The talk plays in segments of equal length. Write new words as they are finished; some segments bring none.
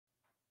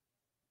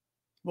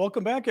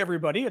Welcome back,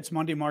 everybody. It's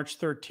Monday, March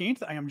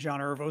 13th. I am John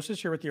Aravosis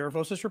here with the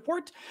Aravosis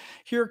Report,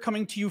 here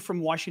coming to you from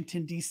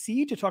Washington,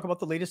 D.C. to talk about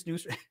the latest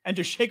news and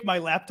to shake my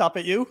laptop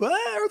at you.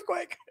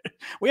 Earthquake.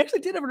 We actually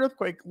did have an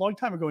earthquake a long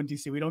time ago in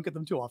D.C. We don't get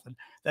them too often.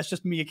 That's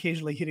just me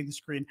occasionally hitting the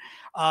screen.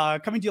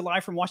 Coming to you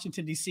live from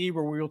Washington, D.C.,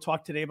 where we will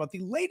talk today about the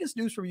latest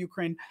news from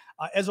Ukraine.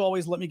 As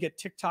always, let me get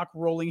TikTok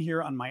rolling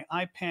here on my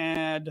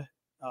iPad.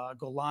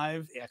 Go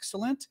live.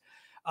 Excellent.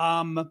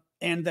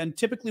 And then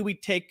typically we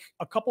take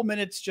a couple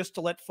minutes just to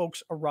let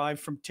folks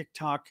arrive from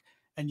TikTok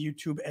and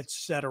YouTube,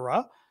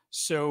 etc.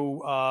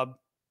 So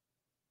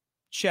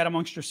chat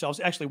amongst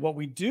yourselves. Actually, what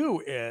we do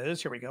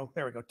is here we go.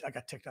 There we go. I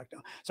got TikTok now.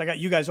 So I got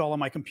you guys all on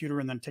my computer,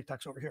 and then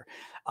TikTok's over here.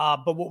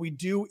 But what we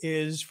do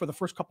is for the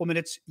first couple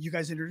minutes, you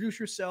guys introduce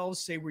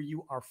yourselves, say where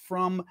you are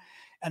from,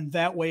 and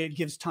that way it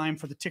gives time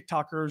for the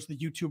TikTokers, the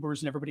YouTubers,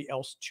 and everybody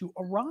else to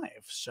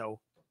arrive.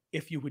 So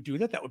if you would do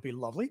that, that would be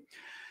lovely.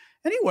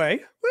 Anyway,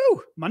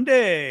 woo,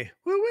 Monday,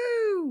 woo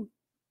woo.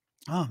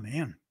 Oh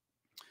man,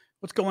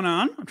 what's going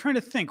on? I'm trying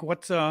to think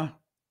what's a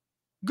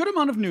good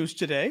amount of news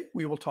today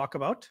we will talk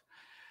about.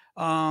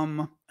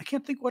 I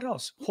can't think what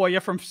else. Hoya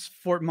from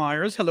Fort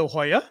Myers. Hello,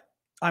 Hoya.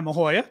 I'm a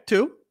Hoya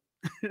too.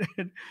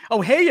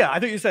 Oh, Heya.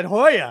 I thought you said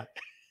Hoya.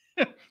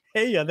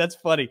 Heya, that's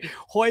funny.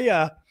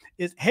 Hoya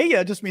is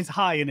Heya just means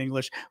hi in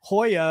English.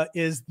 Hoya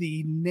is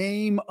the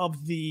name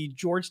of the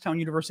Georgetown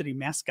University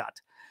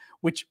mascot,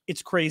 which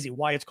it's crazy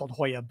why it's called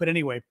Hoya. But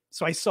anyway,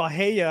 so I saw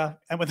Heya,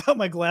 and without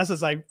my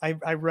glasses, I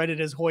read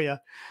it as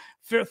Hoya.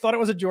 Thought it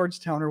was a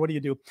Georgetown, or what do you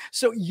do?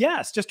 So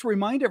yes, just to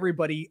remind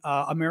everybody,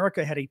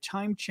 America had a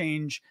time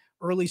change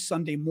early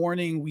Sunday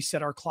morning. We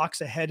set our clocks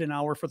ahead an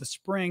hour for the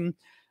spring,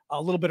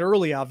 a little bit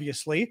early,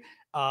 obviously.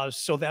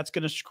 So that's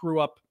going to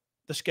screw up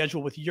the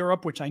schedule with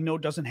Europe, which I know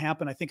doesn't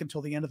happen, I think,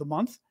 until the end of the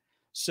month.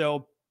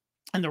 So,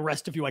 and the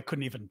rest of you, I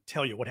couldn't even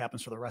tell you what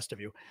happens for the rest of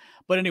you.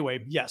 But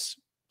anyway, yes.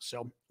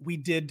 So we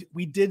did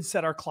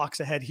set our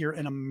clocks ahead here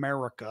in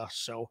America.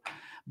 So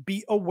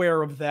be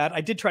aware of that. I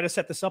did try to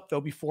set this up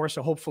though before,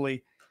 so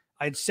hopefully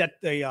I'd set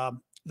the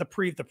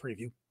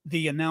preview,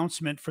 the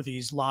announcement for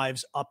these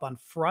lives up on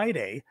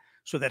Friday,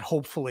 so that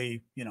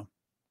hopefully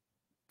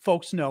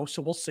folks know.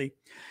 So we'll see.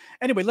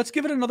 Anyway, let's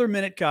give it another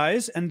minute,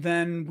 guys, and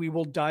then we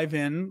will dive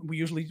in. We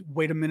usually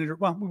wait a minute,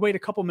 we wait a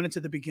couple minutes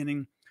at the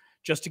beginning,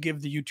 just to give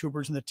the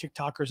YouTubers and the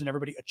TikTokers and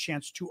everybody a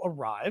chance to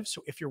arrive.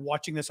 So if you're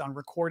watching this on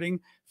recording,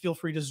 feel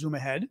free to zoom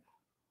ahead.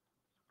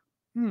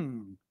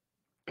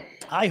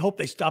 I hope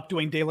they stop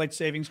doing daylight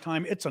savings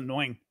time. It's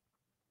annoying.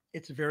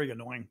 It's very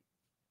annoying.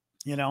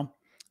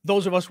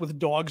 Those of us with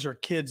dogs or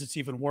kids, it's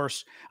even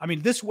worse. I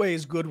mean, this way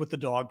is good with the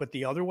dog, but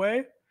the other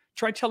way,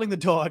 try telling the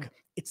dog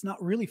it's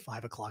not really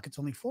 5 o'clock, it's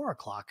only 4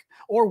 o'clock,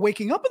 or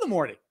waking up in the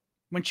morning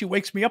when she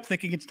wakes me up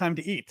thinking it's time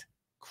to eat.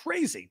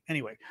 Crazy.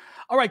 Anyway.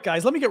 All right,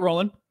 guys, let me get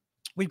rolling.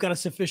 We've got a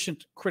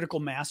sufficient critical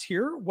mass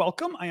here.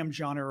 Welcome. I am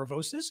John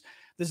Aravosis.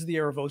 This is the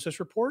Aravosis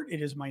Report.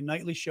 It is my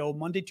nightly show,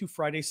 Monday to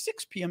Friday,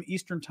 6 p.m.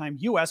 Eastern Time,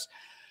 U.S.,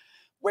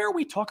 where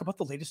we talk about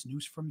the latest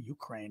news from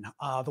Ukraine.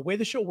 The way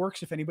the show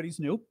works, if anybody's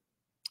new,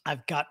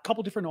 I've got a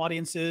couple different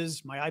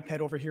audiences. My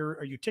iPad over here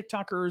are you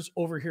TikTokers.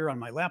 Over here on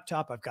my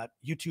laptop, I've got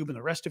YouTube and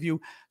the rest of you.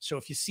 So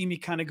if you see me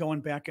kind of going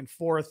back and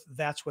forth,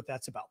 that's what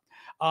that's about.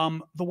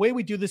 The way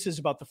we do this is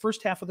about the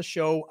first half of the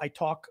show. I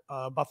talk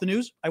about the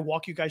news. I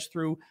walk you guys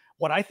through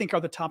what I think are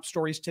the top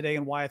stories today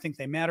and why I think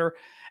they matter.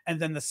 And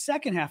then the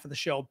second half of the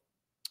show,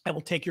 I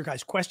will take your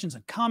guys' questions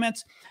and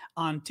comments.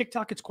 On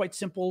TikTok, it's quite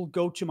simple.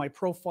 Go to my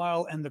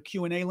profile and the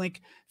Q&A link.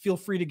 Feel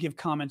free to give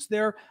comments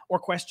there or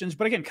questions.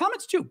 But again,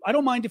 comments too. I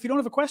don't mind if you don't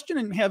have a question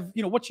and have,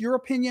 what's your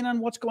opinion on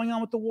what's going on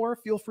with the war?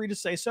 Feel free to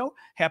say so.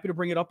 Happy to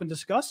bring it up and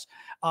discuss.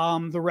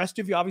 The rest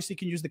of you obviously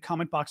can use the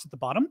comment box at the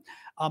bottom.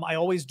 I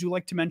always do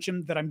like to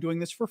mention that I'm doing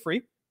this for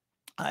free.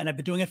 And I've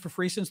been doing it for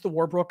free since the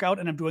war broke out,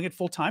 and I'm doing it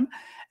full time.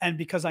 And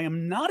because I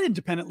am not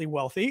independently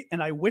wealthy,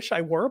 and I wish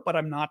I were, but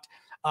I'm not,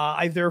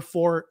 I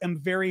therefore am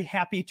very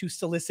happy to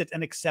solicit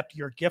and accept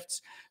your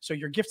gifts. So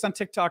your gifts on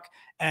TikTok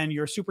and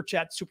your super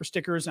chat, super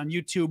stickers on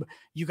YouTube,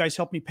 you guys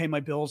help me pay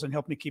my bills and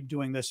help me keep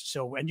doing this.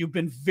 So, and you've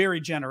been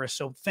very generous.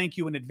 So thank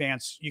you in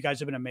advance. You guys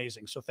have been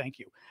amazing. So thank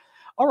you.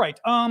 All right.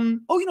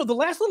 The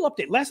last little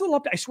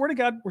update. I swear to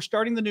God, we're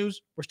starting the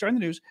news.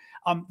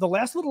 The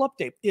last little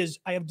update is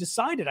I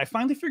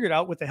finally figured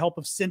out with the help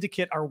of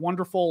Syndicate, our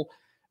wonderful,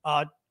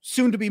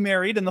 soon to be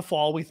married in the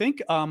fall, we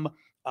think,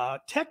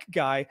 tech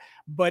guy.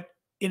 But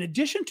in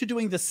addition to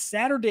doing the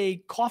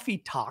Saturday coffee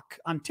talk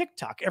on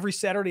TikTok every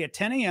Saturday at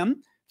 10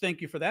 a.m.,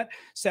 thank you for that.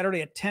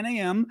 Saturday at 10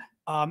 a.m.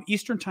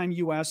 Eastern Time,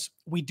 US,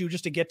 we do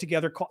just a get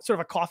together, sort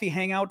of a coffee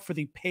hangout for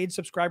the paid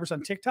subscribers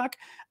on TikTok.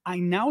 I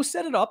now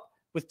set it up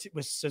with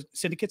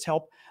Syndicate's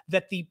help,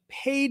 that the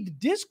paid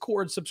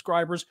Discord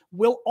subscribers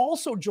will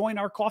also join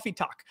our coffee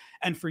talk.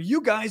 And for you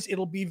guys,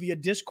 it'll be via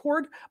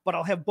Discord, but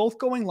I'll have both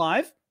going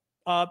live.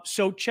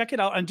 So check it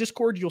out on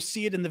Discord. You'll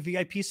see it in the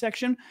VIP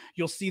section.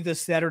 You'll see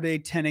this Saturday,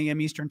 10 a.m.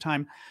 Eastern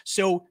Time.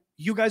 So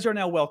you guys are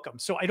now welcome.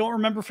 So I don't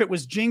remember if it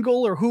was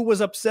Jingle or who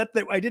was upset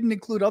that I didn't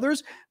include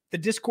others. The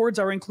Discords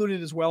are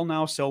included as well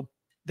now. So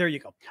There you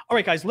go. All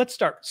right, guys, let's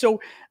start. So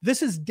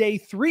this is day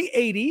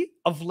 380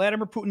 of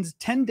Vladimir Putin's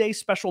 10-day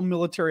special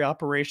military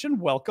operation.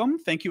 Welcome.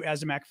 Thank you,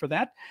 Azamak, for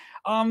that.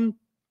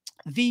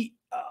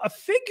 A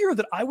figure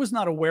that I was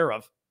not aware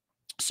of.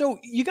 So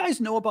you guys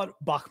know about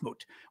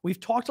Bakhmut. We've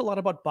talked a lot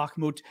about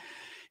Bakhmut.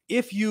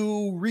 If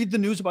you read the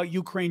news about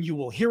Ukraine, you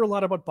will hear a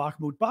lot about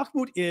Bakhmut.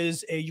 Bakhmut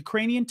is a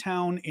Ukrainian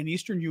town in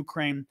eastern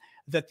Ukraine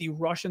that the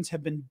Russians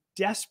have been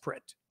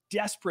desperate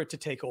to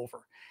take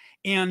over.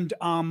 And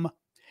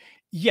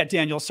yeah,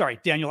 Daniel, sorry,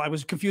 Daniel, I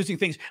was confusing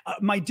things.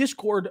 My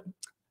Discord,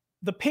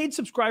 the paid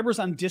subscribers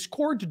on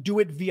Discord do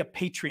it via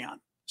Patreon.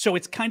 So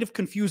it's kind of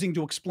confusing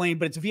to explain,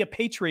 but it's via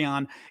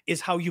Patreon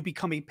is how you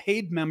become a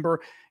paid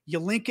member. You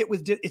link it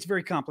with, it's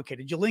very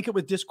complicated. You link it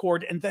with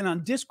Discord, and then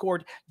on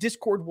Discord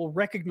will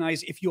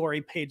recognize if you are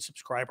a paid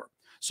subscriber.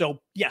 So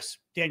yes,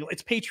 Daniel,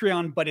 it's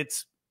Patreon, but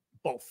it's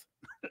both.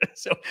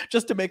 So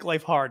just to make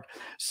life hard.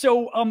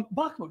 So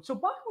Bakhmut. So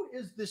Bakhmut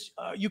is this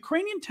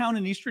Ukrainian town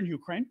in eastern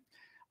Ukraine.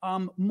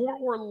 More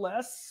or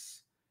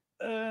less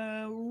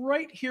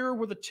right here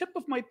where the tip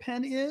of my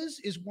pen is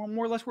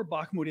more or less where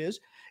Bakhmut is.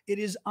 It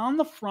is on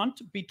the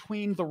front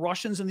between the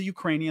Russians and the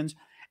Ukrainians.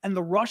 And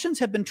the Russians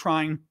have been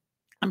trying,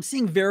 I'm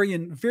seeing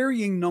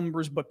varying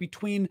numbers, but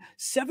between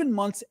 7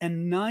 months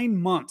and 9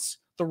 months,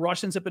 the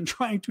Russians have been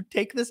trying to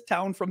take this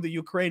town from the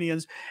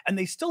Ukrainians, and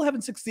they still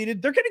haven't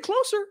succeeded. They're getting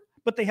closer,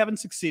 but they haven't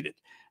succeeded.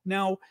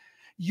 Now,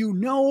 you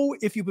know,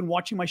 if you've been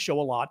watching my show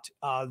a lot,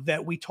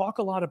 that we talk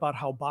a lot about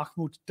how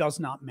Bakhmut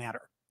does not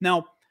matter.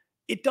 Now,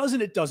 it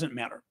doesn't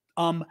matter.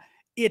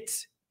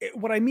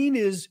 What I mean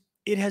is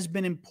it has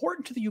been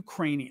important to the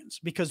Ukrainians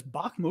because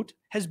Bakhmut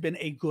has been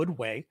a good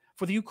way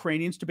for the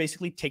Ukrainians to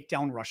basically take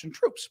down Russian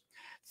troops.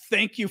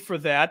 Thank you for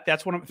that.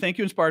 Thank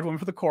you, Inspired Woman,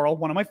 for the choral.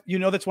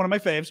 That's one of my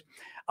faves.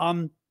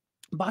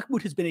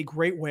 Bakhmut has been a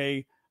great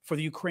way for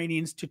the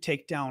Ukrainians to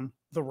take down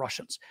the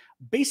Russians.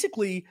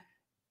 Basically,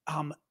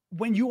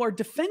 when you are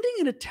defending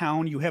in a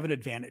town, you have an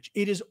advantage.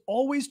 It is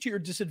always to your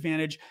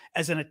disadvantage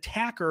as an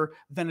attacker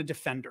than a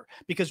defender,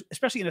 because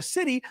especially in a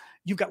city,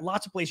 you've got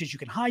lots of places you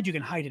can hide. You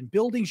can hide in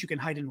buildings, you can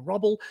hide in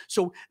rubble.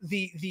 So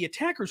the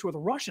attackers, who are the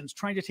Russians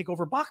trying to take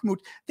over Bakhmut,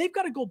 they've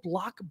got to go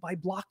block by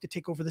block to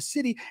take over the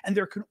city. And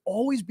there can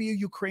always be a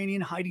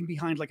Ukrainian hiding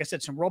behind, like I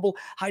said, some rubble,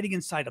 hiding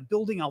inside a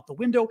building out the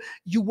window.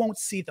 You won't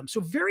see them.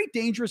 So very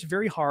dangerous,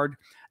 very hard.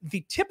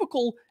 The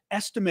typical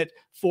estimate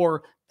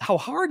for how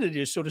hard it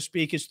is, so to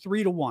speak, is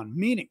 3-1,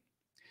 meaning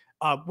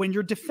when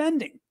you're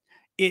defending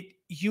it,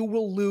 you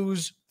will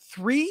lose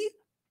 3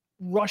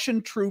 Russian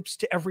troops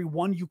to every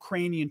 1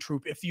 Ukrainian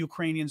troop if the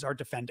Ukrainians are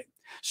defending.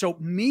 So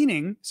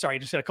meaning, sorry, I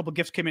just had a couple of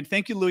gifts came in.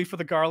 Thank you, Louis, for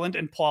the garland,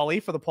 and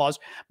Paulie for the pause.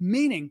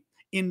 Meaning,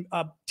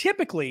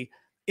 typically,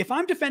 if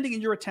I'm defending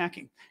and you're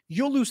attacking,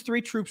 you'll lose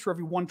 3 troops for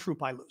every 1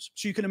 troop I lose.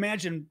 So you can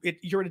imagine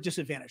you're at a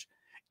disadvantage.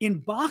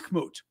 In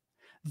Bakhmut,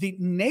 the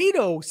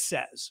NATO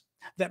says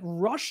that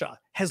Russia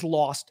has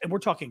lost, and we're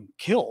talking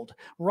killed,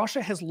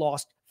 Russia has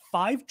lost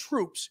 5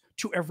 troops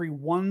to every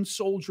 1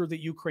 soldier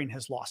that Ukraine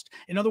has lost.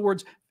 In other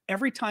words,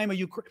 every time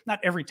not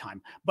every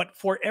time, but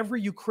for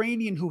every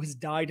Ukrainian who has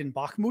died in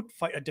Bakhmut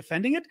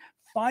defending it,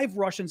 5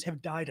 Russians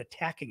have died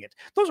attacking it.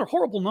 Those are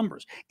horrible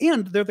numbers.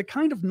 And they're the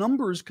kind of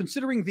numbers,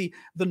 considering the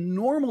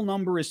normal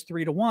number is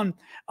 3-1.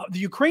 The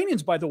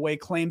Ukrainians, by the way,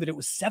 claim that it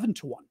was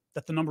 7-1,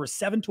 that the number is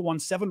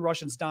 7-1, 7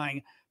 Russians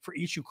dying for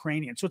each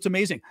Ukrainian. So it's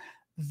amazing.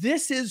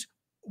 This is,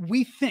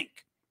 we think,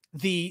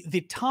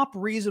 the top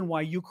reason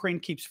why Ukraine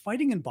keeps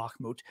fighting in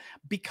Bakhmut,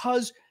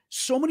 because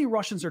so many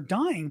Russians are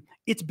dying.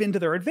 It's been to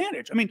their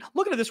advantage. I mean,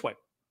 look at it this way.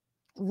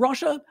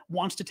 Russia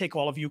wants to take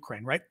all of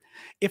Ukraine, right?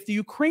 If the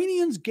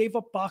Ukrainians gave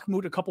up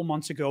Bakhmut a couple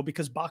months ago,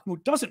 because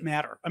Bakhmut doesn't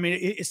matter. I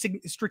mean,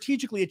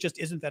 strategically, it just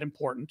isn't that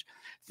important.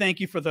 Thank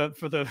you for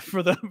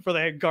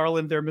the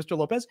garland there, Mr.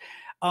 Lopez.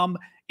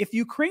 If the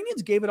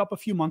Ukrainians gave it up a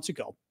few months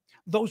ago,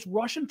 those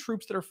Russian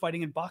troops that are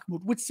fighting in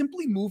Bakhmut would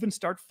simply move and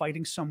start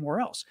fighting somewhere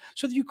else.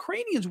 So the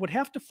Ukrainians would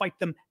have to fight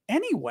them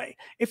anyway.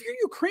 If you're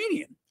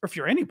Ukrainian, or if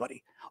you're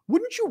anybody,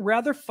 wouldn't you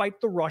rather fight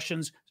the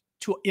Russians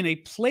in a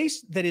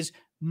place that is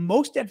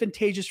most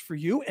advantageous for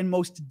you and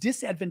most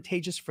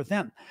disadvantageous for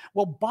them?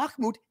 Well,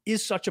 Bakhmut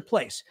is such a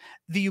place.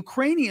 The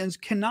Ukrainians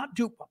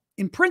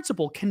in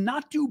principle,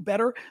 cannot do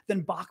better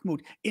than Bakhmut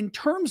in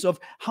terms of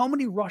how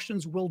many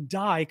Russians will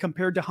die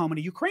compared to how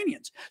many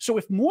Ukrainians. So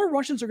if more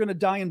Russians are going to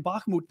die in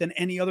Bakhmut than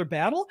any other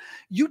battle,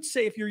 you'd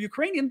say, if you're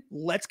Ukrainian,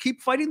 let's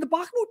keep fighting the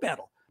Bakhmut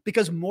battle,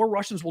 because more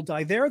Russians will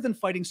die there than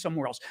fighting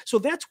somewhere else. So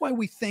that's why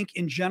we think,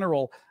 in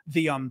general,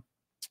 the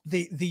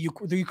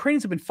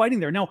Ukrainians have been fighting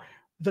there. Now,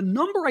 the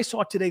number I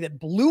saw today that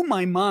blew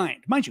my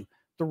mind, mind you,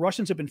 the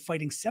Russians have been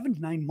fighting 7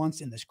 to 9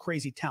 months in this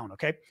crazy town,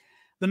 okay?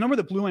 The number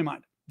that blew my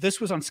mind, this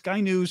was on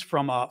Sky News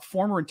from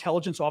former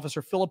intelligence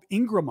officer Philip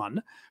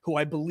Ingraman, who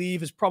I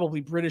believe is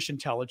probably British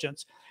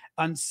intelligence,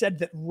 and said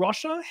that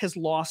Russia has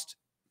lost,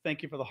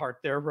 thank you for the heart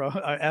there, was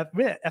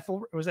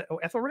that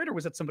Ethelred, or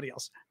was that somebody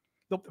else?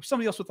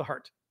 Somebody else with the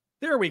heart.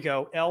 There we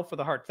go, L for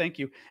the heart, thank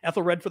you.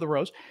 Ethelred for the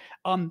rose.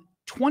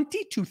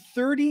 20 to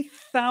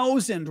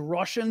 30,000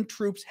 Russian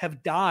troops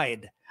have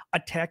died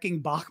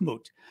attacking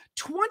Bakhmut.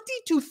 20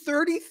 to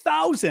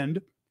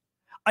 30,000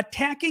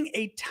 attacking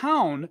a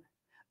town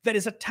that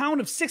is a town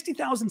of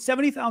 60,000,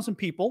 70,000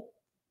 people.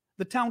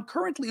 The town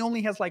currently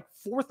only has like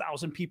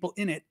 4,000 people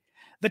in it.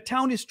 The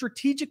town is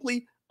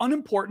strategically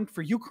unimportant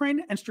for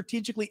Ukraine and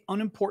strategically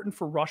unimportant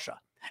for Russia.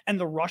 And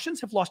the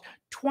Russians have lost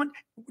 20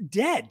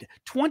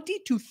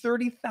 to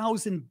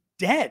 30,000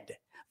 dead.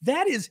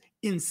 That is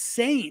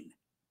insane.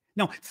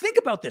 Now, think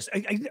about this.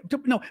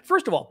 No,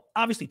 first of all,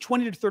 obviously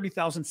 20 to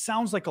 30,000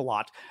 sounds like a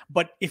lot,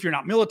 but if you're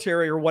not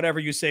military or whatever,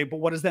 you say, but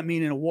what does that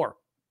mean in a war?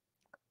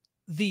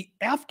 The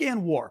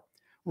Afghan war,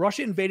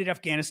 Russia invaded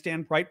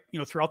Afghanistan, right?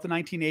 Throughout the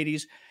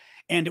 1980s,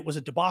 and it was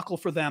a debacle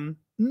for them,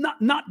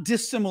 not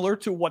dissimilar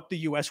to what the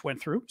U.S.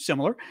 went through,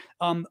 similar.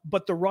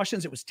 But the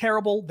Russians, it was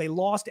terrible. They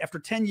lost. After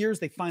 10 years,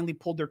 they finally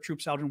pulled their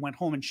troops out and went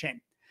home in shame.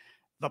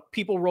 The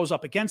people rose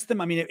up against them.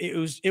 I mean,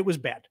 it was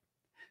bad.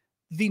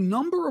 The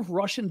number of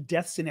Russian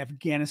deaths in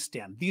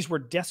Afghanistan, these were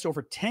deaths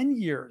over 10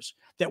 years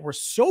that were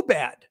so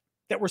bad,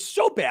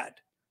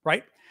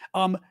 right?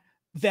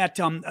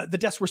 The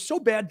deaths were so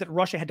bad that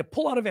Russia had to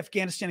pull out of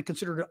Afghanistan and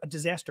consider it a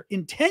disaster.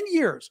 In 10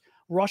 years,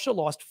 Russia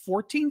lost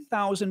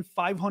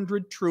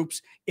 14,500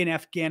 troops in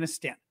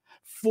Afghanistan.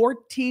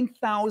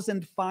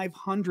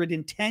 14,500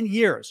 in 10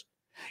 years.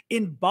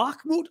 In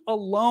Bakhmut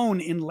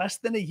alone, in less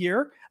than a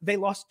year, they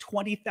lost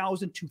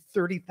 20,000 to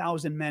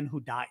 30,000 men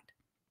who died.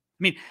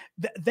 I mean,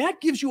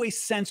 that gives you a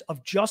sense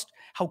of just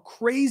how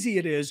crazy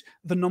it is,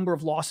 the number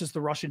of losses the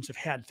Russians have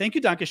had. Thank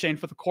you, Danke Shane,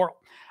 for the coral.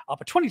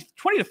 But 20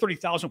 to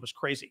 30,000 was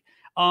crazy.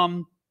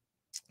 The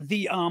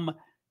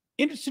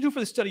Institute for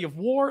the Study of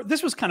War,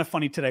 this was kind of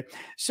funny today.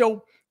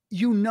 So,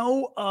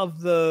 of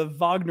the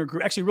Wagner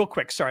group. Actually, real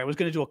quick, sorry, I was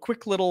going to do a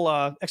quick little,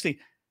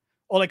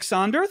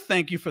 Alexander,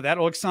 thank you for that.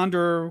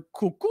 Alexander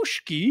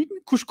Kukushkin,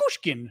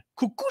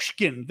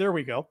 there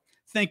we go.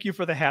 Thank you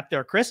for the hat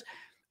there, Chris.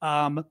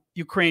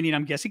 Ukrainian,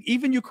 I'm guessing.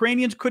 Even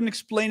Ukrainians couldn't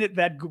explain it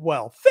that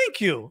well. Thank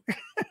you.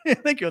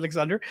 Thank you,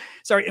 Alexander.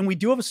 Sorry. And we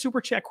do have a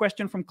super chat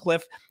question from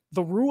Cliff.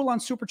 The rule on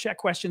super chat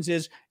questions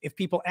is if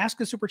people ask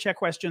the super chat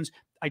questions,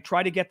 I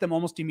try to get them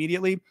almost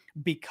immediately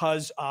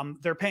because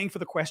they're paying for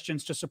the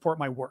questions to support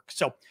my work.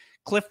 So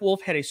Cliff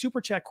Wolf had a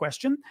super chat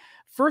question.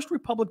 First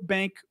Republic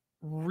Bank,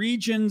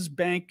 Regions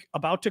Bank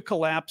about to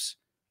collapse.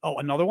 Oh,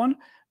 another one.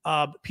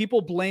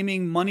 People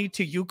blaming money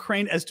to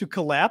Ukraine as to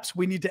collapse.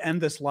 We need to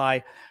end this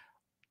lie.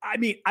 I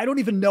mean, I don't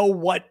even know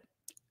what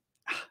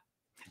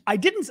I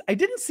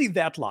didn't see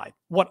that lie.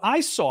 What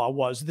I saw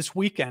was this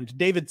weekend,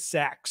 David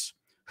Sachs,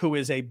 who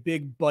is a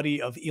big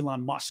buddy of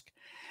Elon Musk,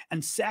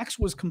 and Sachs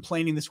was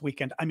complaining this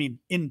weekend. I mean,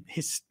 in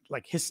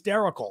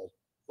hysterical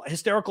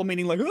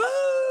meaning like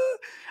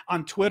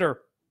on Twitter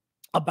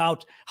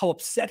about how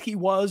upset he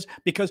was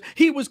because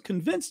he was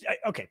convinced.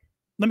 Okay,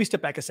 let me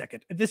step back a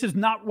second. This is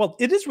not, well,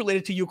 it is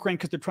related to Ukraine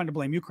because they're trying to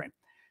blame Ukraine.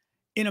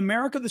 In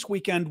America this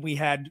weekend, we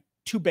had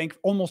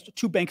almost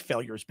two bank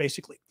failures,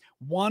 basically.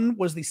 One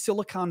was the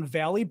Silicon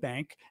Valley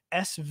Bank,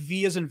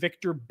 SV as in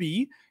Victor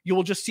B. You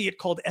will just see it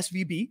called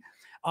SVB.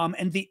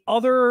 And the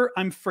other,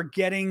 I'm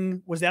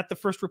forgetting, was that the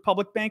First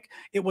Republic Bank?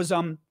 It was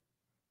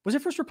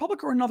it First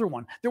Republic or another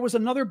one? There was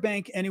another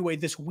bank anyway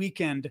this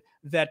weekend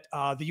that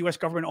the U.S.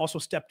 government also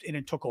stepped in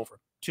and took over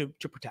to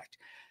protect.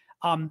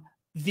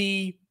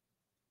 The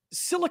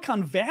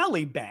Silicon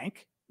Valley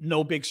Bank,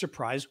 no big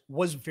surprise,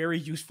 was very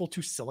useful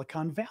to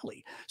Silicon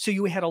Valley. So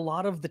you had a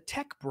lot of the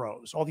tech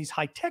bros, all these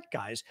high-tech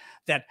guys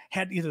that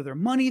had either their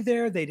money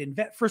there, they'd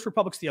invest. First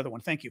Republic's the other one,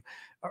 thank you.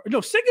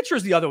 No, Signature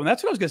is the other one.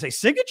 That's what I was going to say.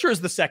 Signature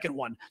is the second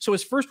one. So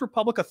is First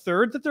Republic a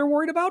third that they're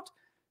worried about?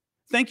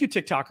 Thank you,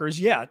 TikTokers.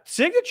 Yeah,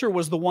 Signature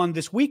was the one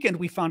this weekend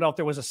we found out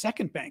there was a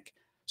second bank.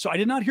 So I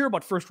did not hear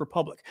about First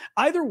Republic.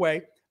 Either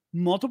way,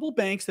 multiple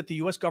banks that the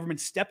U.S. government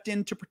stepped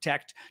in to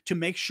protect to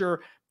make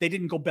sure they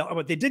didn't go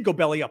they did go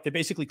belly up. They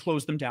basically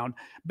closed them down.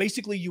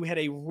 Basically, you had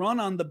a run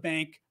on the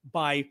bank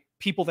by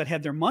people that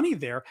had their money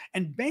there.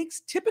 And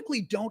banks typically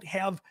don't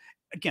have,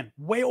 again,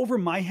 way over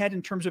my head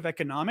in terms of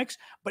economics,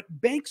 but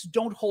banks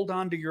don't hold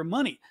on to your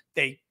money.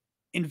 They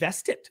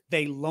invest it.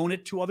 They loan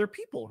it to other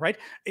people, right?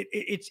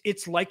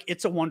 It's like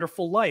It's a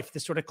Wonderful Life,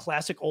 this sort of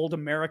classic old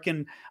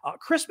American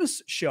Christmas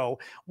show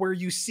where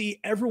you see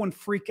everyone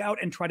freak out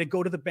and try to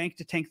go to the bank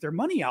to take their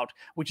money out,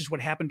 which is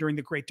what happened during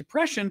the Great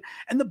Depression,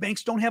 and the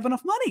banks don't have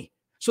enough money.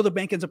 So the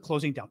bank ends up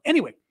closing down.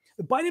 Anyway,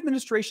 the Biden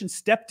administration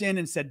stepped in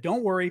and said,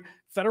 don't worry,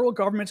 federal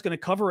government's going to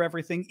cover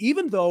everything,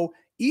 even though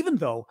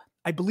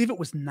I believe it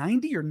was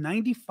 90 or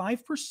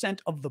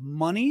 95% of the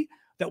money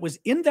that was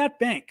in that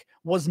bank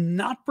was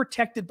not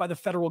protected by the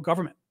federal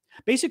government.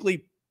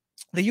 Basically,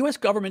 the U.S.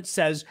 government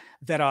says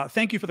that,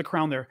 thank you for the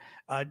crown there,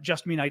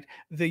 Just Me Knight.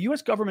 The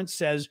U.S. government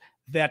says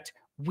that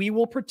we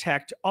will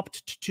protect up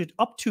to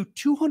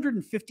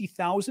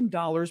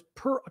 $250,000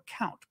 per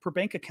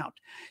bank account.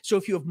 So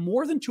if you have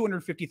more than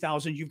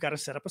 $250,000, you've got to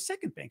set up a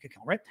second bank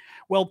account, right?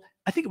 Well,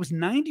 I think it was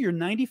 90 or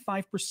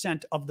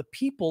 95% of the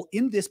people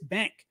in this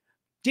bank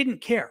didn't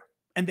care.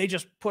 and they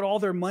just put all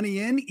their money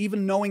in,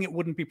 even knowing it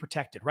wouldn't be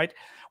protected, right?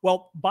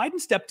 Well, Biden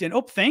stepped in.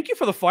 Oh, thank you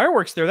for the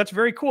fireworks there. That's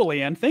very cool,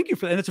 Leanne. Thank you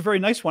for that. And it's a very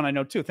nice one, I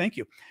know, too. Thank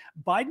you.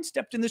 Biden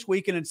stepped in this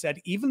weekend and said,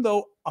 even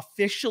though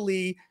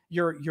officially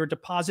your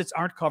deposits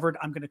aren't covered,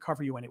 I'm going to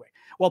cover you anyway.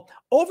 Well,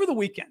 over the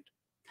weekend,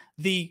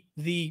 the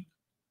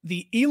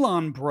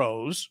Elon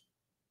bros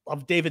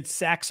of David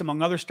Sachs,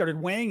 among others,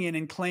 started weighing in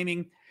and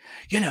claiming,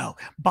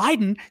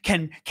 Biden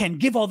can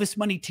give all this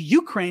money to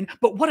Ukraine,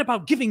 but what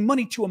about giving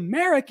money to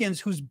Americans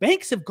whose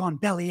banks have gone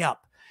belly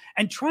up,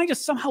 and trying to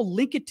somehow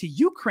link it to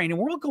Ukraine? And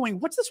we're all going,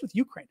 what's this with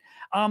Ukraine?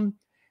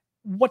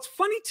 What's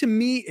funny to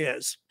me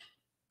is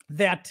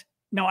that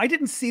now I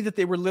didn't see that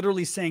they were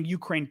literally saying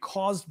Ukraine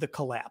caused the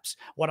collapse.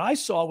 What I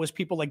saw was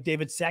people like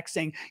David Sachs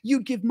saying, you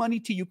give money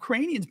to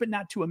Ukrainians, but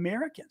not to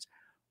Americans.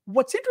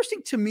 What's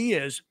interesting to me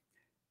is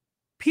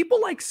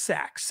people like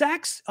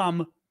Sachs,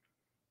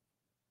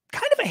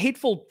 kind of a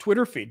hateful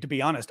Twitter feed, to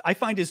be honest. I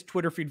find his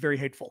Twitter feed very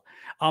hateful.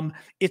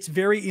 It's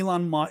very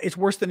Elon Musk. It's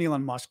worse than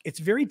Elon Musk. It's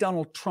very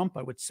Donald Trump,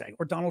 I would say,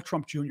 or Donald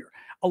Trump Jr.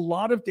 A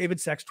lot of David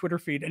Sachs' Twitter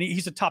feed, and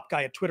he's a top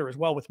guy at Twitter as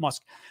well with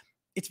Musk.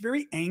 It's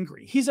very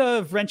angry. He's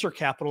a venture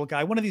capital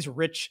guy, one of these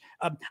rich,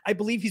 I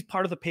believe he's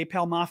part of the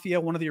PayPal mafia,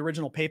 one of the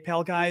original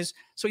PayPal guys.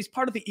 So he's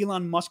part of the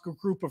Elon Musk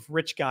group of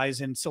rich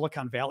guys in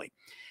Silicon Valley.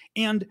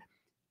 And,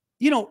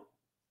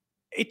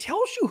 it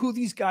tells you who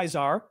these guys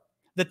are,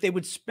 that they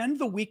would spend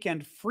the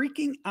weekend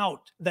freaking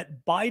out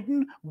that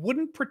Biden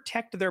wouldn't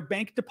protect their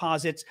bank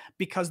deposits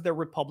because they're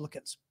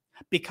Republicans,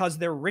 because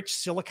they're rich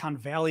Silicon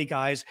Valley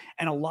guys.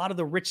 And a lot of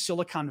the rich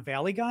Silicon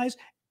Valley guys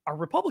are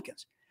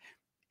Republicans.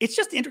 It's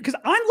just interesting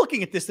because I'm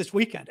looking at this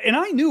weekend and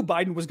I knew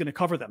Biden was going to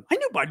cover them. I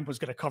knew Biden was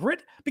going to cover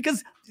it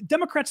because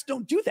Democrats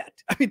don't do that.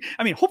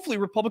 I mean, hopefully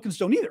Republicans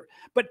don't either.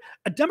 But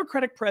a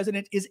Democratic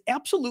president is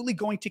absolutely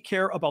going to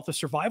care about the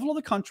survival of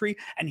the country.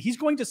 And he's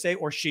going to say,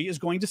 or she is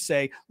going to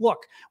say, look,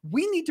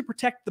 we need to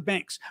protect the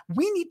banks.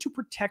 We need to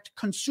protect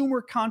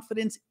consumer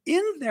confidence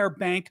in their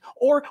bank,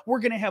 or we're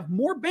going to have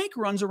more bank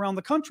runs around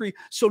the country.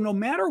 So no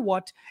matter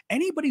what,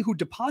 anybody who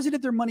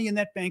deposited their money in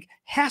that bank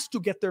has to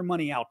get their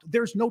money out.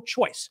 There's no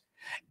choice.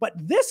 But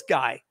this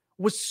guy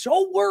was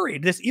so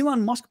worried, this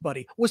Elon Musk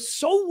buddy was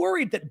so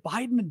worried that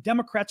Biden and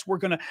Democrats were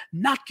going to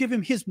not give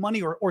him his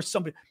money or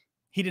somebody.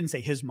 He didn't say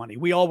his money.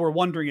 We all were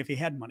wondering if he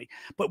had money,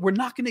 but we're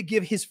not going to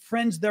give his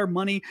friends their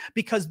money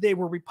because they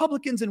were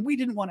Republicans and we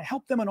didn't want to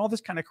help them and all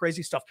this kind of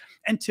crazy stuff.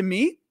 And to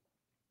me,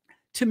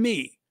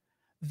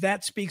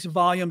 that speaks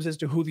volumes as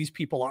to who these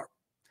people are.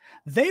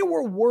 They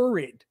were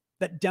worried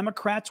that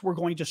Democrats were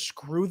going to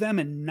screw them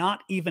and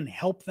not even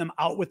help them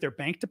out with their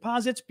bank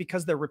deposits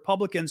because they're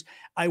Republicans.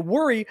 I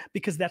worry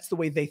because that's the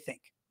way they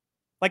think.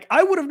 Like,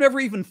 I would have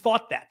never even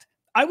thought that.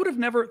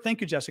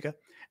 Thank you, Jessica.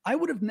 I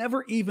would have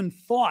never even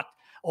thought,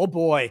 oh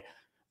boy,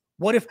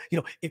 what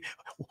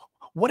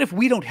if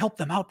we don't help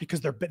them out because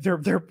they're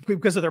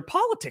because of their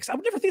politics? I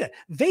would never think that.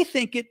 They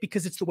think it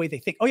because it's the way they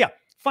think. Oh yeah.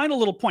 Final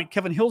little point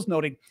Kevin Hill's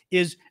noting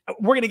is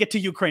we're going to get to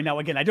Ukraine now.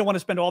 Again, I don't want to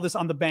spend all this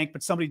on the bank,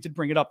 but somebody did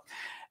bring it up.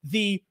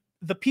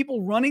 The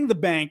people running the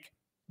bank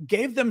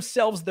gave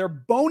themselves their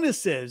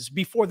bonuses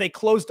before they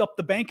closed up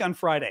the bank on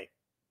Friday.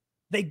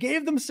 They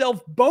gave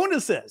themselves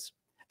bonuses.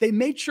 They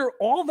made sure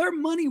all their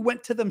money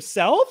went to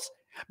themselves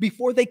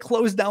before they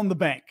closed down the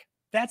bank.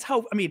 That's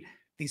how,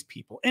 these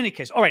people. In any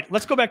case, all right,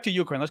 let's go back to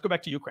Ukraine.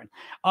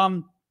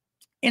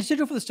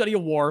 Institute for the Study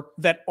of War,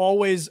 that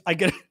always I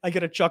get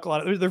a chuckle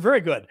out of. They're very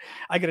good.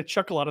 I get a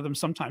chuckle out of them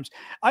sometimes.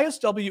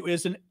 ISW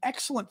is an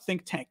excellent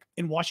think tank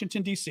in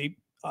Washington, D.C.,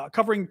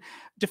 covering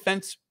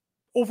defense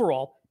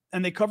overall,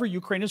 and they cover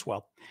Ukraine as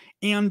well.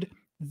 And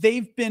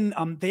they've been,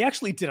 they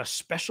actually did a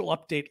special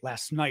update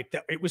last night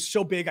that it was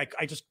so big,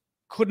 I just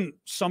couldn't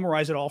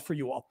summarize it all for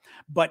you all.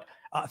 But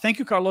thank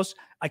you, Carlos.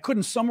 I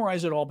couldn't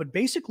summarize it all, but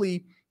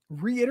basically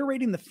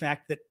reiterating the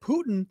fact that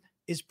Putin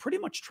is pretty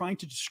much trying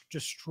to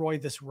destroy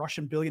this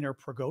Russian billionaire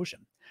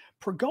Prigozhin.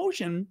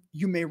 Prigozhin,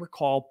 you may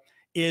recall,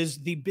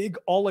 is the big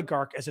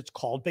oligarch, as it's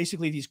called,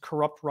 basically these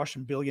corrupt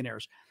Russian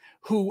billionaires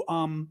who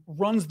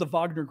runs the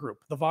Wagner Group.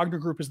 The Wagner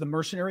Group is the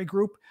mercenary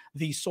group,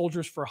 the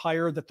soldiers for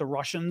hire that the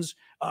Russians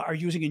are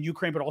using in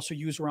Ukraine, but also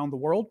use around the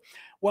world.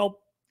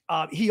 Well,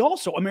 he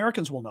also,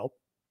 Americans will know,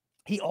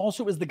 he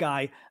also is the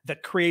guy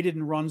that created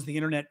and runs the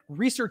Internet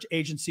Research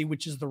Agency,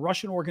 which is the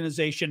Russian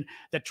organization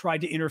that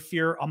tried to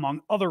interfere,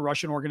 among other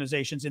Russian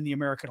organizations, in the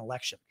American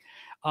election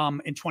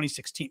in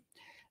 2016,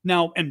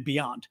 now and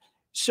beyond.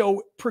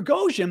 So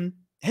Prigozhin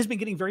has been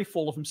getting very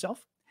full of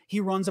himself. He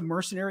runs a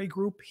mercenary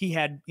group. He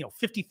had,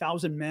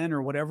 50,000 men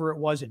or whatever it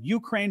was in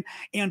Ukraine.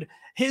 And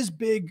his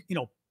big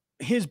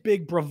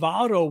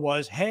bravado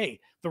was, hey,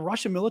 the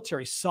Russian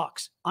military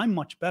sucks. I'm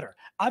much better.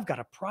 I've got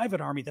a private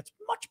army that's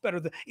much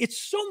better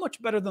it's so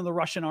much better than the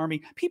Russian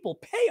army. People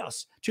pay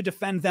us to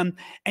defend them.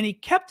 And he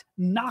kept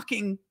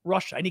knocking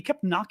Russia, and he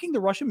kept knocking the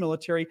Russian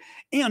military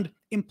and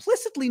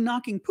implicitly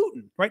knocking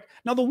Putin, right?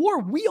 Now, the war,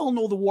 we all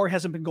know the war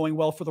hasn't been going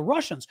well for the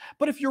Russians.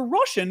 But if you're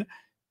Russian,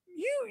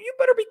 you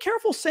better be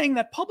careful saying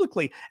that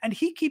publicly. And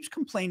he keeps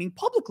complaining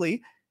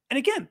publicly. And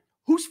again,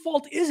 whose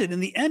fault is it? In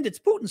the end, it's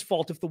Putin's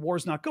fault if the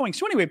war's not going.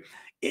 So anyway,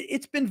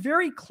 it's been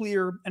very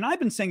clear, and I've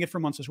been saying it for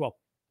months as well.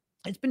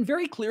 It's been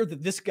very clear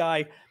that this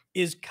guy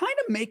is kind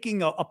of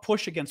making a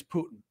push against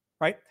Putin,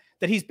 right?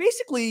 That he's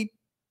basically,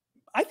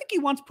 I think he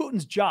wants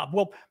Putin's job.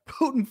 Well,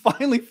 Putin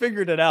finally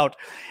figured it out.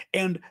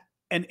 And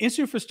an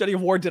Institute for Study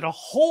of War did a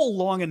whole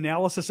long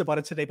analysis about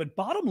it today. But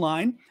bottom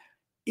line,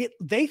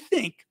 they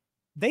think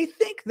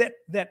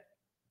that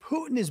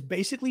Putin is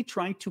basically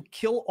trying to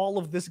kill all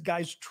of this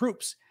guy's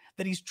troops,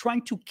 that he's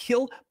trying to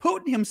kill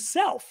Putin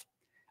himself.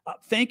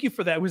 Thank you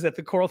for that. Was that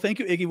the coral? Thank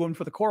you, Iggy Woman,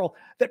 for the coral.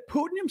 That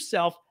Putin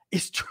himself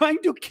is trying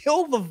to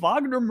kill the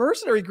Wagner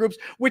mercenary groups,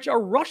 which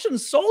are Russian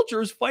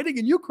soldiers fighting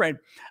in Ukraine,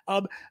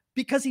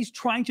 because he's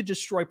trying to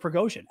destroy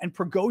Prigozhin. And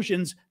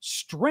Prigozhin's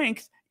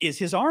strength is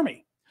his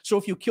army. So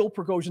if you kill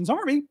Prigozhin's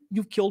army,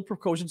 you've killed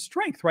Prigozhin's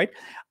strength, right?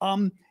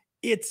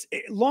 It's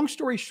long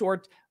story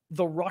short,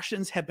 the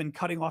Russians have been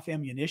cutting off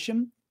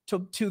ammunition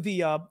to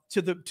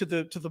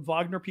the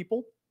Wagner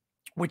people,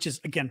 which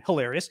is, again,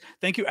 hilarious.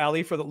 Thank you,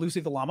 Ali, for the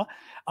Lucy the Llama.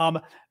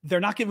 They're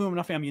not giving them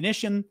enough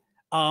ammunition.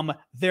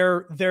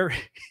 They're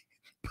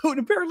Putin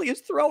apparently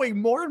is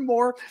throwing more and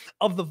more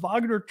of the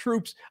Wagner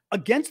troops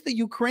against the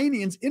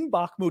Ukrainians in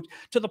Bakhmut,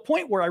 to the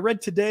point where I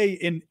read today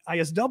in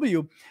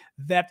ISW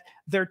that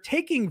they're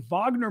taking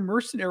Wagner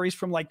mercenaries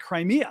from like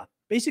Crimea,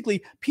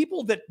 basically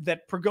people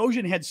that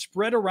Prigozhin had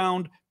spread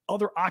around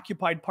other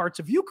occupied parts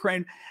of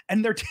Ukraine,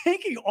 and they're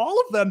taking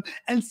all of them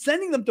and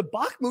sending them to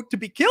Bakhmut to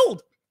be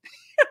killed.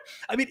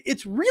 I mean,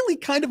 it's really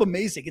kind of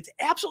amazing. It's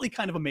absolutely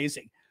kind of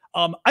amazing.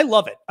 I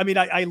love it. I mean,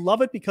 I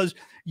love it because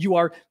you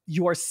are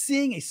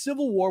seeing a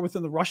civil war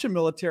within the Russian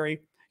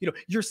military. You know,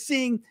 you're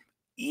seeing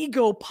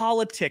ego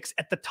politics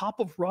at the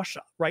top of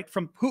Russia, right?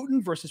 From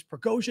Putin versus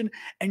Prigozhin,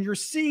 and you're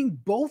seeing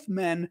both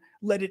men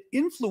let it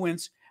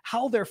influence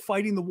how they're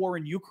fighting the war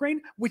in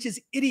Ukraine, which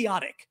is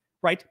idiotic,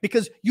 right?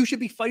 Because you should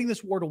be fighting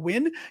this war to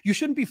win. You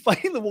shouldn't be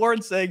fighting the war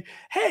and saying,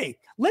 hey,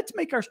 let's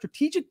make our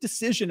strategic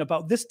decision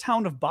about this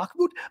town of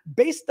Bakhmut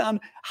based on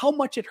how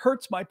much it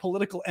hurts my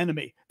political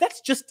enemy.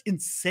 That's just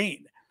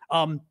insane.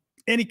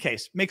 Any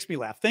case, makes me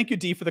laugh. Thank you,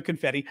 Dee, for the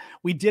confetti.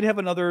 We did have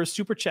another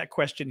super chat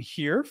question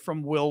here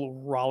from Will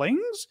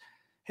Rawlings.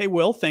 Hey,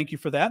 Will, thank you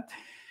for that.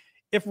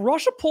 If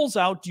Russia pulls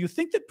out, do you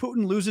think that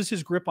Putin loses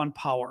his grip on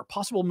power?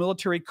 Possible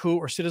military coup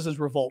or citizens'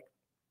 revolt?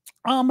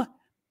 Who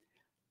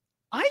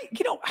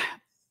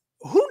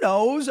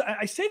knows?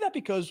 I say that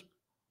because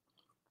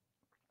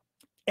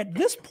at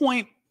this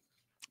point,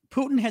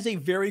 Putin has a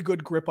very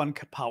good grip on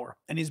power,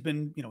 and he's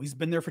been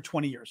there for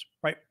 20 years,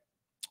 right?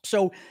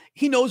 So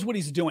he knows what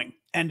he's doing,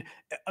 and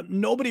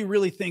nobody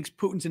really thinks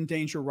Putin's in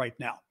danger right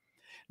now.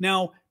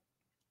 Now,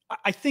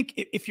 I think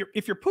if you're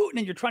Putin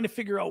and you're trying to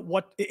figure out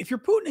if you're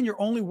Putin and you're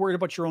only worried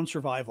about your own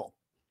survival,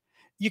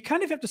 you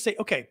kind of have to say,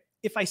 okay,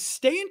 if I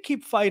stay and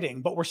keep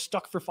fighting, but we're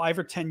stuck for 5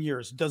 or 10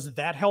 years, does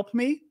that help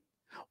me?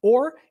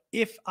 Or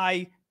if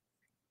I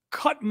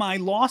cut my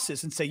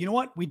losses and say, you know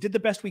what, we did the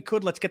best we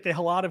could, let's get the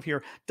hell out of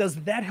here, does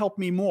that help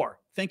me more?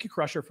 Thank you,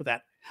 Crusher, for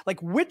that. Like,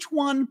 which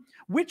one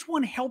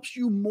helps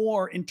you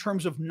more in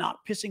terms of not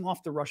pissing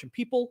off the Russian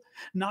people,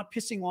 not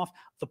pissing off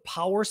the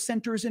power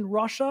centers in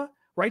Russia,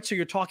 right? So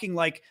you're talking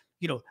like,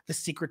 the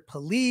secret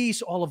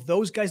police, all of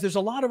those guys. There's a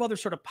lot of other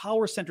sort of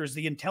power centers,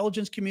 the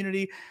intelligence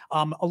community,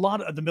 a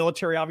lot of the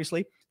military,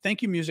 obviously.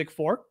 Thank you, Music,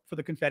 for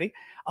the confetti.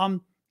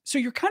 So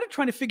you're kind of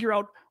trying to figure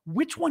out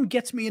which one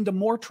gets me into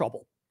more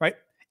trouble, right?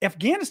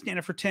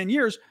 Afghanistan, for 10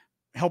 years,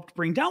 helped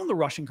bring down the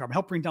Russian government,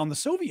 helped bring down the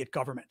Soviet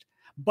government.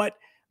 But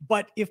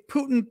if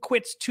Putin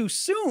quits too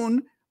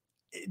soon,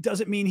 does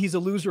it mean he's a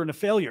loser and a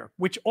failure?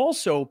 Which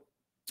also,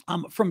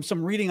 from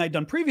some reading I'd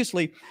done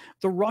previously,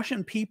 the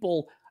Russian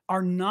people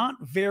are not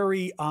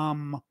very,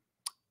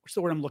 what's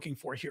the word I'm looking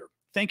for here?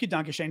 Thank you,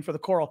 Danke Shane, for the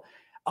coral.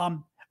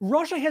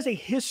 Russia has a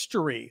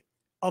history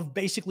of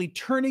basically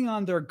turning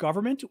on their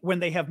government when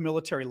they have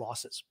military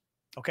losses.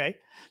 Okay.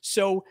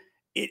 So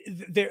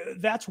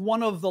that's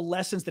one of the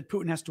lessons that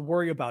Putin has to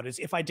worry about is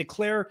if I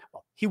declare,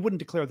 well, he wouldn't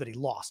declare that he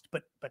lost,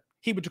 but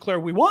he would declare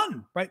we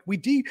won, right? We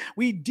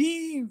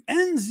de-Nazified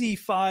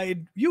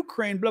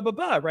Ukraine, blah, blah,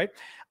 blah, right?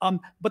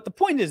 But the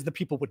point is the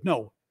people would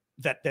know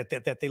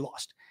that they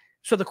lost.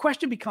 So the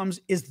question becomes,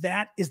 is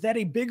that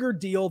a bigger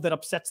deal that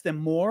upsets them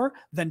more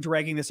than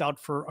dragging this out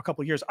for a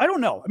couple of years? I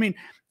don't know. I mean,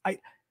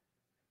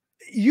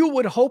 you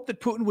would hope that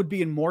Putin would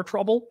be in more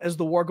trouble as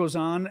the war goes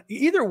on.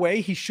 Either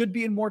way, he should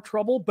be in more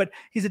trouble, but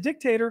he's a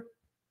dictator,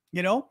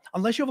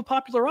 unless you have a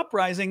popular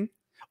uprising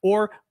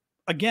or,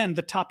 again,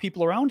 the top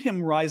people around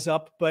him rise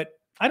up. But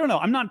I don't know.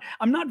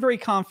 I'm not very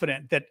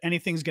confident that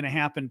anything's going to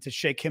happen to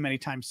shake him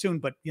anytime soon,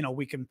 but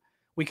we can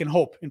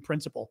hope in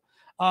principle.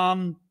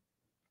 Let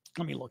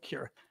me look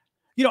here.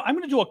 I'm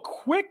going to do a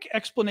quick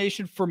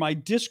explanation for my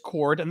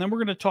Discord, and then we're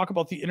going to talk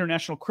about the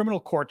International Criminal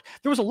Court.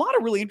 There was a lot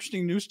of really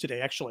interesting news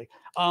today, actually.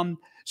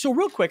 So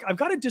real quick, I've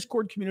got a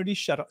Discord community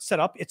set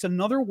up. It's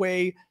another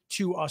way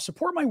to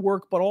support my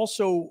work, but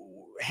also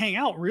hang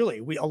out, really.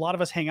 A lot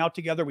of us hang out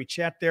together. We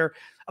chat there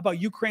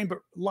about Ukraine, but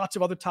lots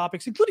of other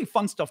topics, including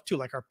fun stuff too,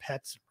 like our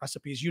pets,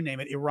 recipes, you name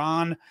it,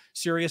 Iran,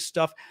 serious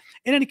stuff.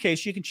 In any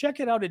case, you can check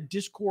it out at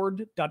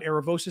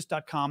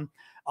discord.aravosis.com.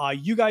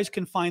 You guys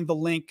can find the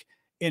link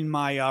in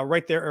my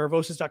right there,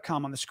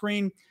 aravosis.com on the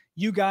screen.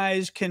 You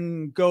guys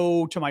can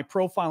go to my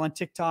profile on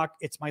TikTok.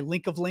 It's my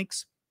link of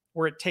links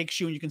where it takes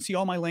you and you can see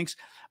all my links.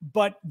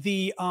 But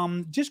the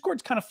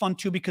Discord's kind of fun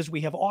too, because we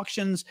have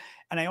auctions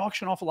and I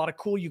auction off a lot of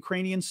cool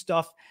Ukrainian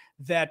stuff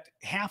that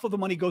half of the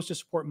money goes to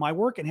support my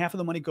work and half of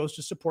the money goes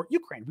to support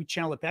Ukraine. We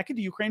channel it back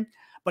into Ukraine.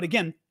 But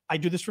again, I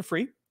do this for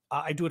free.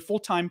 I do it full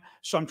time.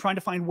 So I'm trying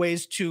to find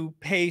ways to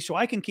pay so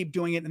I can keep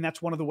doing it. And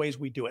that's one of the ways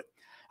we do it.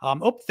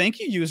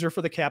 Thank you, user,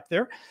 for the cap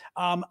there.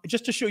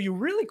 Just to show you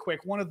really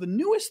quick, one of the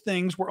newest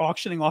things we're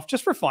auctioning off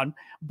just for fun,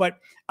 but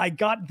I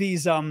got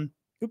these a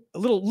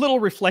little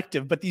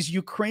reflective, but these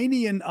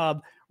Ukrainian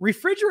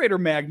refrigerator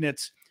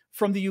magnets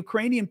from the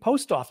Ukrainian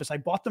post office. I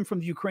bought them from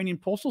the Ukrainian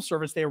Postal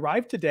Service. They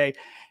arrived today,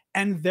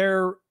 and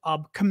they're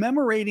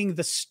commemorating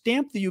the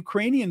stamp the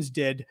Ukrainians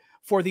did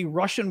for the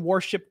Russian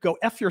warship Go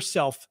F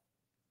Yourself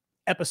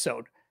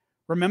episode.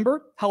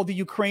 Remember how the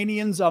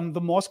Ukrainians, the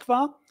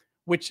Moskva,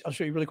 which I'll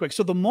show you really quick.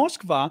 So the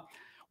Moskva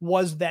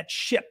was that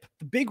ship,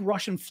 the big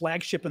Russian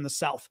flagship in the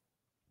South.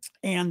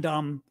 And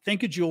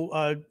thank you,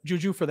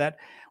 Juju, for that,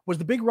 was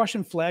the big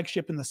Russian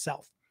flagship in the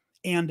South.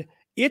 And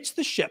it's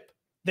the ship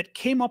that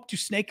came up to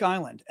Snake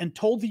Island and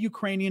told the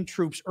Ukrainian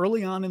troops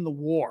early on in the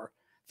war,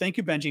 thank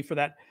you, Benji, for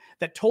that,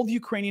 that told the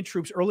Ukrainian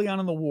troops early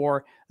on in the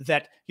war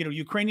that, you know,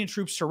 Ukrainian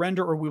troops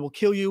surrender or we will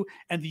kill you.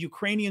 And the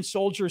Ukrainian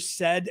soldiers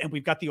said, and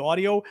we've got the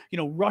audio, you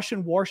know,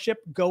 Russian warship,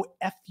 go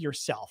F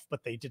yourself.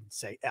 But they didn't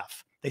say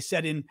F. They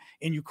said in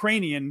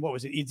Ukrainian, what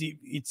was it? I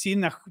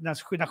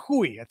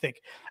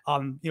think,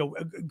 you know,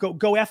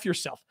 go F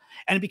yourself.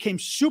 And it became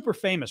super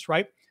famous,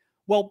 right?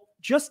 Well,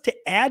 just to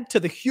add to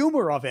the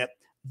humor of it,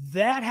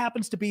 that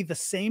happens to be the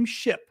same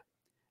ship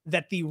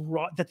that the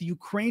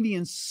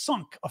Ukrainians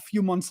sunk a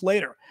few months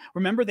later.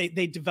 Remember,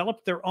 they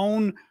developed their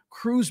own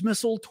cruise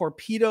missile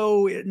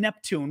torpedo,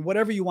 Neptune,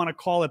 whatever you want to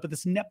call it, but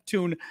this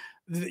Neptune,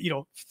 you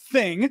know,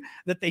 thing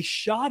that they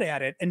shot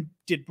at it and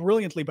did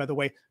brilliantly, by the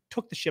way,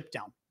 took the ship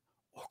down.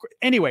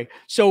 Anyway,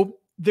 so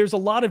there's a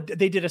lot of,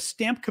 they did a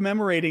stamp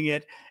commemorating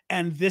it,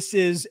 and this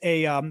is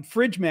a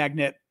fridge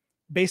magnet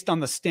based on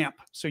the stamp.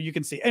 So you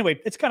can see,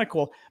 anyway, it's kind of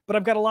cool, but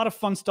I've got a lot of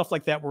fun stuff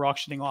like that we're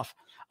auctioning off.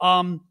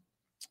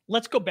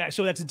 Let's go back.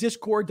 So that's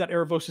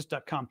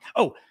discord.aravosis.com.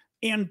 Oh,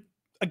 and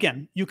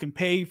again, you can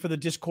pay for the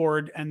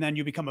Discord and then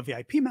you become a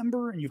VIP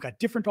member and you've got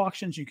different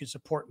auctions. You can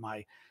support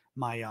my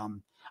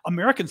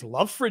Americans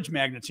love fridge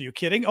magnets. Are you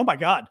kidding? Oh my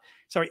God.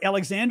 Sorry.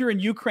 Alexander in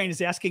Ukraine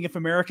is asking if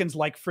Americans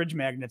like fridge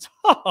magnets.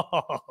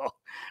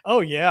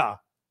 Oh yeah.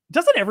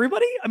 Doesn't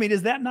everybody? I mean,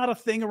 is that not a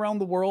thing around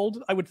the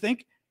world? I would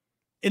think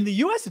in the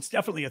US, it's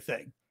definitely a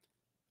thing.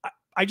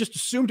 I just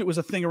assumed it was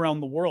a thing around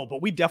the world,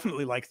 but we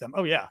definitely like them.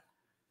 Oh yeah.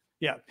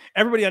 Yeah,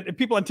 everybody,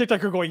 people on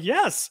TikTok are going,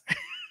 yes.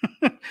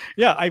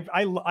 Yeah,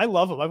 I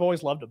love them. I've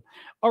always loved them.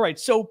 All right,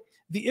 so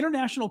the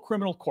International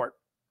Criminal Court.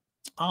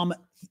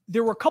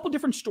 There were a couple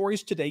different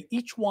stories today,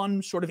 each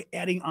one sort of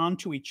adding on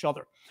to each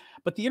other.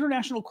 But the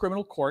International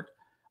Criminal Court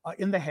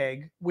in The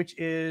Hague, which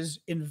is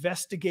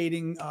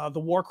investigating the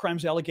war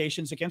crimes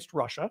allegations against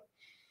Russia.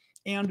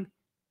 And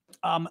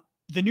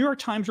the New York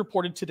Times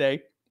reported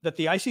today that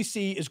the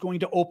ICC is going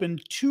to open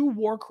 2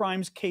 war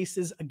crimes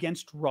cases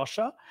against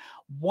Russia,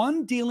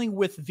 one dealing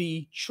with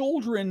the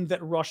children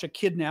that Russia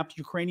kidnapped,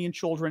 Ukrainian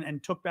children,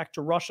 and took back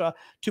to Russia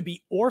to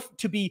be I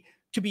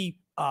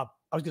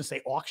was going to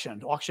say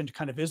auctioned. Auctioned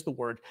kind of is the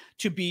word.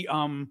 To be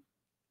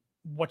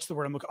what's the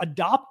word I'm looking?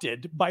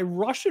 Adopted by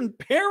Russian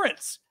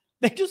parents.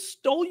 They just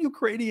stole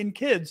Ukrainian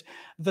kids.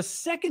 The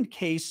second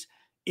case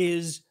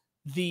is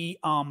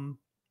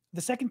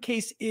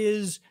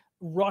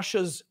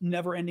Russia's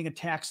never-ending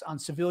attacks on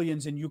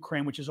civilians in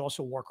Ukraine, which is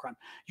also a war crime.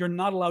 You're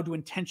not allowed to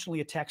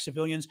intentionally attack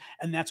civilians,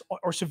 and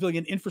or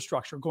civilian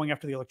infrastructure. Going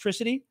after the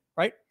electricity,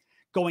 right?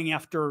 Going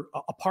after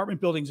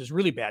apartment buildings is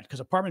really bad, because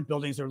apartment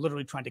buildings, they're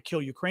literally trying to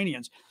kill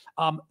Ukrainians.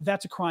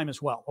 That's a crime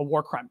as well, a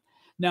war crime.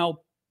 Now,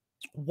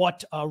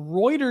 what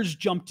Reuters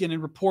jumped in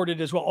and reported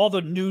as well, all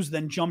the news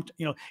then jumped,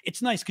 you know,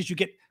 it's nice because you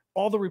get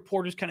all the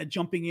reporters kind of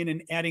jumping in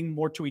and adding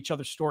more to each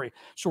other's story.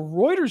 So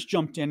Reuters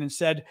jumped in and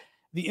said,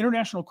 the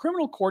International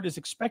Criminal Court is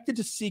expected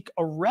to seek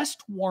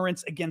arrest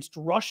warrants against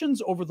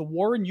Russians over the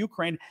war in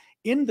Ukraine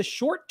in the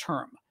short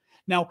term.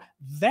 Now,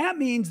 that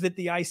means that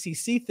the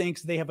ICC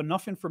thinks they have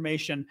enough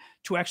information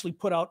to actually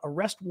put out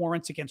arrest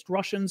warrants against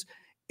Russians.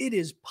 It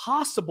is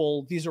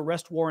possible these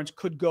arrest warrants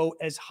could go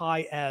as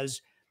high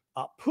as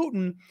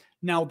Putin.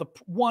 Now, the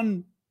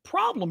one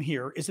problem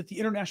here is that the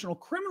International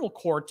Criminal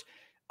Court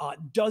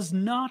does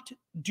not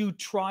do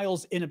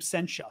trials in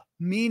absentia,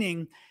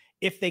 meaning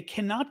if they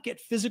cannot get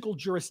physical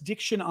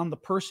jurisdiction on the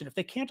person, if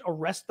they can't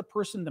arrest the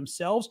person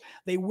themselves,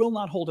 they will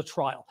not hold a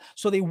trial.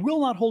 So they will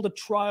not hold a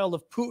trial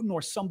of Putin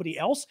or somebody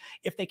else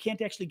if they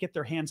can't actually get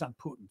their hands on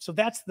Putin. So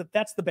that's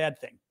the bad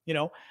thing, you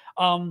know.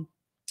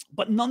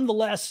 But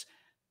nonetheless,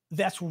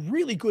 That's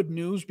really good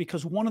news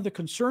because one of the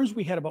concerns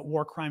we had about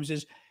war crimes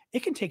is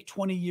it can take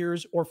 20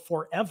 years or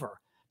forever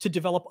to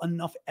develop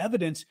enough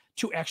evidence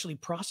to actually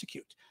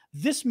prosecute.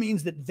 This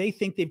means that they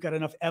think they've got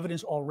enough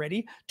evidence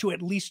already to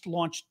at least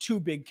launch 2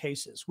 big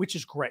cases, which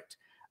is great.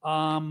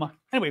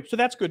 Anyway, so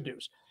that's good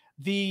news.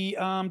 The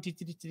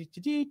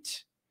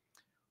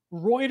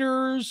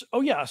Reuters.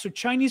 Oh, yeah. So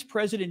Chinese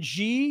President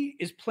Xi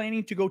is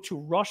planning to go to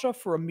Russia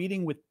for a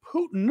meeting with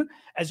Putin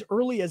as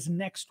early as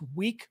next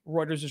week,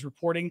 Reuters is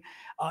reporting.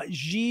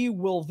 Xi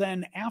will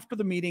then, after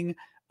the meeting,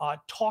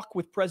 talk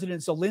with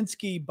President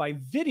Zelensky by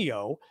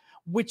video,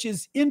 which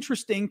is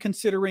interesting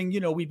considering,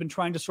 we've been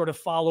trying to sort of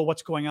follow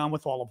what's going on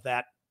with all of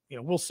that.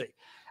 We'll see.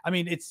 I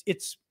mean,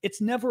 it's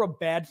never a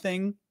bad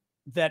thing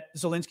that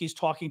Zelensky's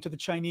talking to the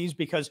Chinese,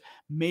 because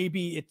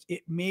maybe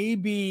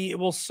it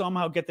will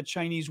somehow get the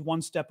Chinese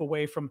one step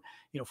away from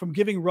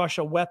giving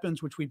Russia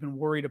weapons, which we've been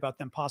worried about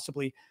them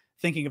possibly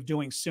thinking of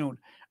doing soon.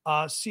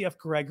 CF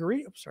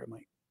Gregory, I'm sorry,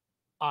 my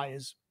eye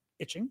is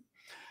itching.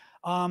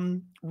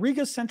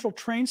 Riga Central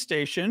train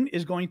station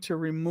is going to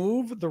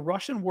remove the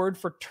Russian word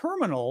for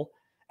terminal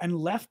and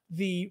left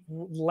the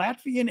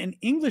Latvian and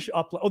English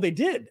up. Oh, they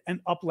did,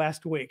 and up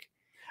last week.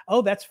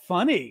 Oh, that's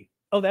funny.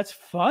 Oh, that's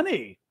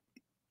funny.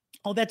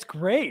 Oh, that's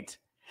great.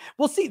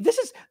 Well, see,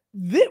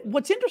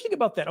 what's interesting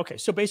about that. Okay,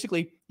 so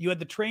basically, you had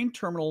the train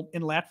terminal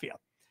in Latvia,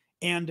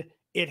 and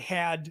it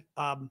had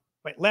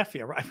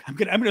Latvia. Right? I'm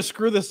gonna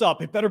screw this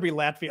up. It better be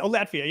Latvia. Oh,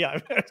 Latvia. Yeah,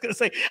 I was gonna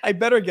say I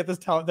better get this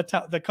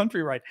the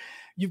country right.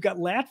 You've got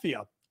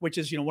Latvia, which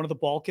is one of the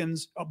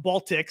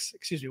Baltics.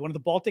 Excuse me, one of the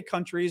Baltic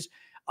countries.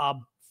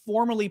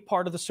 Formerly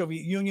part of the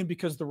Soviet Union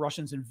because the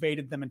Russians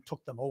invaded them and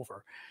took them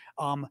over.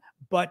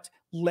 But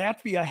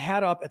Latvia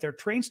had up at their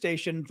train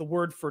station the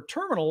word for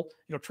terminal,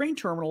 train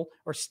terminal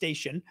or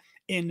station,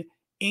 in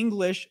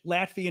English,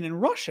 Latvian,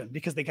 and Russian,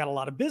 because they got a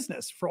lot of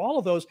business. For all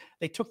of those,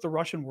 they took the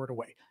Russian word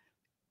away.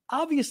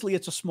 Obviously,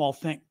 it's a small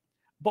thing.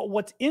 But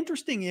what's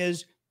interesting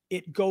is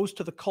it goes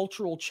to the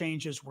cultural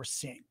changes we're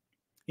seeing.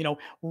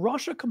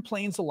 Russia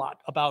complains a lot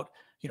about,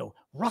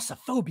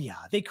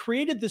 Russophobia. They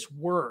created this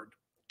word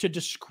to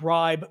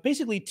describe,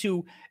 basically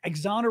to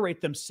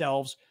exonerate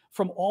themselves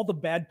from all the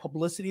bad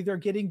publicity they're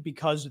getting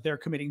because they're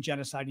committing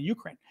genocide in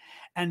Ukraine.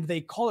 And they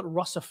call it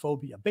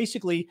Russophobia.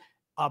 Basically,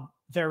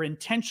 they're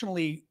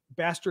intentionally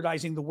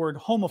bastardizing the word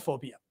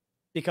homophobia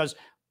because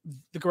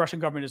the Russian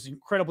government is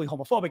incredibly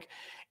homophobic.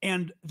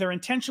 And they're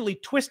intentionally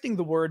twisting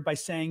the word by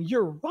saying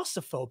you're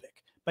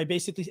Russophobic, by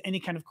basically any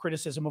kind of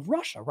criticism of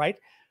Russia, right?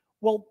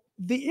 Well,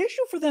 the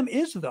issue for them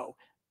is, though,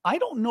 I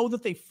don't know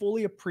that they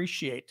fully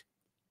appreciate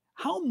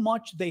how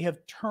much they've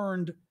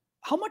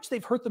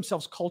hurt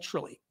themselves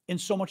culturally in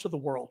so much of the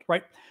world,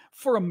 right?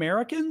 For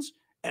Americans,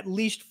 at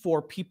least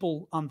for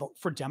people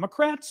for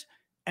Democrats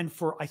and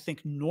for, I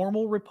think,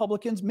 normal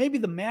Republicans, maybe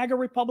the MAGA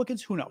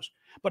Republicans, who knows?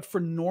 But for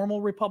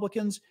normal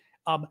Republicans,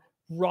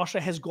 Russia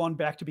has gone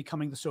back to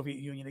becoming the Soviet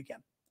Union again.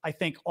 I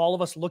think all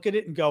of us look at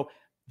it and go,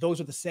 those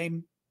are the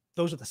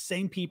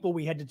same people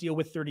we had to deal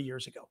with 30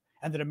 years ago,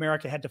 and that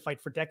America had to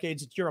fight for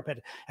decades.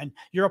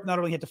 Europe not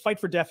only had to fight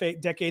for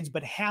decades,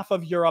 but half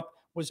of Europe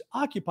was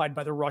occupied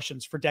by the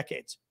Russians for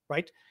decades,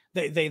 right?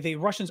 The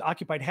Russians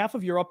occupied half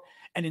of Europe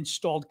and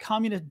installed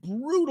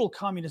brutal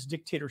communist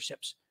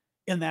dictatorships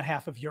in that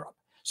half of Europe.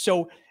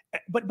 So,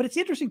 but it's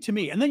interesting to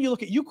me. And then you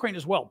look at Ukraine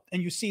as well,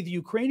 and you see the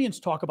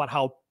Ukrainians talk about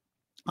how,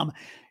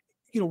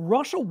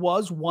 Russia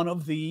was one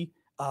of the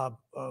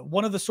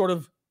sort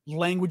of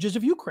languages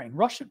of Ukraine,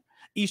 Russian.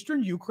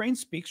 Eastern Ukraine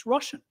speaks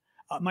Russian.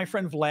 My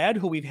friend Vlad,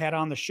 who we've had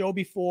on the show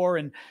before,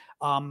 and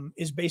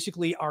is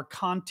basically our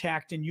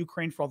contact in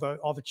Ukraine for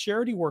all the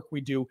charity work we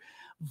do.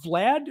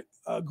 Vlad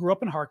grew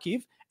up in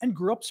Kharkiv and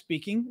grew up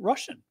speaking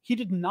Russian. He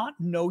did not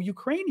know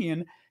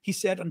Ukrainian, he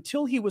said,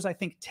 until he was, I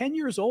think, 10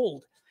 years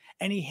old.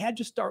 And he had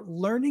to start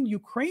learning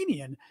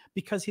Ukrainian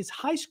because his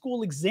high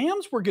school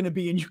exams were going to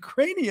be in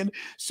Ukrainian.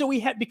 So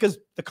because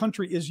the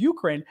country is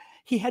Ukraine,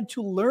 he had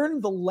to learn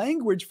the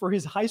language for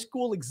his high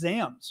school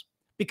exams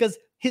because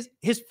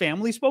his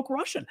family spoke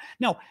Russian.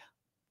 Now,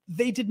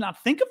 they did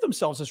not think of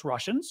themselves as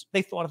Russians.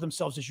 They thought of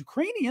themselves as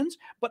Ukrainians.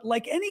 But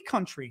like any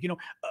country,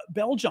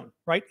 Belgium,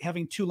 right,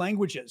 having 2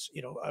 languages,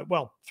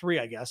 well, 3,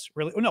 I guess,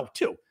 really. Oh, no,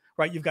 2,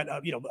 right? You've got,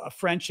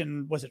 French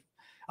and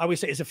I always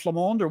say, is it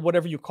Flamand or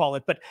whatever you call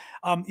it? But,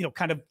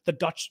 kind of the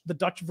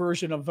Dutch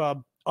version of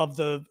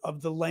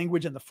the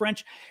language and the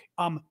French.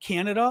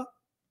 Canada,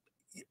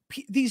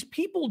 these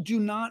people do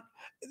not,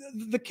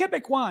 the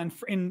Quebecois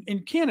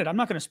in Canada, I'm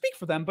not going to speak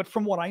for them, but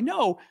from what I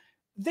know,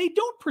 they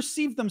don't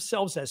perceive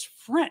themselves as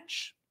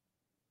French,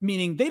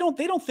 meaning they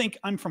don't think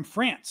I'm from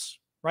France,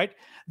 right?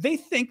 They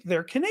think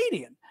they're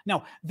Canadian.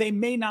 Now, they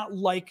may not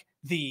like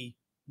the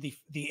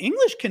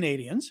English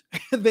Canadians.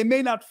 They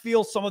may not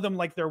feel, some of them,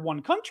 like they're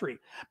one country,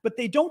 but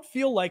they don't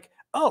feel like,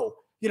 oh,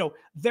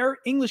 they're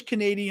English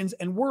Canadians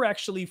and we're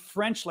actually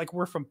French, like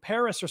we're from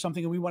Paris or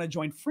something and we want to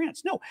join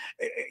France. No,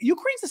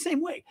 Ukraine's the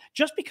same way.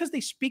 Just because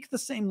they speak the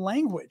same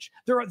language,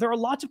 there are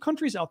lots of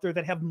countries out there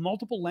that have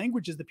multiple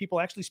languages that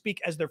people actually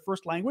speak as their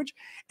first language,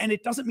 and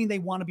it doesn't mean they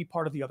want to be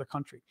part of the other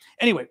country.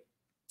 Anyway,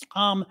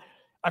 Um,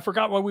 I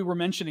forgot why we were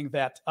mentioning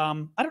that. I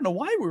don't know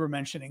why we were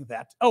mentioning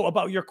that. Oh,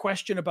 about your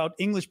question about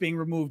English being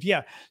removed.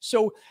 Yeah.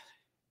 So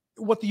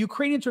what the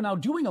Ukrainians are now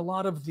doing, a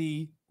lot of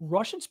the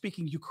Russian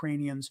speaking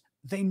Ukrainians,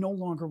 they no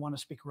longer want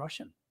to speak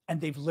Russian. And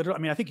they've literally,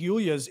 I mean, I think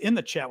Yulia is in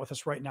the chat with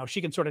us right now.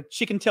 She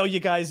can tell you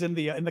guys in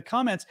the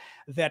comments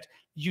that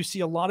you see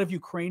a lot of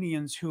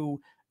Ukrainians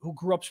who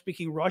grew up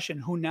speaking Russian,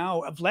 who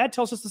now, Vlad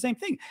tells us the same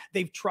thing.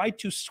 They've tried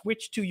to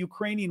switch to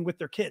Ukrainian with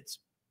their kids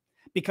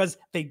because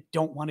they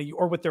don't want to,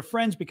 or with their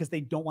friends because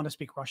they don't want to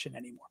speak Russian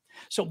anymore.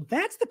 So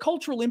that's the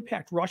cultural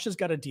impact Russia's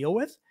got to deal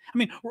with. I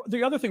mean,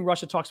 the other thing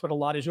Russia talks about a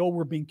lot is, oh,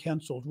 we're being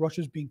canceled.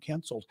 Russia's being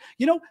canceled.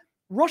 You know,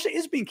 Russia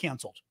is being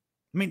canceled.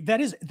 I mean,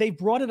 they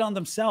brought it on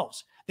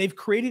themselves. They've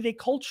created a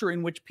culture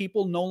in which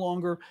people no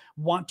longer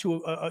want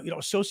to,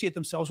 associate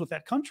themselves with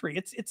that country.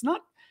 It's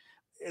not.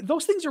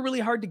 Those things are really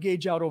hard to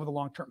gauge out over the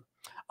long term.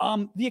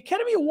 The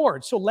Academy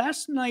Awards. So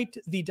last night,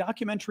 the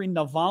documentary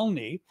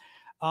Navalny,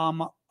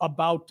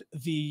 about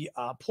the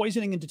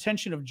poisoning and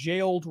detention of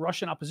jailed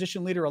Russian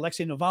opposition leader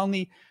Alexei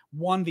Navalny,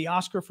 won the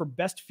Oscar for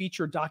Best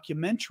Feature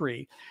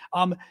Documentary.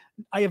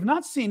 I have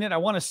not seen it. I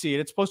want to see it.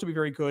 It's supposed to be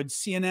very good.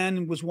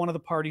 CNN was one of the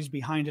parties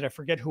behind it. I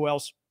forget who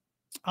else.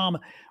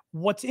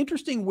 What's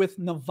interesting with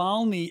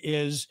Navalny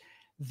is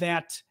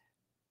that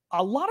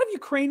a lot of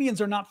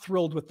Ukrainians are not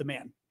thrilled with the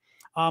man.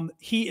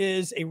 He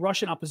is a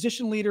Russian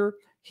opposition leader.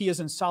 He is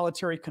in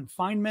solitary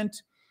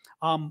confinement.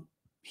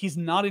 He's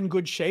not in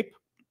good shape.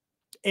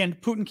 And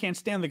Putin can't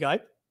stand the guy,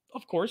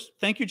 of course.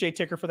 Thank you, Jay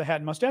Ticker, for the hat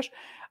and mustache.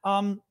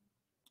 A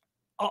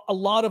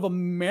lot of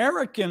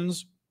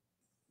Americans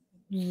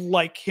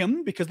like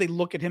him because they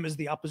look at him as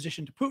the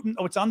opposition to Putin.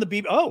 Oh, it's on the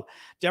BBC. Oh,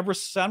 Deborah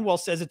Sunwell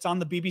says it's on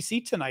the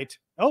BBC tonight.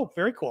 Oh,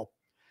 very cool.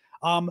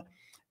 I'm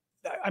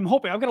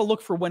hoping, I've got to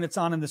look for when it's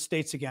on in the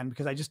States again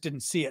because I just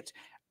didn't see it.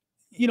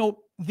 You know,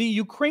 the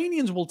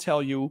Ukrainians will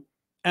tell you,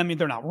 I mean,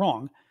 they're not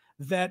wrong,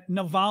 that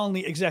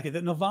Navalny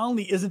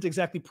isn't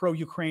exactly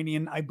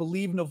pro-Ukrainian. I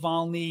believe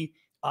Navalny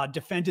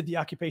defended the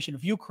occupation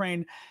of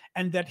Ukraine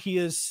and that he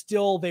is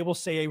still, they will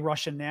say, a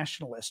Russian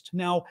nationalist.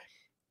 Now,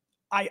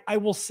 I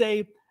will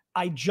say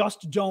I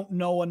just don't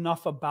know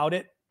enough about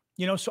it,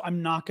 so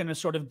I'm not going to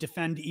sort of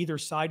defend either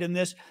side in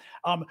this.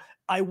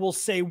 I will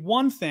say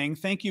one thing.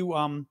 Thank you.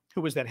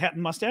 Who was that? Hat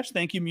and Mustache.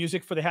 Thank you,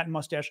 Music, for the hat and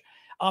mustache.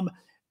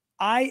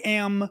 I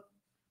am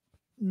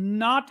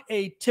not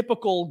a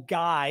typical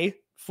guy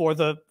for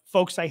the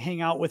folks I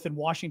hang out with in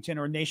Washington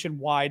or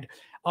nationwide.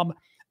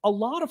 A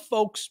lot of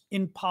folks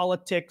in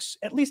politics,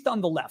 at least on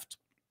the left,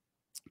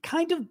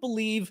 kind of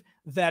believe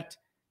that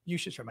you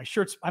should share my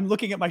shirts. I'm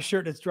looking at my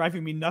shirt. It's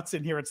driving me nuts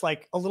in here. It's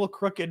like a little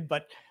crooked,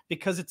 but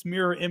because it's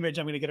mirror image,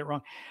 I'm going to get it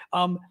wrong.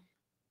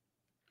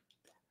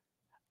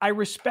 I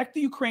respect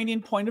the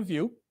Ukrainian point of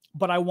view,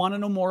 but I want to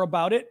know more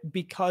about it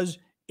because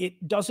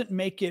it doesn't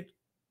make it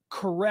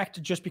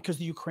correct just because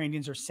the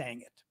Ukrainians are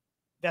saying it.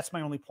 That's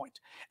my only point.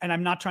 And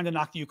I'm not trying to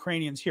knock the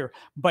Ukrainians here,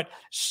 but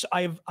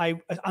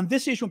on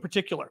this issue in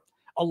particular,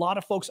 a lot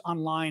of folks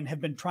online have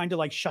been trying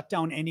to shut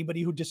down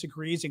anybody who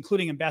disagrees,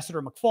 including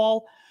Ambassador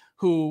McFaul,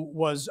 who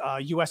was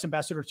U.S.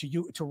 ambassador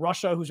to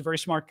Russia, who's a very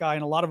smart guy,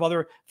 and a lot of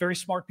other very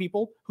smart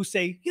people who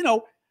say,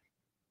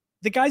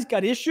 the guy's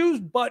got issues,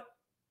 but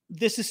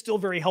this is still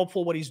very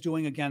helpful what he's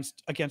doing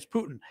against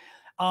Putin.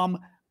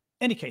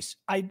 Any case,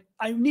 I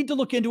need to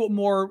look into it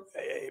more.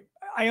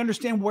 I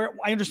understand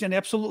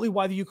absolutely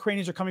why the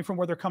Ukrainians are coming from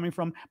where they're coming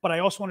from, but I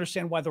also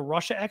understand why the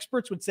Russia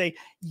experts would say,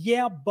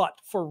 yeah, but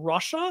for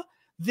Russia,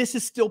 this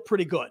is still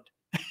pretty good.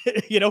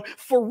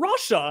 For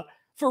Russia,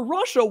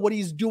 what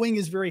he's doing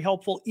is very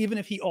helpful, even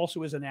if he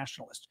also is a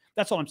nationalist.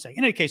 That's all I'm saying.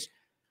 In any case,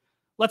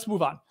 let's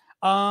move on.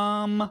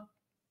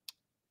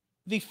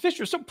 The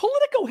Fisher. So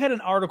Politico had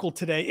an article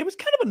today. It was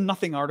kind of a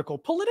nothing article.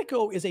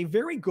 Politico is a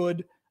very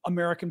good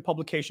American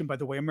publication, by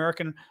the way,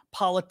 American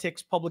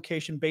politics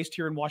publication based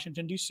here in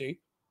Washington, D.C.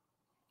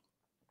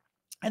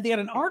 And they had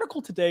an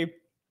article today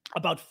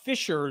about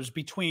fissures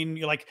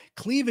between,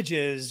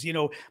 cleavages,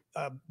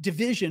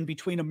 division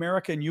between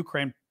America and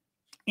Ukraine.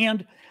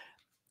 And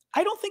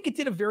I don't think it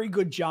did a very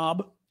good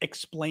job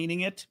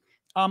explaining it.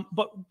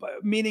 But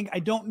meaning I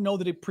don't know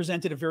that it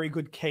presented a very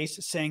good case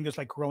saying there's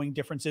growing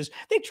differences.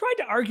 They tried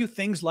to argue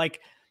things like,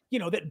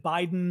 that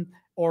Biden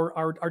or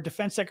our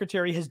defense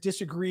secretary has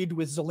disagreed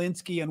with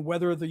Zelensky on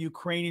whether the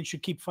Ukrainians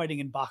should keep fighting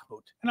in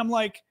Bakhmut. And I'm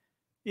like,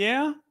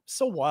 yeah,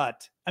 so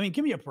what? I mean,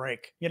 give me a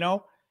break,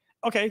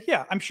 Okay,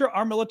 yeah, I'm sure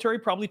our military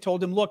probably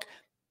told him, look,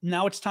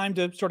 now it's time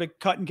to sort of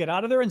cut and get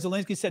out of there. And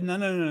Zelensky said,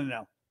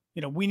 no.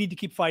 We need to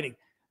keep fighting.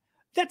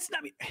 That's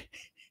not me.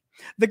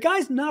 The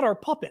guy's not our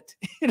puppet.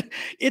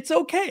 It's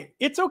okay.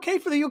 It's okay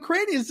for the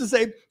Ukrainians to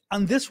say,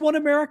 on this one,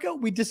 America,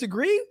 we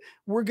disagree.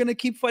 We're going to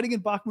keep fighting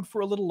in Bakhmut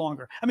for a little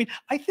longer. I mean,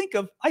 I think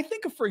of,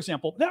 for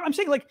example, I'm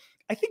saying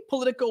I think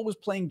Politico was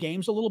playing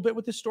games a little bit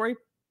with this story,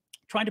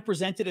 trying to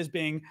present it as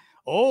being,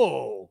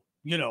 a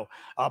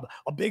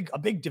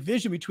big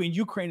division between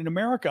Ukraine and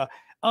America.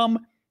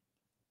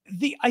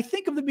 I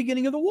think of the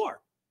beginning of the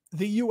war,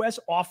 the U.S.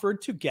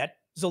 offered to get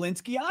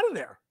Zelensky out of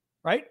there,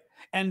 right?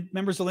 And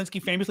remember,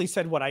 Zelensky famously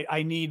said, what,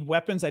 I need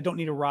weapons, I don't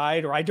need a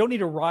ride, or I don't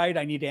need a ride,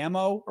 I need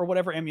ammo, or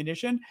whatever,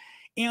 ammunition.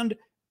 And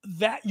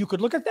that, you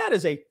could look at that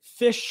as a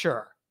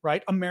fissure,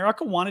 right?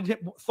 America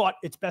thought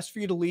it's best for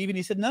you to leave. And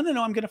he said, no,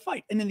 I'm going to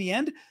fight. And in the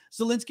end,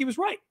 Zelensky was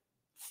right.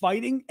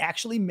 Fighting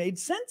actually made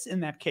sense in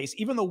that case.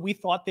 Even though we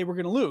thought they were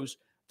going to lose,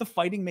 the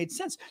fighting made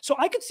sense. So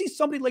I could see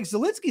somebody like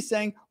Zelensky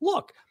saying,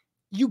 look,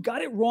 you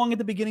got it wrong at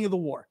the beginning of the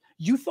war.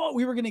 You thought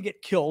we were going to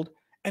get killed,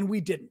 and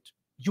we didn't.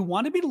 You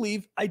wanted me to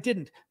leave. I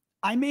didn't.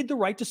 I made the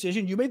right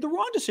decision. You made the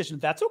wrong decision.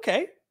 That's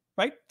okay,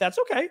 right? That's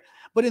okay.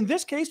 But in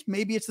this case,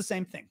 maybe it's the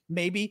same thing.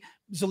 Maybe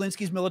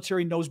Zelensky's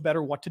military knows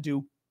better what to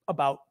do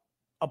about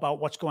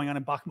what's going on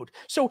in Bakhmut.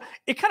 So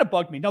it kind of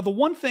bugged me. Now, the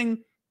one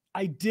thing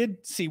I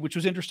did see, which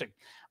was interesting,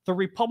 the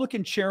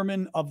Republican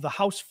chairman of the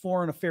House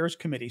Foreign Affairs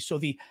Committee, so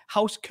the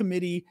House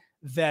committee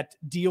that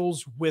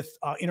deals with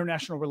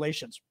international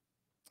relations,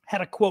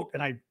 had a quote,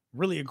 and I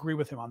really agree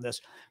with him on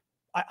this.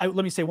 Let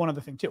me say one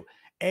other thing too.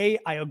 A,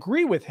 I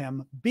agree with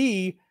him.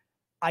 B,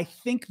 I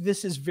think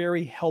this is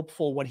very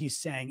helpful, what he's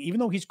saying. Even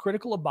though he's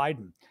critical of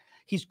Biden,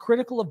 he's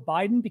critical of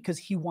Biden because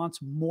he wants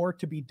more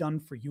to be done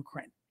for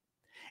Ukraine.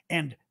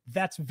 And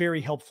that's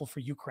very helpful for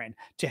Ukraine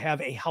to have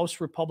a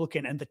House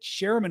Republican and the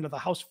chairman of the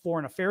House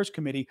Foreign Affairs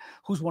Committee,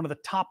 who's one of the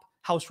top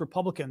House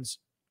Republicans,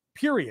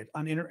 period.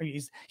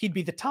 He'd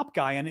be the top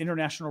guy on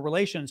international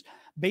relations,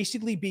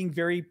 basically being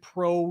very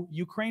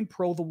pro-Ukraine,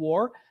 pro the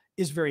war,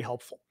 is very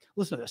helpful.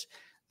 Listen to this.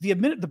 The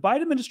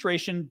Biden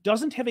administration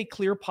doesn't have a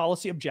clear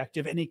policy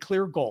objective and a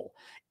clear goal.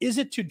 Is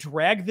it to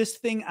drag this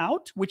thing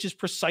out, which is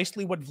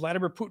precisely what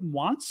Vladimir Putin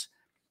wants?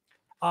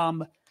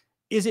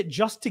 Is it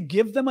just to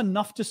give them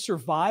enough to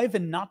survive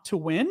and not to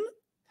win?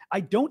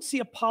 I don't see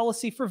a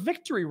policy for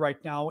victory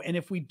right now. And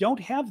if we don't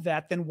have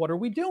that, then what are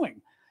we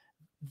doing?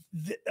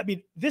 I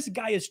mean, this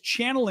guy is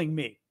channeling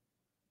me.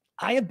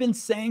 I have been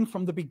saying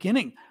from the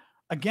beginning,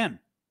 again,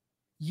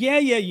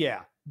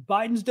 yeah.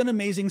 Biden's done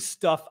amazing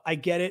stuff. I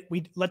get it.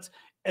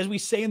 As we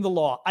say in the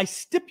law, I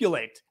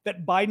stipulate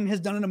that Biden has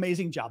done an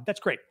amazing job. That's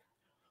great.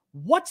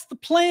 What's the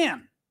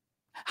plan?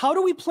 How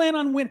do we plan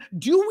on win?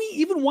 Do we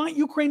even want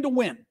Ukraine to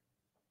win?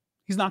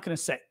 He's not going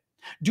to say.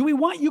 Do we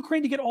want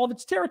Ukraine to get all of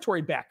its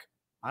territory back?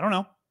 I don't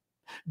know.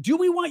 Do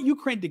we want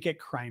Ukraine to get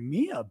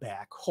Crimea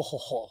back?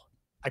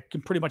 I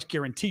can pretty much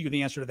guarantee you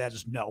the answer to that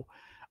is no.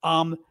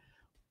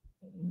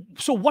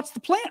 So what's the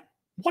plan?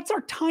 What's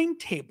our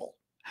timetable?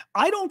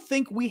 I don't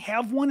think we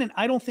have one, and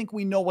I don't think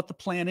we know what the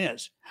plan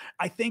is.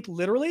 I think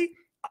literally,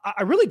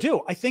 I really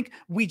do. I think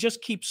we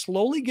just keep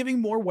slowly giving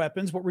more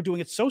weapons, but we're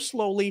doing it so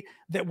slowly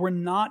that we're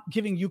not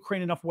giving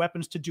Ukraine enough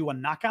weapons to do a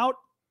knockout,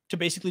 to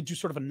basically do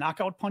sort of a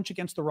knockout punch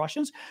against the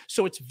Russians.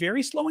 So it's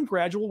very slow and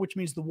gradual, which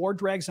means the war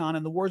drags on,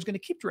 and the war is going to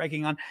keep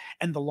dragging on.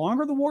 And the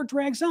longer the war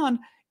drags on,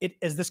 it,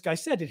 as this guy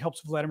said, it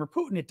helps Vladimir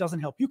Putin. It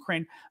doesn't help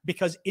Ukraine,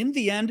 because in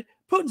the end,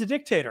 Putin's a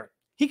dictator.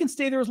 He can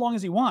stay there as long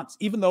as he wants,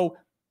 even though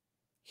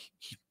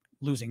he's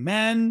losing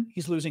men,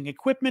 he's losing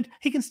equipment.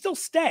 He can still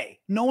stay.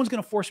 No one's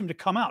going to force him to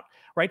come out,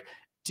 right?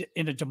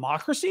 In a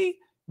democracy,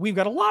 we've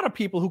got a lot of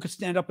people who could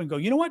stand up and go,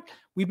 you know what?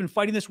 We've been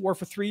fighting this war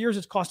for 3 years.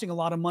 It's costing a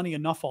lot of money,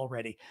 enough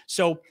already.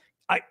 So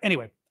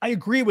anyway, I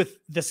agree with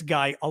this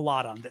guy a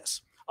lot on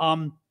this.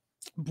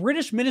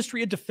 British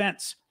Ministry of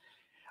Defense.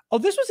 Oh,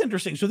 this was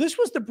interesting. So this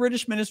was the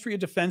British Ministry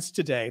of Defense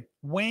today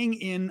weighing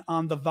in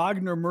on the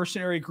Wagner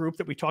mercenary group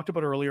that we talked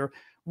about earlier,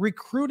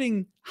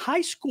 recruiting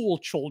high school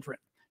children.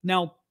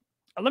 Now,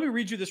 let me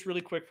read you this really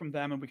quick from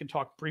them, and we can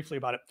talk briefly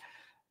about it.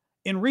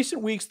 In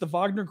recent weeks, the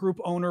Wagner Group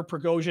owner,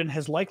 Prigozhin,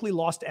 has likely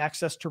lost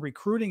access to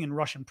recruiting in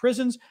Russian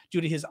prisons due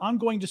to his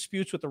ongoing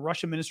disputes with the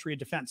Russian Ministry of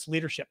Defense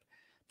leadership.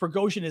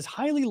 Prigozhin is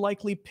highly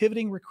likely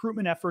pivoting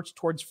recruitment efforts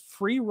towards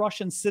free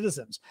Russian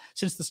citizens.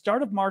 Since the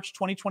start of March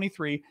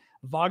 2023,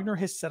 Wagner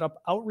has set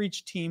up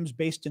outreach teams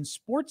based in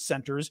sports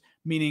centers,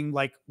 meaning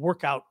like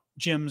workout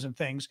gyms and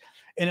things,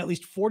 in at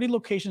least 40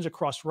 locations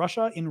across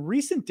Russia. In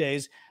recent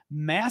days,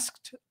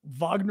 masked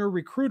Wagner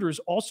recruiters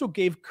also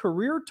gave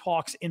career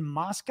talks in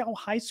Moscow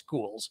high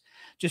schools,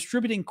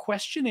 distributing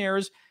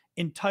questionnaires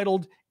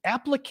entitled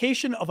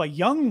Application of a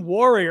Young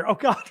Warrior. Oh,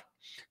 God.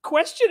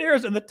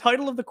 Questionnaires, and the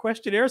title of the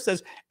questionnaire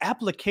says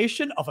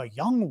Application of a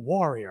Young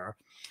Warrior.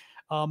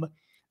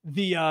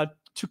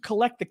 To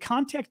collect the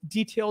contact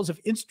details of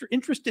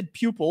interested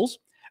pupils.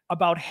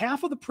 About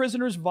half of the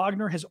prisoners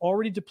Wagner has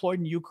already deployed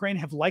in Ukraine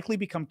have likely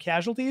become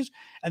casualties,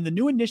 and the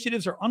new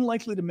initiatives are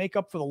unlikely to make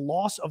up for the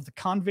loss of the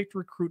convict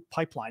recruit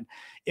pipeline.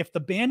 If the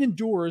ban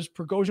endures,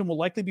 Prigozhin will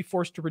likely be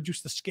forced to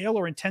reduce the scale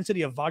or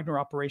intensity of Wagner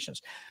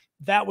operations.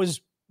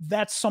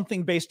 That's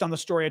something based on the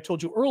story I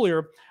told you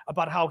earlier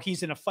about how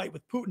he's in a fight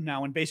with Putin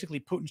now, and basically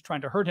Putin's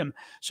trying to hurt him.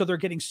 So they're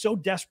getting so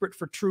desperate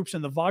for troops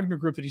in the Wagner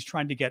group that he's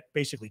trying to get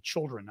basically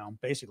children now,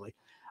 basically.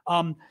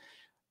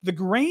 The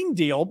grain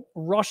deal,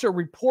 Russia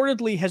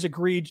reportedly has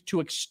agreed to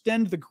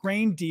extend the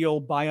grain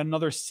deal by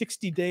another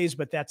 60 days,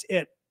 but that's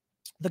it.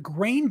 The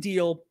grain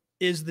deal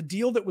is the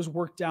deal that was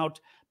worked out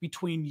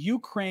between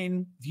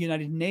Ukraine, the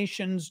United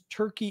Nations,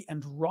 Turkey,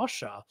 and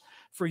Russia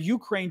for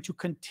Ukraine to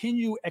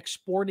continue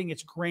exporting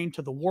its grain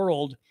to the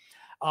world.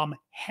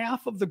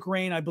 Half of the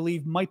grain, I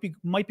believe, might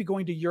be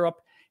going to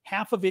Europe.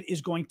 Half of it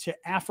is going to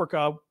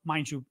Africa,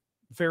 mind you,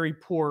 very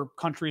poor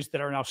countries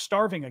that are now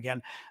starving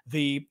again.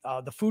 The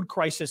food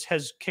crisis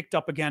has kicked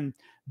up again,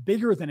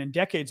 bigger than in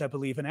decades, I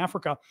believe, in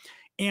Africa,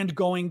 and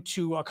going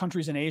to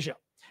countries in Asia.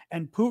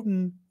 And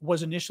Putin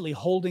was initially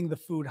holding the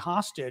food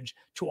hostage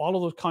to all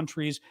of those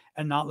countries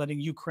and not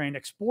letting Ukraine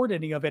export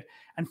any of it.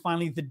 And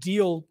finally, the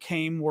deal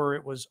came where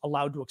it was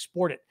allowed to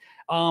export it.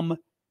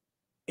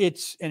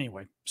 It's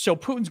anyway. So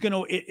Putin's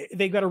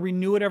they got to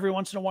renew it every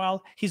once in a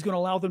while. He's going to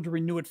allow them to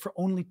renew it for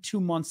only 2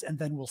 months, and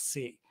then we'll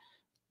see.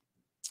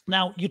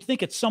 Now, you'd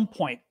think at some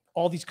point,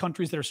 all these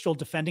countries that are still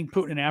defending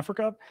Putin in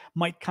Africa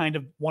might kind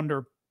of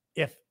wonder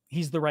if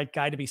he's the right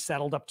guy to be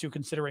saddled up to,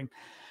 considering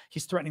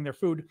he's threatening their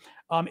food.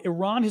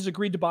 Iran has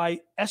agreed to buy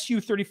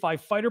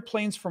Su-35 fighter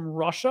planes from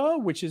Russia,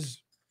 which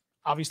is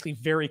obviously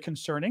very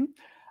concerning.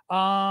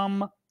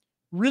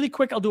 Really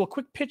quick, I'll do a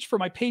quick pitch for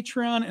my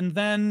Patreon, and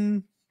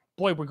then,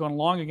 boy, we're going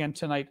long again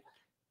tonight.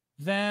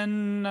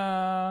 Then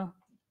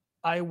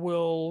I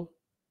will...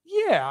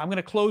 Yeah, I'm going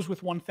to close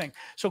with one thing.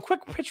 So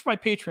quick pitch for my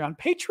Patreon.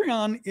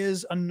 Patreon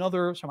is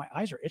another, sorry,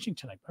 my eyes are itching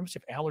tonight. I must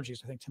have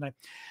allergies, I think, tonight.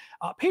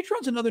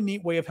 Patreon's another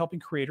neat way of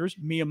helping creators,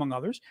 me among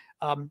others.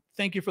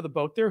 Thank you for the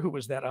boat there. Who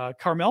was that?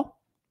 Carmel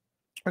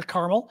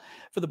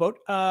for the boat.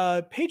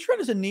 Patreon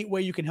is a neat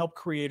way you can help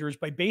creators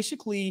by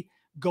basically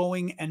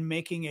going and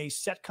making a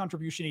set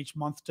contribution each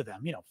month to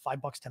them, $5,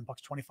 $10,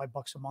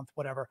 $25 a month,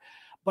 whatever.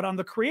 But on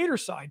the creator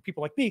side,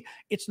 people like me,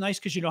 it's nice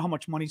because you know how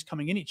much money's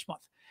coming in each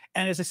month.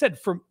 And as I said,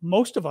 for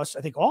most of us,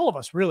 I think all of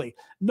us really,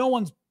 no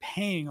one's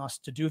paying us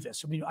to do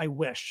this. I mean, I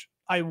wish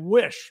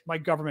my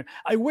government,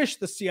 I wish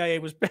the CIA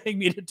was paying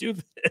me to do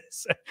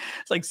this.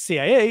 It's like,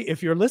 CIA,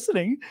 if you're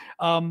listening.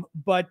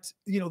 But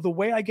the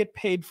way I get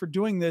paid for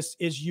doing this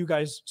is you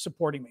guys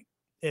supporting me,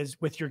 is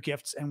with your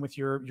gifts and with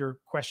your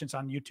questions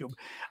on YouTube.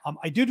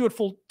 I do it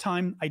full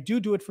time. I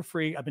do it for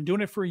free. I've been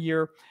doing it for a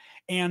year,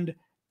 and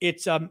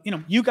it's,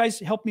 you guys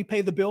help me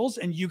pay the bills,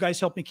 and you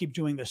guys help me keep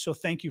doing this. So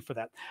thank you for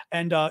that.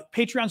 And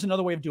Patreon's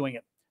another way of doing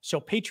it.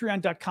 So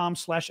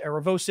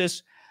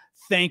patreon.com/Aravosis.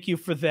 Thank you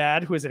for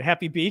that. Who is it?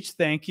 Happy Beach.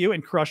 Thank you.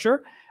 And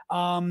Crusher.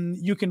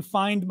 You can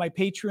find my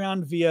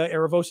Patreon via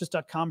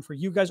aravosis.com for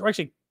you guys, or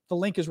actually the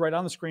link is right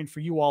on the screen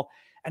for you all.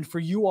 And for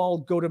you all,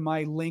 go to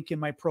my link in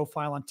my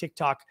profile on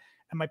TikTok,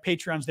 and my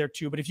Patreon's there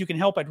too. But if you can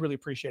help, I'd really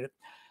appreciate it.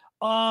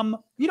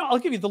 I'll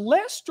give you the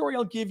last story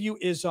I'll give you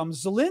is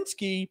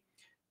Zelensky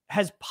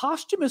has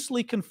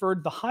posthumously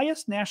conferred the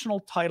highest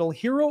national title,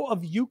 Hero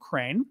of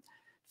Ukraine.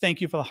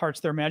 Thank you for the hearts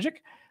there,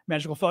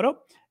 magical photo.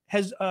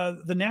 Has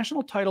the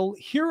national title,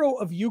 Hero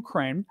of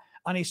Ukraine,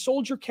 on a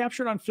soldier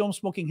captured on film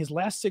smoking his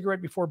last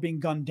cigarette before being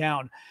gunned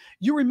down.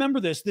 You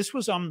remember this. This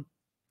was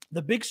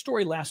the big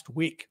story last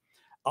week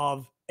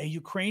of a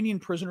Ukrainian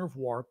prisoner of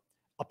war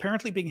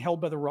apparently being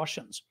held by the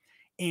Russians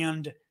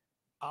and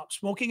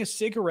smoking a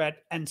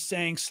cigarette and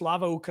saying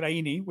Slava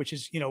Ukraini, which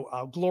is,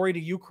 glory to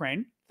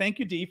Ukraine. Thank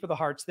you, D, for the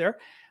hearts there.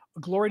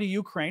 Glory to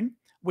Ukraine,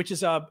 which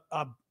is I don't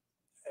know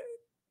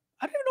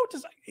what to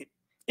say.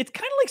 It's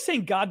kind of like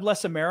saying God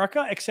bless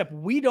America, except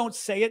we don't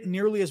say it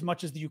nearly as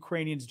much as the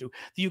Ukrainians do.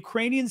 The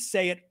Ukrainians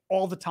say it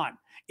all the time.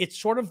 It's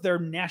sort of their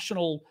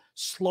national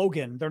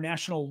slogan, their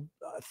national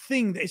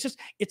thing. It's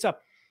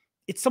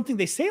something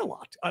they say a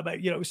lot,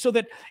 so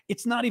that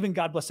it's not even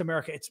God bless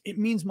America. It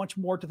means much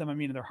more to them,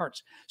 in their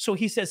hearts. So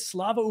he says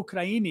Slava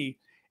Ukraini,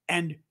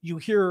 and you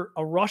hear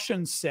a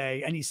Russian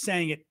say, and he's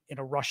saying it in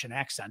a Russian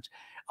accent,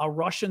 a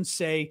Russian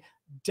say,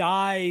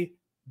 die,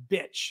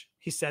 bitch,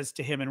 he says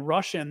to him in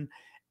Russian,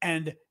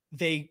 and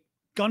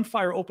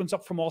gunfire opens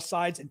up from all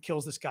sides and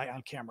kills this guy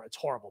on camera. It's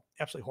horrible,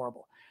 absolutely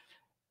horrible.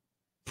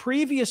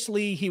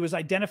 Previously, he was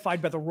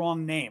identified by the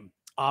wrong name.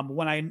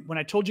 When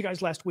I told you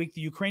guys last week,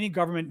 the Ukrainian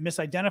government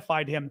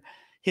misidentified him.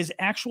 His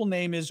actual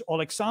name is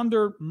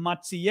Oleksandr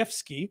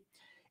Matsievsky,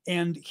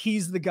 and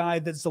he's the guy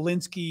that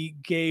Zelensky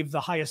gave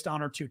the highest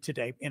honor to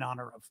today in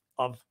honor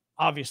of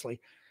obviously,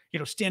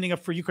 standing up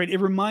for Ukraine. It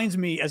reminds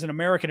me, as an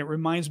American,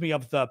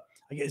 of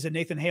is it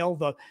Nathan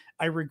Hale?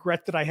 I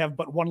regret that I have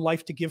but one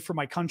life to give for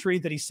my country,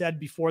 that he said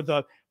before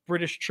the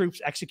British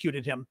troops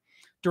executed him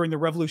during the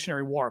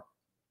Revolutionary War.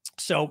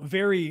 So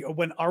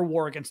when our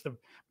war against the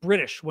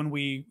British, when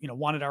we,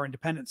 wanted our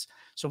independence.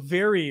 So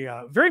very,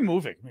 very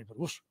moving.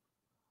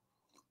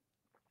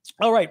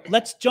 All right,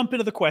 let's jump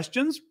into the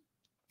questions.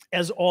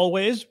 As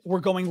always, we're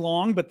going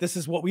long, but this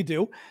is what we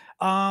do.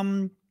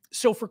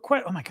 So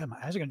oh my God, my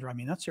eyes are going to drive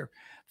me nuts here.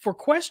 For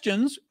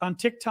questions on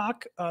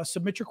TikTok,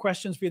 submit your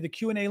questions via the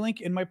Q&A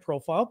link in my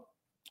profile.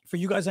 For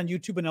you guys on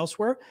YouTube and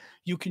elsewhere,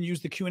 you can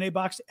use the Q&A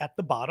box at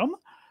the bottom.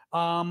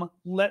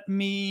 Let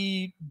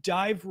me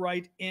dive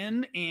right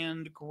in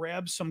and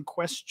grab some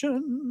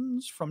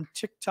questions from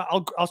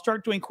TikTok. I'll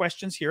start doing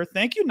questions here.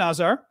 Thank you,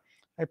 Nazar.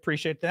 I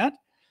appreciate that.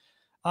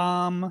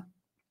 Oh,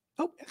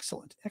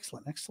 excellent.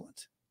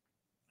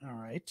 All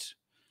right.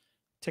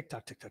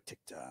 TikTok.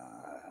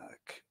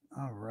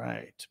 All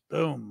right.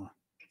 Boom.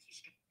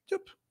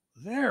 Yep.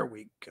 There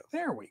we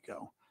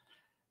go.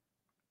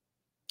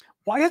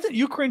 Why hasn't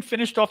Ukraine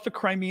finished off the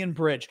Crimean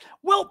Bridge?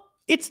 Well,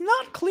 It's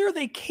not clear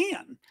they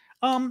can.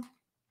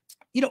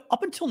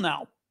 Up until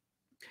now,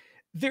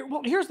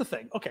 well, here's the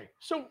thing. Okay,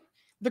 so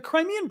the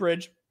Crimean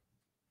Bridge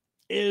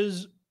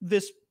is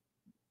this.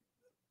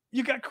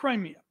 You got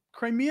Crimea.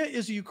 Crimea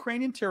is a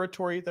Ukrainian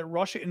territory that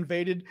Russia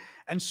invaded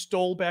and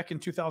stole back in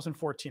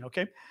 2014.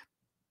 Okay,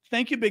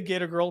 thank you, Big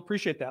Gator Girl.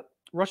 Appreciate that.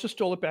 Russia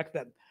stole it back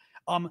then.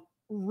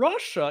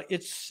 Russia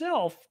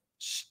itself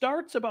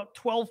starts about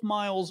 12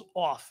 miles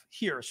off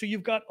here. So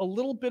you've got a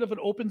little bit of an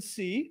open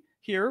sea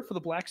here for the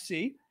Black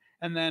Sea,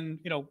 and then,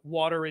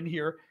 water in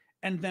here.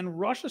 And then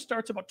Russia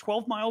starts about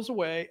 12 miles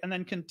away and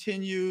then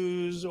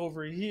continues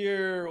over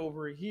here,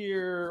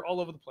 all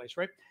over the place,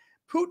 right?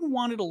 Putin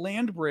wanted a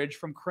land bridge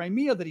from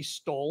Crimea that he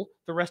stole.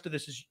 The rest of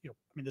this is,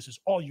 this is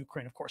all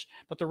Ukraine, of course,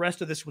 but the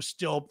rest of this was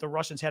still, the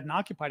Russians hadn't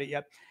occupied it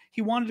yet.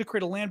 He wanted to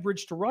create a land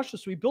bridge to Russia.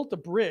 So he built a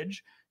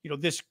bridge,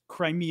 this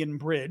Crimean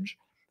bridge,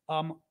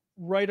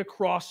 right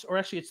across, or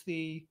actually it's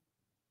the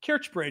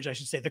Kerch Bridge, I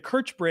should say, the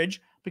Kerch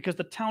Bridge, because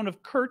the town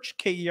of Kerch,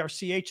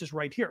 Kerch, is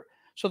right here.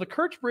 So the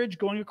Kerch Bridge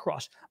going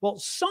across. Well,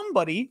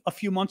 somebody a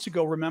few months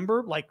ago,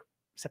 remember, like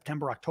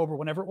September, October,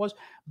 whenever it was,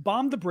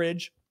 bombed the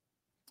bridge.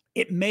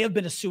 It may have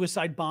been a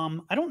suicide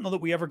bomb. I don't know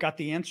that we ever got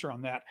the answer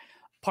on that,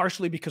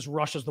 partially because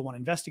Russia's the one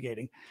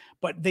investigating,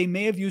 but they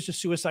may have used a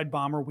suicide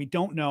bomber. We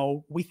don't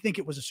know. We think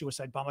it was a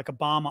suicide bomb, like a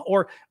bomb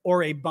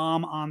or a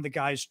bomb on the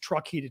guy's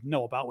truck he didn't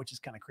know about, which is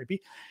kind of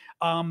creepy.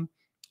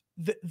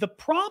 The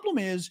problem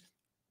is,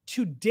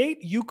 to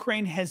date,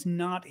 Ukraine has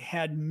not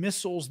had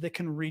missiles that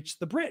can reach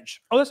the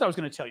bridge. Oh, that's what I was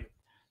going to tell you.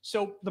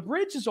 So the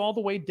bridge is all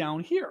the way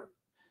down here.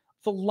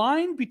 The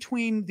line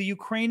between the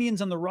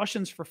Ukrainians and the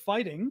Russians for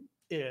fighting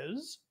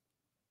is,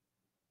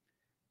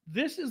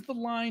 this is the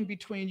line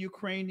between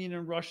Ukrainian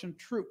and Russian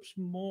troops,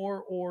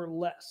 more or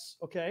less,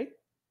 okay?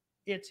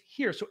 It's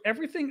here. So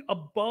everything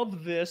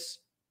above this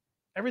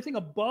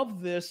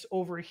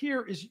over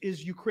here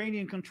is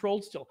Ukrainian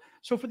controlled still.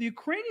 So for the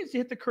Ukrainians to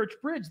hit the Kerch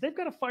Bridge, they've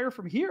got to fire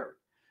from here.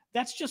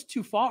 That's just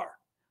too far.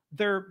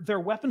 Their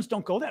weapons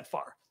don't go that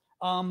far.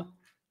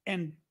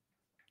 And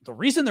the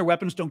reason their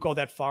weapons don't go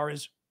that far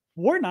is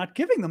we're not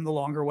giving them the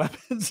longer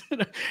weapons.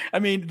 I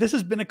mean, this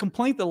has been a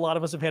complaint that a lot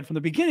of us have had from the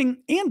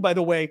beginning. And by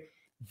the way,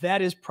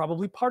 that is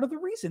probably part of the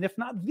reason, if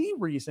not the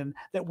reason,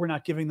 that we're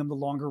not giving them the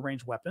longer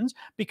range weapons,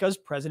 because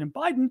President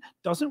Biden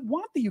doesn't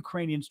want the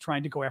Ukrainians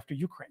trying to go after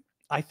Ukraine,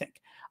 I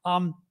think.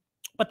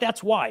 But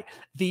that's why.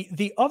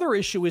 The other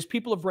issue is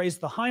people have raised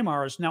the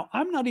HIMARS. Now,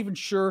 I'm not even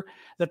sure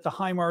that the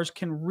HIMARS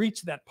can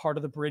reach that part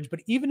of the bridge, but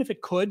even if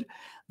it could,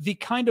 the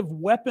kind of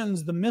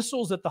weapons, the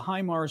missiles that the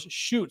HIMARS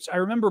shoots, I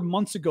remember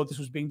months ago this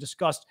was being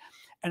discussed,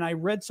 and I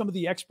read some of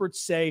the experts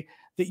say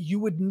that you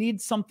would need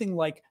something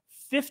like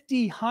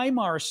 50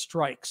 HIMARS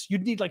strikes.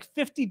 You'd need like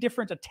 50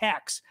 different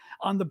attacks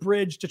on the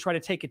bridge to try to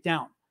take it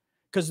down,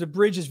 because the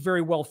bridge is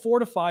very well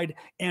fortified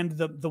and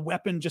the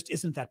weapon just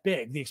isn't that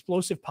big, the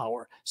explosive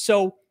power.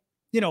 So,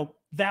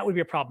 that would be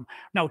a problem.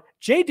 Now,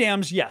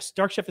 JDAMs, yes,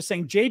 Dark Chef is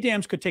saying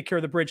JDAMs could take care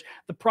of the bridge.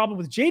 The problem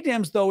with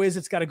JDAMs, though, is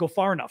it's got to go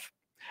far enough.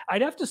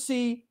 I'd have to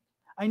see,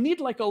 I need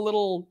like a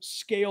little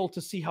scale to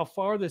see how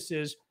far this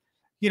is.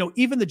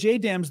 Even the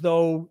JDAMs,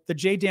 though, the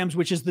JDAMs,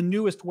 which is the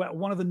newest,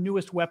 one of the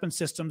newest weapon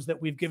systems that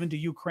we've given to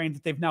Ukraine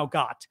that they've now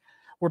got,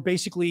 where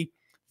basically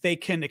they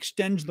can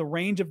extend the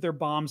range of their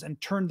bombs and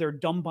turn their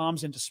dumb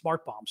bombs into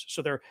smart bombs.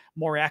 So they're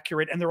more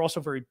accurate, and they're also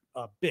very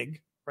big,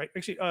 right?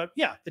 Actually,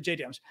 the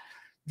JDAMs.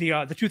 The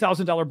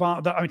 $2,000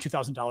 bomb,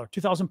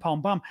 2,000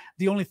 pound bomb.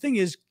 The only thing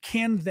is,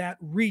 can it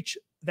reach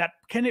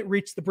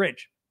the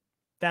bridge?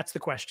 That's the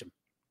question,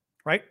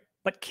 right?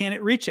 But can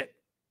it reach it?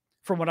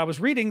 From what I was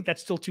reading,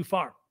 that's still too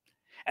far.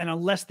 And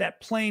unless that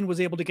plane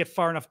was able to get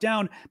far enough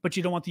down, but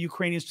you don't want the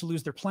Ukrainians to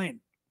lose their plane,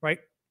 right?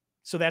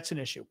 So that's an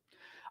issue.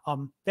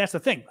 That's the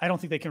thing. I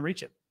don't think they can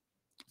reach it.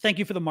 Thank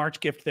you for the March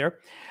gift there.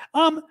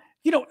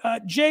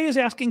 Jay is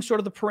asking sort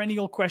of the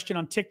perennial question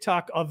on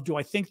TikTok of, do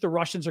I think the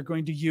Russians are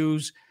going to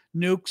use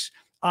nukes?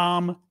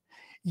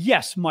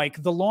 Yes,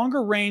 Mike, the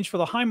longer range for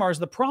the HIMARS.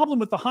 The problem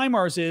with the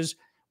HIMARS is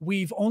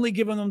we've only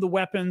given them the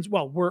weapons.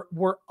 Well,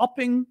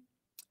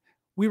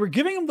 we were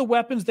giving them the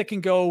weapons that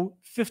can go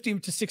 50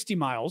 to 60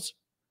 miles,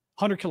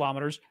 100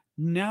 kilometers.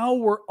 Now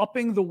we're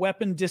upping the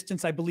weapon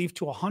distance, I believe,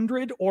 to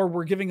 100, or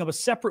we're giving them a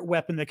separate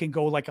weapon that can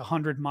go like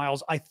 100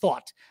 miles. I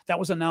thought that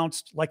was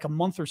announced like a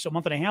month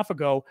and a half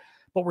ago,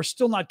 but we're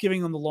still not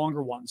giving them the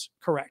longer ones.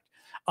 Correct.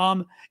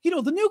 The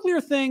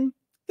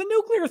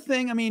nuclear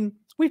thing, I mean,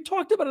 we've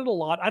talked about it a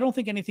lot. I don't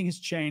think anything has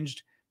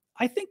changed.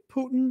 I think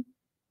Putin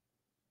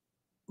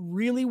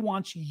really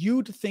wants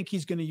you to think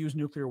he's going to use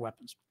nuclear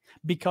weapons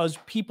because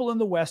people in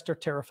the West are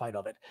terrified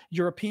of it.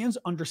 Europeans,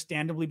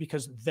 understandably,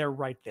 because they're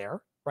right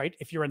there, right?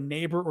 If you're a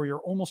neighbor or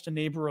you're almost a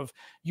neighbor of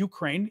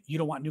Ukraine, you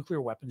don't want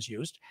nuclear weapons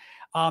used.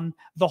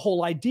 The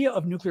whole idea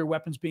of nuclear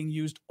weapons being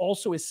used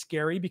also is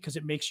scary because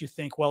it makes you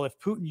think, well, if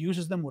Putin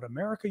uses them, would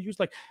America use?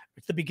 Like,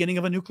 it's the beginning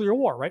of a nuclear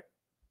war, right?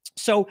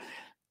 So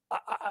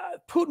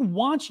Putin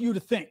wants you to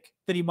think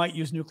that he might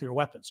use nuclear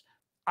weapons.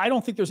 I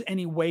don't think there's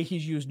any way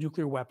he's used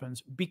nuclear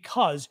weapons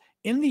because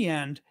in the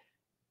end,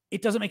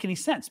 it doesn't make any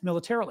sense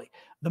militarily.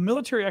 The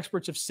military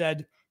experts have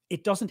said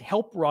It doesn't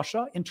help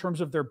Russia in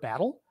terms of their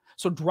battle.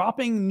 So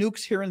dropping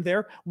nukes here and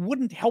there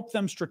wouldn't help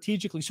them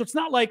strategically. So it's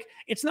not like,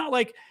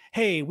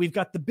 hey, we've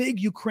got the big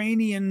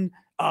Ukrainian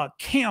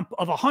camp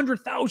of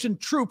 100,000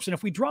 troops, and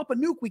if we drop a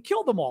nuke, we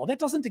kill them all. That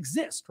doesn't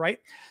exist, right?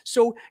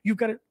 So you've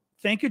got to,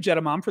 thank you,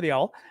 Jedamom, for the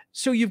owl.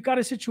 So you've got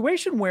a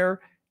situation where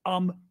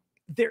the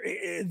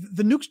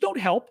nukes don't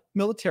help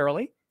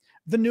militarily.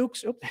 The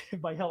nukes,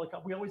 by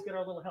helicopter, we always get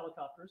our little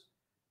helicopters.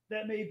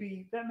 That may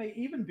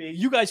even be,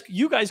 you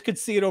guys could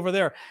see it over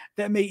there.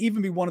 That may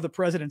even be one of the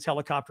president's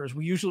helicopters.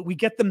 We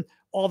get them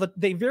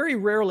they very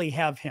rarely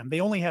have him.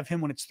 They only have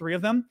him when it's 3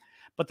 of them,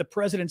 but the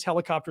president's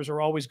helicopters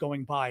are always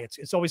going by.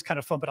 It's always kind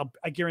of fun, but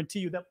I guarantee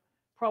you that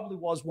probably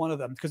was one of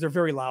them because they're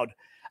very loud.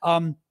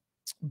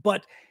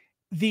 But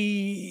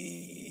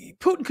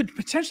Putin could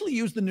potentially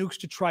use the nukes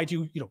to try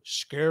to,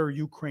 scare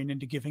Ukraine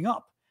into giving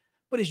up.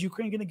 But is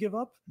Ukraine going to give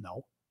up?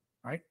 No.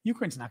 Right?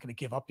 Ukraine's not going to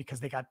give up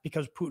because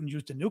Putin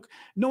used a nuke.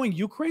 Knowing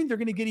Ukraine, they're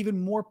going to get even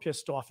more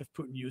pissed off if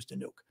Putin used a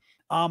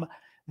nuke.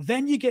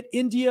 Then you get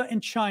India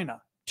and China,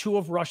 2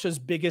 of Russia's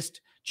biggest.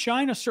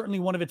 China,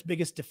 certainly one of its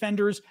biggest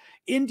defenders.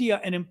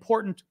 India, an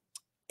important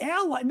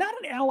ally, not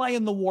an ally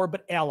in the war,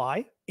 but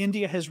ally.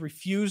 India has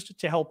refused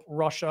to help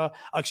Russia,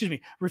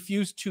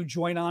 refused to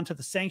join on to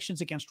the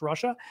sanctions against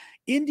Russia.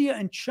 India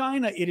and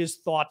China, it is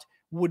thought,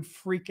 would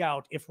freak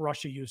out if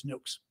Russia used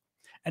nukes.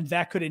 And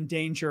that could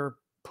endanger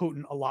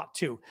Putin a lot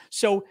too.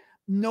 So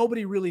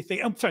nobody really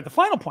I'm sorry. The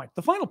final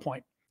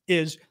point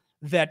is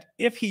that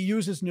if he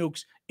uses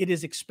nukes, it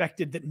is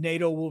expected that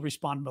NATO will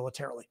respond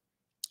militarily.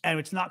 And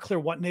it's not clear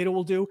what NATO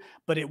will do,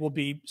 but it will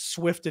be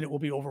swift and it will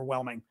be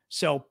overwhelming.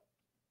 So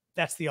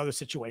that's the other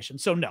situation.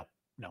 So no.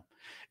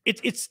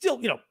 It's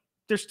still,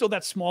 there's still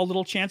that small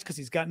little chance because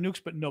he's got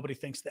nukes, but nobody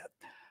thinks that.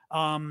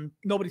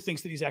 Nobody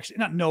thinks that he's actually,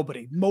 not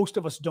nobody, most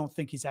of us don't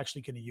think he's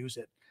actually going to use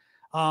it.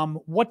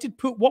 What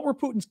were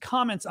Putin's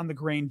comments on the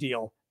grain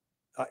deal,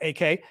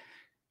 AK?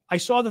 I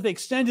saw that they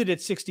extended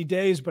it 60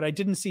 days, but I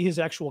didn't see his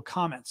actual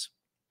comments.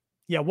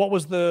 Yeah, what were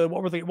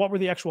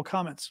the actual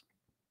comments?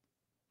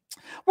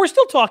 We're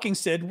still talking,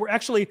 Sid.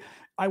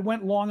 I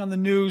went long on the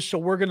news, so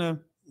we're gonna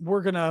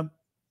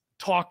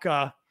talk.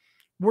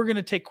 We're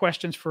gonna take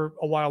questions for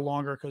a while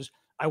longer because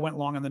I went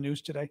long on the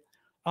news today.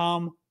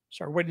 Sorry,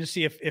 waiting to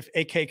see if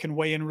AK can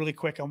weigh in really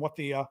quick on what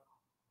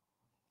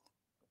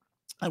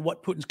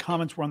Putin's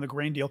comments were on the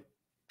grain deal.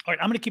 All right,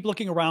 I'm going to keep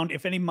looking around.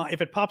 If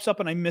it pops up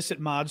and I miss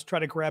it, mods, try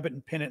to grab it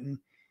and pin it. And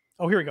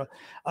here we go.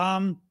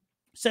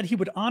 Said he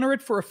would honor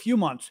it for a few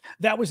months.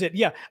 That was it.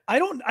 Yeah, I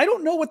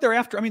don't know what they're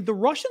after. I mean, the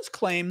Russians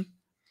claim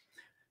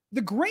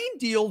the grain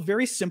deal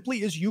very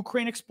simply is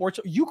Ukraine exports.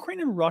 Ukraine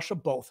and Russia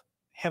both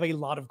have a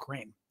lot of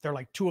grain. They're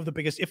like 2 of the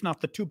biggest, if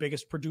not the 2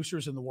 biggest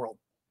producers in the world.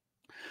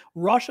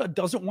 Russia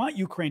doesn't want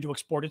Ukraine to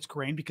export its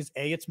grain because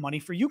A, it's money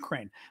for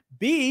Ukraine.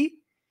 B,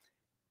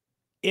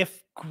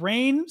 if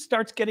grain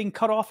starts getting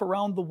cut off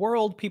around the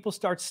world, people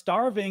start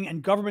starving,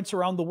 and governments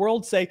around the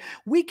world say,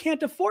 we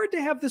can't afford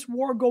to have this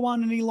war go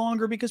on any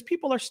longer because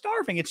people are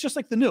starving. It's just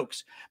like the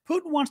nukes.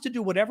 Putin wants to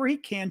do whatever he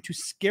can to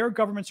scare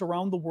governments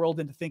around the world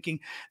into thinking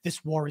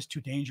this war is too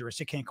dangerous.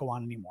 It can't go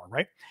on anymore,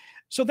 right?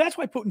 So that's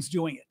why Putin's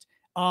doing it.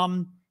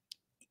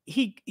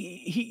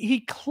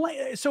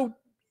 So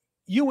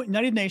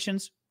United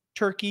Nations,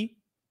 Turkey,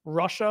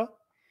 Russia,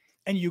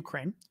 and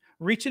Ukraine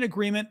reached an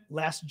agreement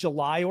last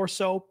July or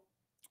so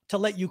to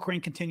let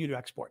Ukraine continue to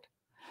export.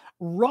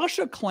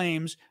 Russia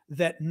claims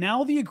that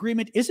now the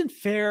agreement isn't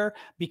fair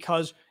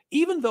because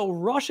even though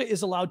Russia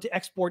is allowed to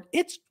export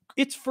its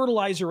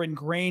fertilizer and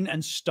grain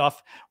and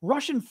stuff,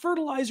 Russian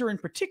fertilizer in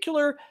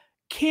particular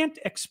can't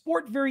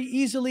export very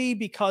easily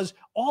because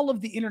all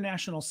of the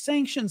international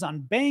sanctions on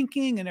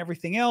banking and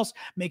everything else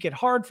make it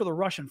hard for the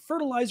Russian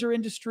fertilizer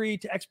industry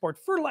to export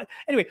fertilizer.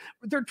 Anyway,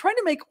 they're trying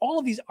to make all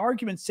of these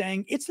arguments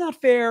saying it's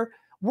not fair.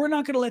 We're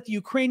not going to let the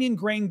Ukrainian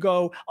grain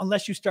go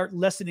unless you start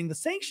lessening the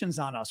sanctions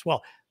on us.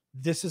 Well,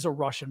 this is a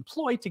Russian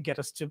ploy to get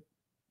us to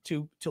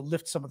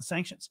lift some of the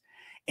sanctions.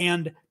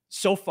 And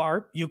so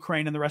far,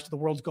 Ukraine and the rest of the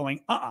world's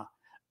going,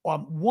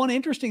 one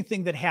interesting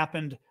thing that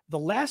happened the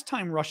last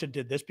time Russia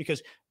did this,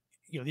 because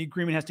the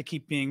agreement has to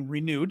keep being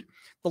renewed.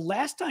 The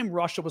last time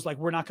Russia was like,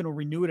 we're not going to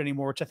renew it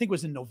anymore, which I think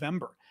was in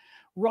November.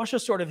 Russia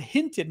sort of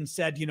hinted and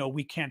said,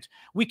 we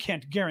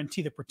can't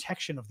guarantee the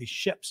protection of these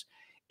ships.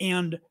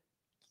 And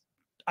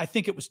I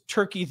think it was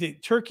Turkey,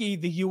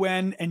 the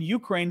UN, and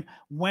Ukraine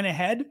went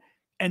ahead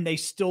and they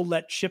still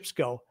let ships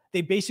go.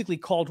 They basically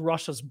called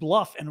Russia's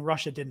bluff and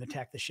Russia didn't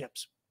attack the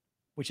ships,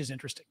 which is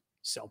interesting.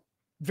 So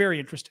very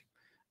interesting.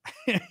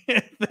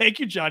 Thank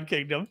you, John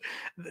Kingdom.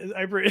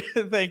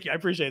 Thank you. I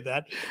appreciate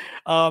that.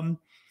 I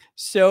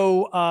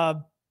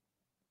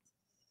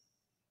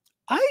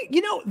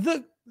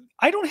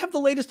don't have the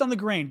latest on the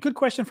grain. Good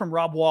question from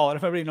Rob Wall. And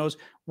if everybody knows,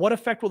 what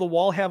effect will the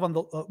war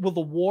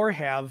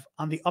have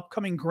on the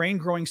upcoming grain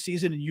growing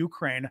season in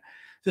Ukraine?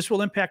 This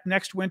will impact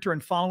next winter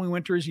and following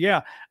winters.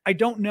 Yeah, I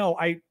don't know.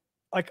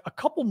 Like a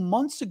couple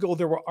months ago,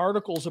 there were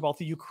articles about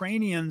the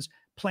Ukrainians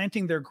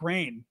planting their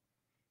grain.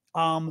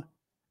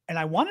 And And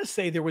I want to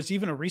say there was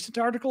even a recent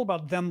article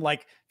about them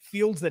like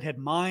fields that had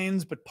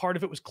mines, but part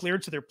of it was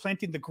cleared. So they're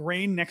planting the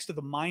grain next to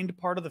the mined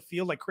part of the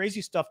field, like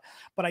crazy stuff.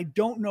 But I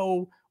don't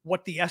know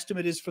what the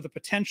estimate is for the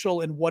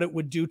potential and what it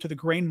would do to the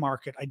grain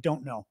market. I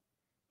don't know.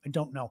 I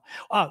don't know.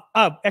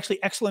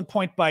 Actually, excellent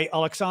point by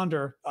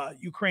Alexander,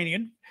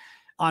 Ukrainian,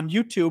 on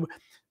YouTube.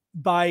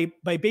 By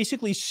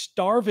basically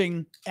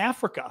starving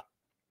Africa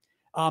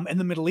and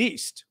the Middle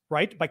East,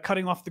 right? By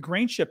cutting off the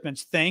grain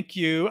shipments. Thank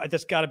you.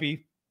 That's got to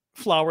be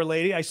Flower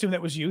Lady. I assume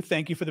that was you.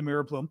 Thank you for the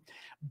mirror bloom.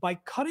 By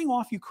cutting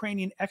off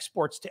Ukrainian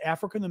exports to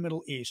Africa and the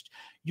Middle East,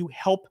 you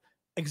help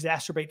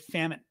exacerbate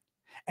famine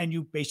and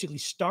you basically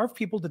starve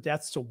people to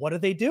death. So what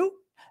do?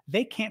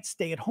 They can't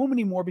stay at home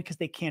anymore because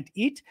they can't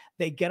eat.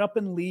 They get up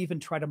and leave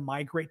and try to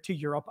migrate to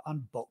Europe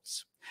on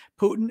boats.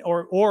 Putin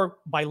or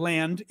by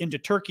land into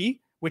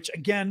Turkey, which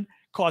again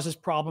causes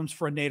problems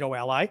for a NATO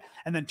ally.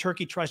 And then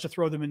Turkey tries to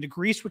throw them into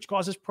Greece, which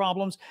causes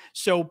problems.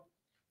 So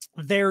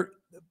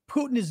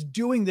Putin is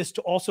doing this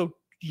to also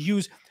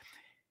he's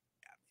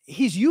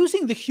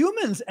using the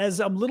humans as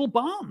little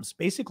bombs,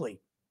 basically.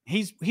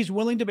 He's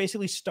willing to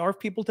basically starve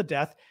people to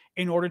death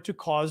in order to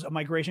cause a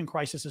migration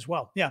crisis as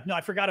well. Yeah, no,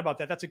 I forgot about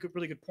that. That's a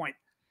really good point.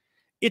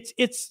 It's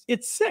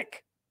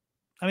sick.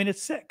 I mean,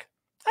 it's sick.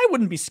 I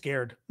wouldn't be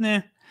scared.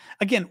 Nah.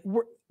 Again,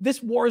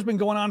 this war has been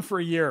going on for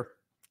a year.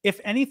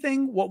 If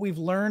anything, what we've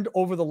learned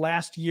over the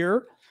last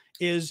year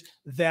is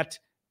that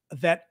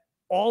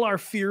all our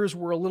fears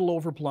were a little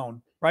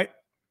overblown, right?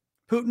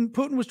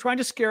 Putin was trying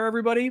to scare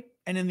everybody,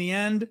 and in the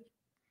end,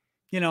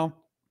 I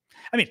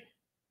mean,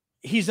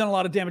 he's done a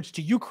lot of damage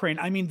to Ukraine.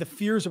 I mean, the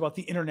fears about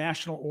the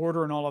international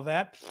order and all of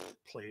that,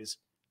 please,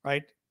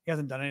 right? He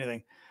hasn't done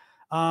anything.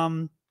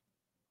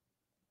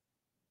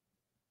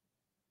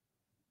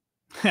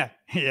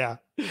 Yeah,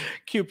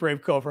 cute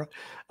brave Cobra.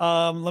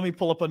 Let me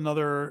pull up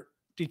another.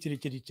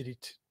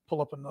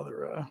 Pull up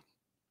another.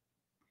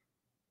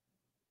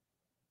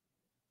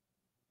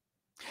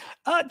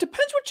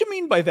 Depends what you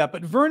mean by that.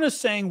 But Verna's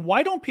saying,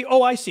 why don't people?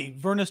 Oh, I see.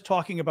 Verna's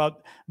talking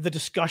about the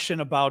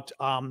discussion about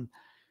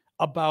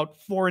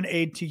foreign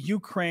aid to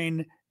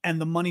Ukraine and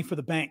the money for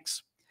the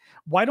banks.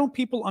 Why don't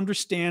people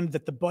understand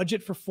that the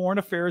budget for foreign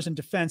affairs and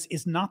defense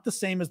is not the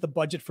same as the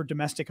budget for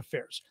domestic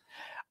affairs?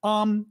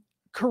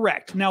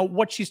 Correct. Now,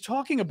 what she's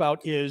talking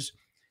about is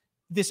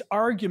this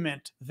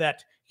argument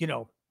that,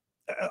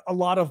 a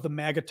lot of the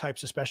MAGA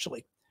types,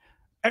 especially,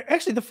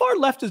 actually, the far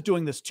left is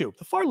doing this too.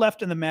 The far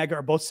left and the MAGA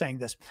are both saying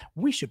this.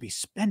 We should be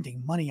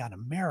spending money on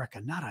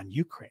America, not on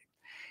Ukraine.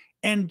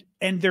 And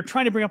they're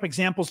trying to bring up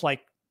examples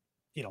like,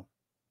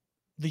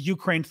 the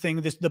Ukraine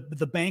thing,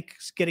 the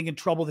banks getting in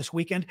trouble this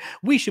weekend.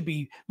 We should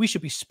be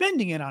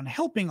spending it on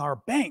helping our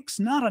banks,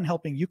 not on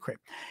helping Ukraine.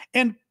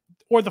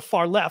 Or the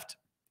far left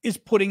is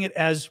putting it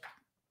as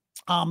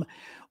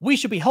we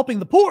should be helping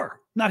the poor,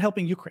 not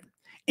helping Ukraine.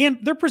 And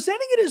they're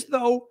presenting it as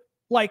though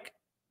like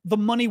the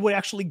money would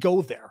actually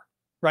go there,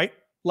 right?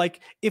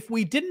 Like if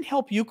we didn't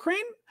help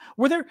Ukraine,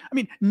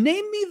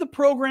 name me the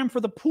program for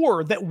the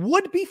poor that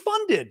would be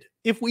funded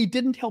if we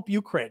didn't help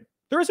Ukraine.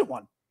 There isn't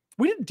one.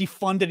 We didn't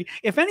defund it.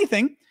 If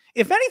anything,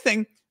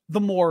 the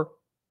more,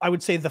 I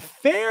would say, the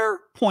fair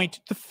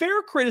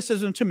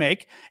criticism to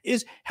make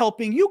is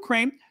helping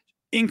Ukraine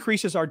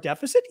increases our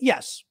deficit.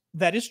 Yes,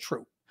 that is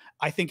true.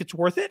 I think it's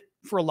worth it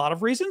for a lot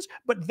of reasons,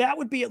 but that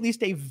would be at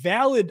least a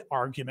valid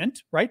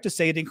argument, right, to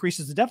say it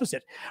increases the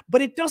deficit.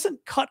 But it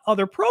doesn't cut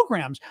other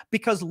programs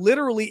because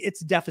literally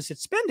it's deficit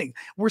spending.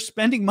 We're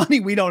spending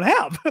money we don't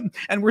have,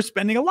 and we're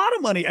spending a lot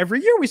of money.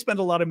 Every year we spend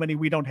a lot of money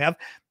we don't have.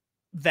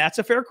 That's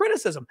a fair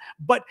criticism.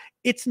 But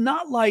it's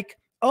not like,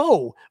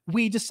 oh,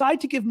 we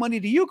decide to give money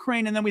to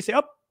Ukraine and then we say,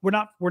 oh,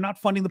 we're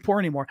not funding the poor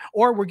anymore.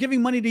 Or we're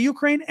giving money to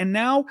Ukraine and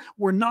now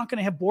we're not going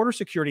to have border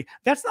security.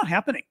 That's not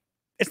happening.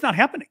 It's not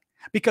happening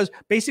because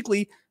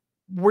basically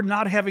we're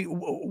not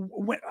having,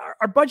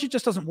 our budget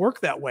just doesn't work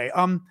that way.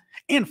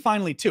 And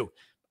finally, too,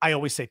 I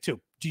always say, too,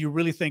 do you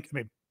really think,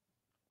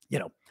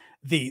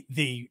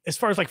 as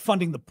far as like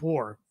funding the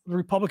poor, the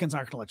Republicans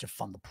aren't going to let you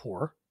fund the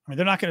poor.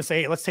 They're not going to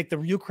say, hey, let's take the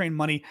Ukraine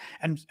money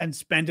and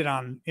spend it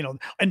on,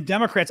 and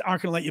Democrats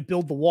aren't going to let you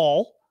build the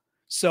wall.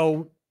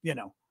 So,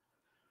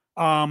 Andy,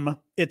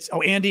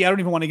 I don't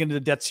even want to get into the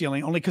debt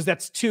ceiling only because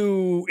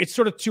it's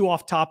sort of too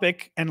off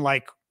topic and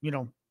like,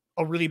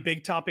 a really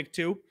big topic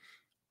too.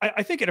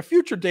 I think at a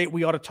future date,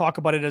 we ought to talk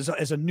about it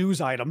as a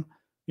news item,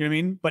 you know what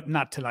I mean? But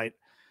not tonight.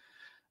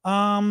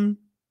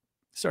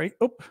 Sorry.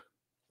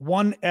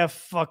 One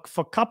F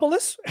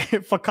Fuckopolis.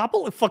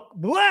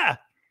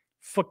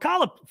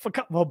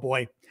 Oh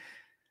boy.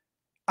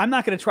 I'm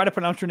not going to try to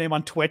pronounce your name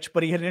on Twitch,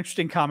 but he had an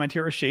interesting comment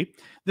here, or she.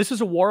 This is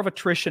a war of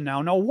attrition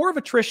now. Now, a war of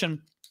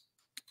attrition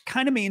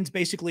kind of means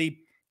basically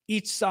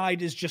each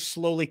side is just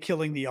slowly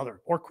killing the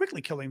other or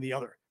quickly killing the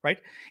other, right?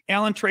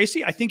 Alan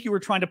Tracy, I think you were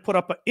trying to put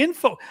up an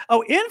info.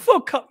 Oh,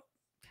 Infocalypse.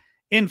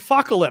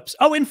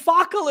 Oh,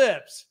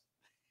 Infocalypse.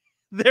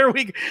 There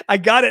we go. I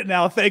got it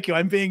now. Thank you.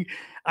 I'm being,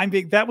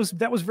 that was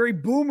very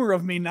boomer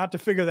of me not to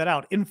figure that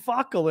out.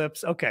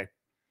 Infocalypse. Okay.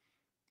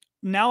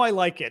 Now I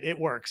like it. It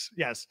works.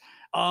 Yes.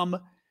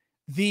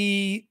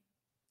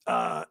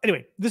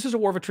 Anyway, this is a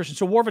war of attrition.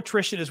 So war of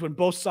attrition is when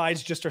both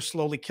sides just are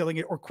slowly killing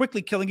it or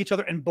quickly killing each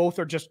other, and both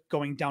are just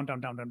going down, down,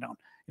 down, down, down,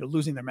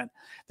 losing their men.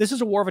 This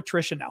is a war of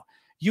attrition now.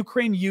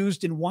 Ukraine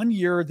used in 1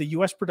 year the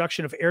U.S.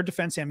 production of air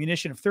defense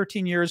ammunition of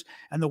 13 years,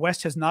 and the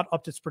West has not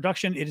upped its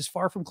production. It is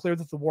far from clear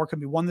that the war can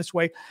be won this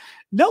way.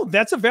 No,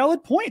 that's a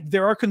valid point.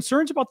 There are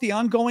concerns about the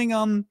ongoing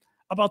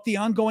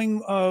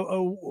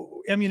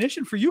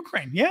ammunition for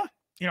Ukraine. Yeah,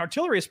 in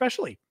artillery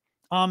especially.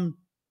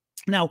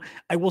 Now,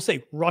 I will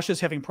say Russia's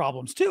having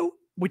problems too,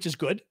 which is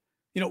good.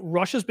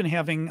 Russia's been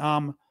having,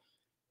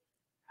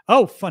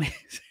 funny.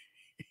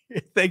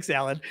 Thanks,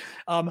 Alan.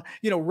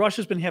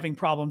 Russia's been having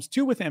problems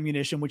too with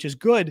ammunition, which is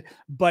good.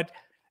 But,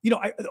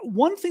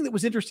 one thing that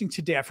was interesting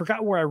today, I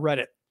forgot where I read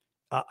it.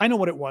 I know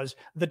what it was,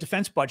 the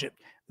defense budget.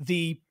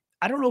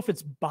 I don't know if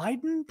it's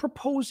Biden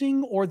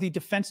proposing or the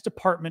Defense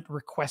Department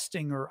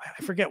requesting, or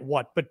I forget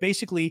what, but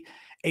basically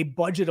a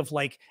budget of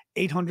like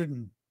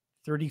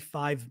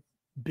 835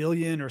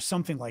 billion or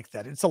something like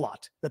that. It's a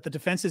lot that the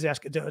Defense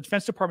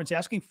Department's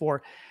asking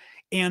for.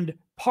 And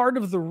part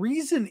of the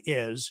reason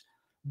is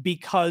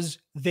because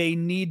they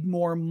need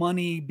more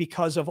money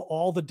because of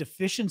all the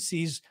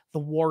deficiencies the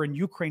war in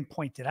Ukraine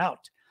pointed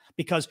out,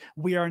 because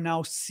we are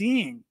now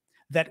seeing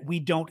that we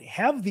don't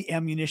have the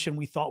ammunition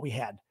we thought we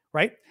had,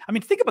 right? I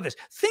mean, think about this.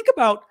 Think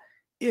about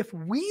if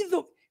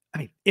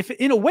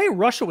in a way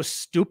Russia was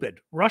stupid.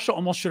 Russia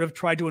almost should have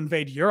tried to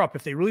invade Europe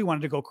if they really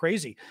wanted to go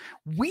crazy.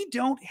 We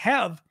don't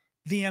have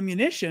the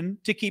ammunition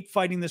to keep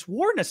fighting this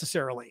war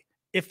necessarily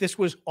if this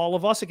was all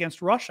of us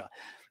against Russia.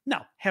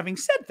 Now, having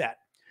said that,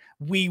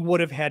 we would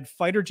have had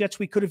fighter jets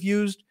we could have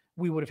used.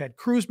 We would have had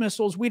cruise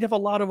missiles. We'd have a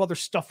lot of other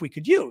stuff we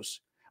could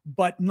use.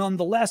 But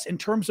nonetheless, in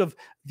terms of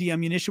the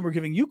ammunition we're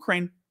giving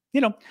Ukraine,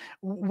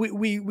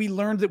 we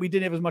learned that we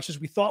didn't have as much as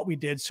we thought we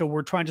did. So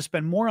we're trying to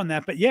spend more on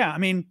that. But yeah, I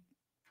mean,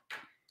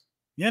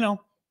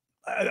 it's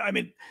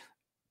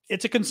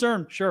a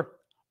concern. Sure.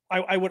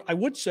 I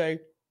would say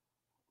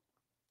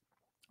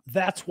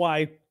that's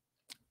why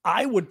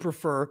I would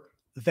prefer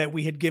that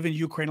we had given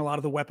Ukraine a lot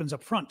of the weapons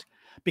up front,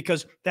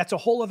 because that's a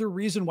whole other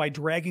reason why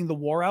dragging the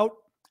war out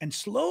and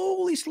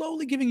slowly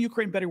giving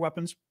Ukraine better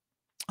weapons.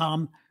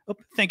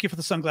 Thank you for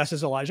the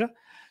sunglasses, Elijah.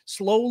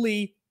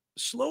 Slowly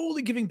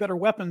giving better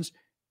weapons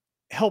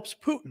helps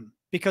Putin,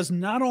 because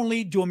not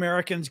only do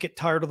Americans get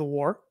tired of the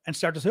war and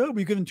start to say, oh,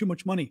 we're giving too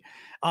much money.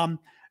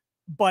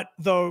 But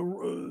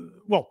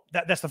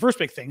that's the first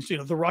big thing.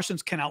 So, the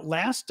Russians can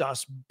outlast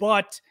us,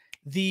 but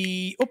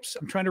I'm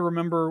trying to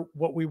remember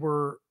what we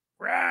were.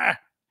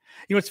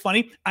 It's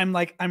funny.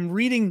 I'm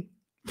reading.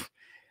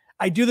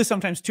 I do this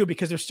sometimes too,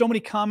 because there's so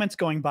many comments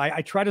going by.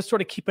 I try to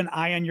sort of keep an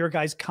eye on your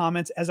guys'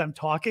 comments as I'm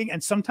talking.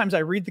 And sometimes I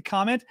read the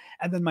comment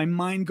and then my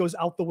mind goes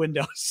out the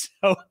window.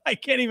 So I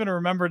can't even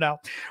remember now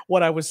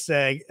what I was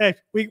saying. Hey,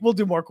 we'll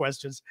do more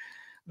questions.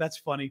 That's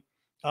funny.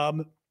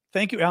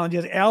 Thank you, Alan.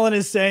 Yes, Alan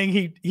is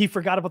saying he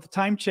forgot about the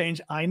time change.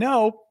 I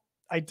know.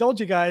 I told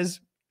you guys.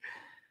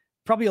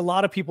 Probably a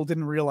lot of people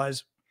didn't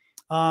realize.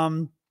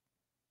 Let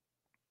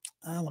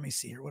me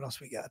see here. What else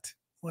we got?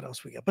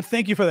 But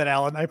thank you for that,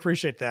 Alan. I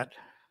appreciate that.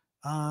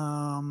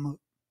 Not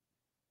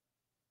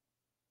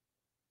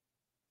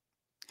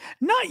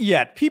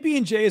yet.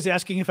 PB&J is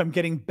asking if I'm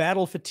getting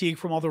battle fatigue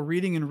from all the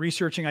reading and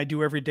researching I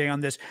do every day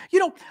on this.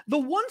 The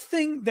one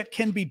thing that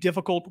can be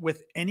difficult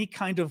with any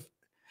kind of,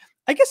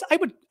 I guess I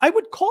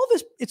would call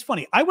this, it's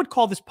funny, I would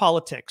call this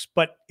politics,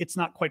 but it's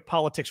not quite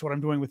politics what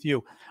I'm doing with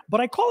you.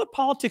 But I call it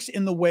politics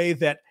in the way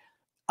that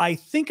I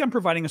think I'm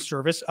providing a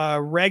service.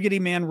 Raggedy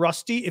Man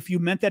Rusty, if you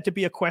meant that to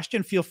be a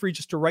question, feel free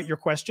just to write your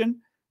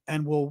question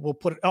and we'll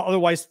put it.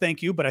 Otherwise,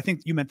 thank you. But I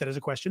think you meant that as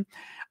a question.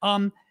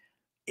 To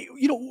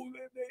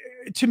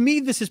me,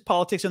 this is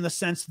politics in the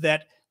sense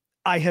that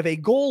I have a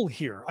goal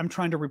here. I'm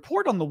trying to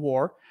report on the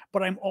war,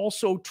 but I'm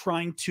also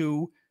trying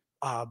to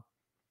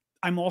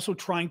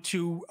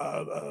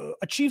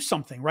achieve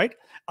something, right?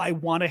 I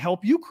want to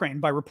help Ukraine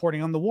by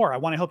reporting on the war. I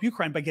want to help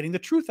Ukraine by getting the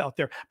truth out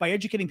there, by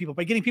educating people,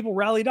 by getting people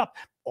rallied up,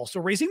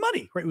 also raising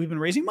money, right? We've been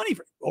raising money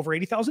for over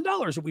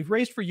 $80,000 that we've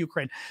raised for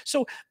Ukraine.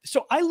 So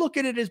I look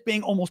at it as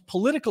being almost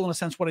political in a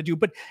sense, what I do,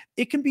 but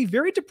it can be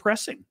very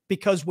depressing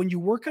because when you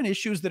work on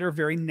issues that are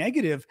very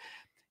negative,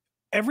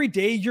 every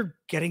day you're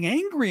getting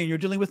angry and you're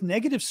dealing with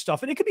negative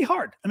stuff and it can be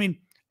hard. I mean,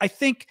 I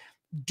think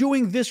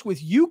doing this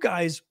with you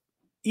guys,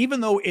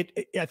 even though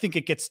I think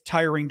it gets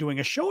tiring doing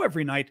a show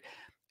every night,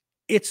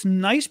 it's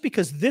nice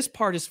because this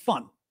part is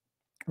fun,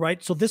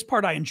 right? So this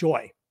part I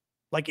enjoy.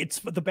 Like it's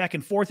the back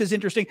and forth is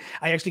interesting.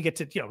 I actually get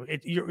to,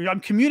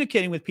 I'm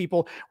communicating with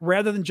people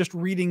rather than just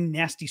reading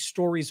nasty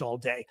stories all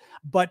day.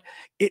 But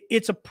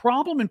it's a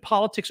problem in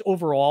politics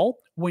overall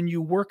when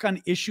you work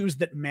on issues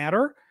that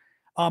matter.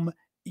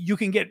 You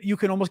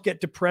can almost get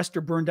depressed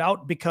or burned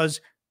out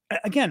because,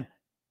 again,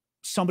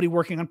 somebody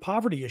working on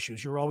poverty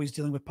issues, you're always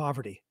dealing with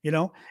poverty,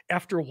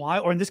 after a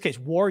while, or in this case,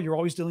 war, you're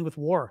always dealing with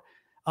war.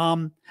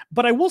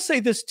 But I will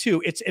say this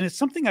too, it's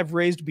something I've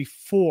raised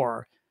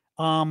before.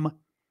 And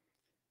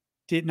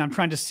I'm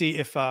trying to see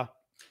if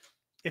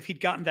he'd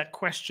gotten that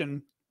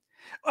question.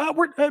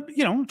 We're,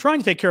 trying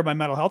to take care of my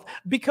mental health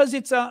because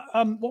it's,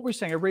 what we're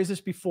saying. I raised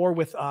this before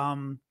with,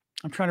 I'm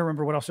trying to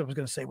remember what else I was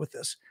going to say with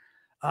this.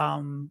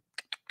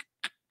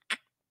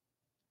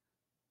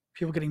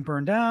 People getting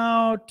burned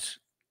out.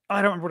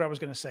 I don't remember what I was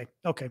going to say.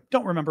 Okay.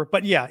 Don't remember,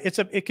 but yeah,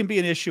 it can be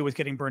an issue with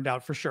getting burned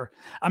out for sure.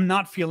 I'm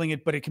not feeling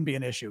it, but it can be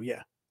an issue.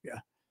 Yeah.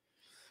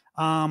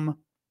 Yeah.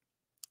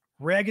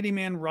 Raggedy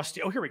Man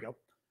Rusty. Oh, here we go.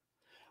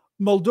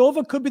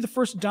 Moldova could be the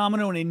first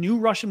domino in a new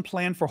Russian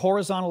plan for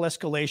horizontal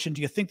escalation.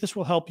 Do you think this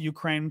will help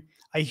Ukraine?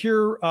 I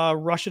hear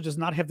Russia does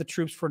not have the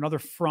troops for another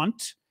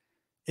front.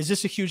 Is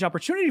this a huge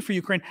opportunity for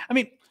Ukraine? I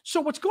mean,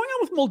 so what's going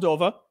on with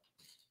Moldova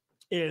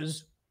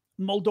is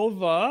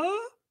Moldova,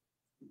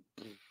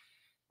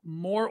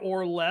 more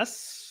or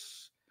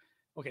less,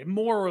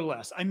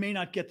 I may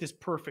not get this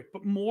perfect,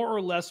 but more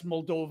or less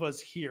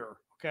Moldova's here.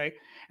 Okay.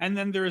 And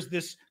then there's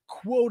this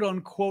quote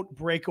unquote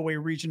breakaway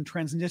region,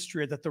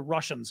 Transnistria, that the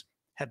Russians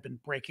had been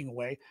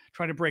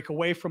trying to break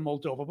away from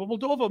Moldova. But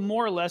Moldova,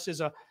 more or less, is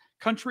a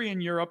country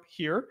in Europe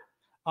here.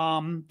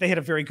 They had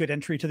a very good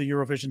entry to the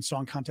Eurovision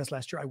Song Contest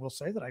last year. I will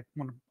say that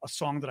a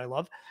song that I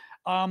love.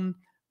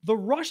 The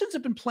Russians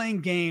have been playing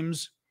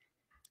games.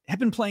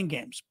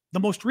 The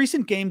most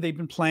recent game they've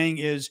been playing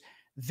is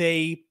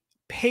they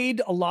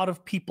paid a lot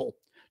of people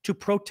to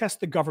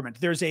protest the government.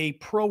 There's a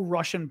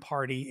pro-Russian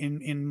party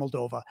in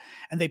Moldova,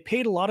 and they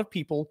paid a lot of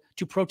people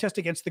to protest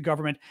against the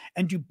government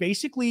and to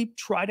basically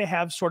try to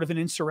have sort of an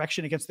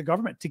insurrection against the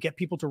government to get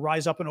people to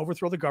rise up and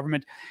overthrow the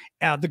government.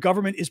 The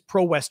government is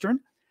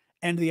pro-Western,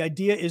 and the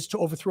idea is to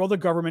overthrow the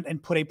government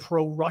and put a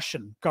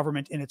pro-Russian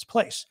government in its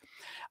place.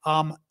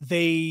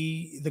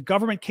 The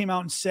government came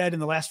out and said in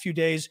the last few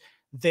days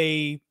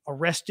they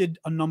arrested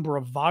a number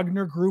of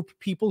Wagner Group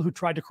people who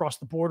tried to cross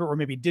the border, or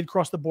maybe did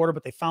cross the border,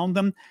 but they found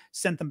them,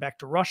 sent them back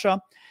to Russia.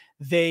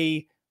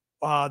 They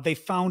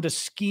found a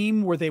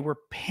scheme where they were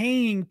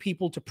paying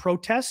people to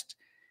protest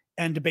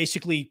and to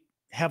basically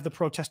have the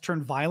protest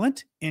turn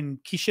violent in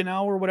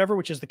Chisinau or whatever,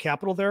 which is the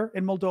capital there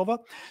in Moldova.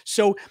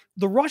 So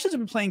the Russians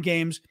have been playing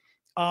games.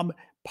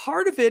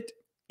 Part of it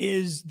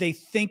is they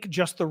think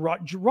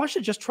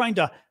Russia just trying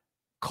to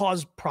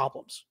cause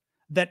problems.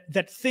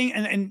 That thing,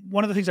 and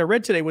one of the things I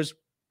read today was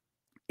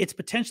it's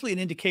potentially an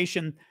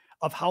indication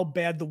of how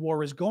bad the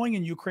war is going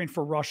in Ukraine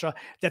for Russia,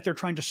 that they're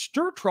trying to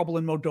stir trouble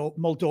in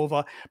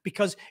Moldova,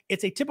 because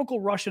it's a typical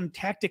Russian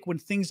tactic when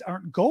things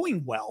aren't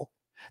going well.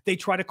 They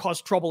try to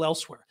cause trouble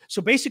elsewhere.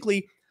 So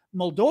basically,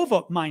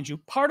 Moldova, mind you,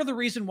 part of the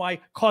reason why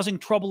causing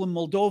trouble in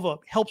Moldova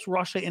helps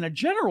Russia in a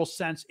general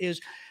sense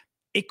is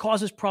it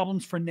causes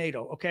problems for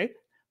NATO, okay?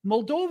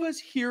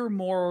 Moldova's here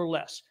more or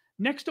less.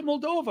 Next to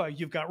Moldova,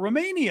 you've got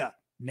Romania,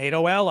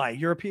 NATO ally,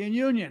 European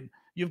Union.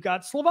 You've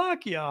got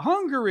Slovakia,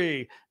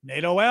 Hungary,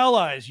 NATO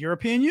allies,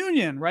 European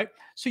Union, right?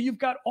 So you've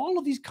got all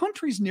of these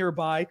countries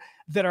nearby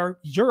that are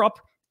Europe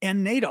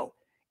and NATO.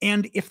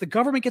 And if the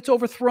government gets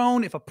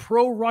overthrown, if a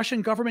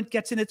pro-Russian government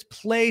gets in its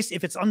place,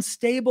 if it's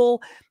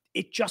unstable,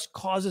 it just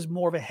causes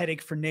more of a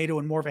headache for NATO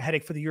and more of a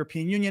headache for the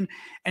European Union.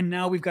 And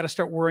now we've got to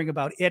start worrying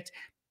about it.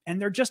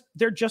 And they're just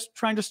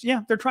trying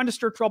to, they're trying to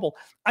stir trouble.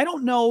 I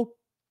don't know.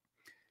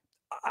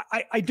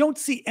 I don't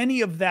see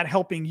any of that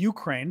helping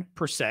Ukraine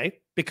per se,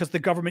 because the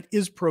government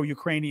is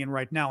pro-Ukrainian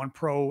right now and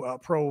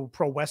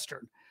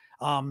pro-Western.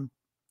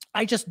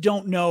 I just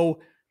don't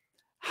know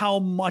how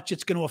much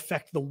it's going to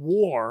affect the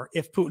war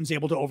if Putin's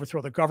able to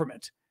overthrow the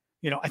government.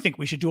 I think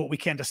we should do what we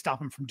can to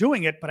stop him from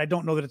doing it, but I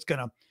don't know that it's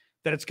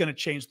going to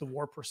change the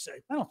war per se.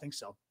 I don't think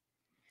so.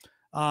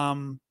 So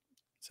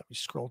let me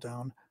scroll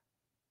down.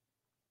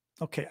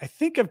 Okay, I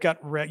think I've got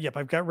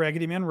I've got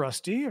Raggedy Man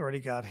Rusty.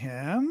 Already got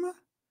him.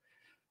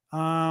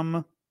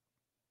 Oh,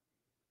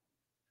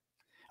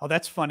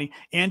 that's funny.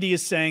 Andy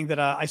is saying that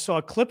I saw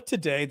a clip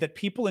today that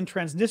people in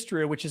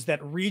Transnistria, which is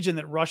that region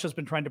that Russia's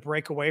been trying to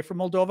break away from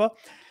Moldova,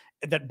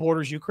 that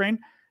borders Ukraine,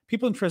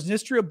 people in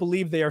Transnistria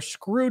believe they are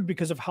screwed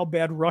because of how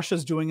bad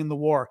Russia's doing in the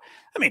war.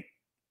 I mean,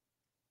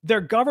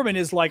 their government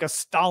is like a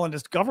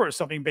Stalinist government or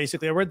something,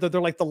 basically. I read that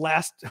they're like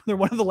they're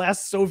one of the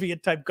last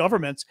Soviet type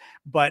governments,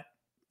 but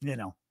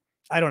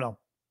I don't know.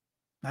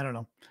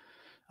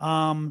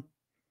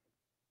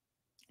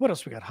 What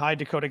else we got? Hi,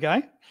 Dakota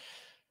guy.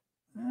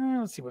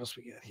 Let's see what else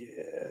we got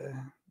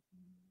here.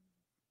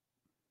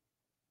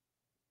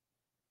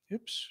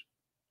 Oops.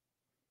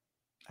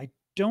 I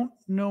don't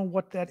know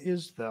what that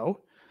is,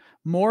 though.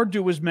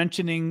 Mordu was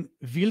mentioning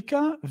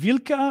Vilka.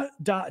 Vilka-M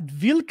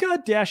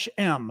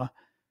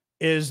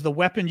is the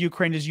weapon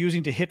Ukraine is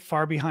using to hit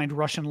far behind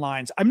Russian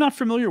lines. I'm not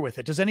familiar with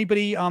it. Is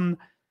anybody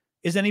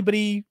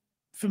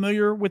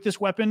familiar with this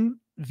weapon?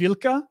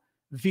 Vilka?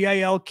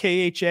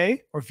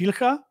 V-I-L-K-H-A or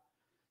Vilka?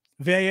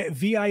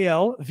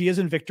 V-I-L, V as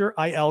in Victor,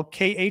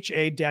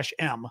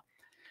 I-L-K-H-A-M,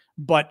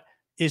 but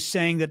is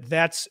saying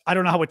that's, I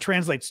don't know how it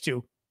translates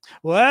to.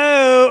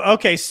 Whoa,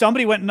 okay,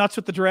 somebody went nuts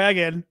with the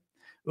dragon.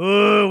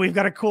 Ooh, we've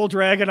got a cool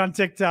dragon on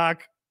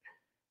TikTok.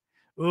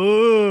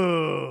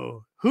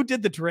 Ooh, who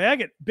did the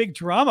dragon? Big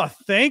drama,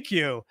 thank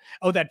you.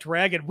 Oh, that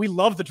dragon, we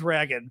love the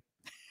dragon.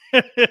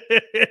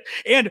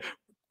 And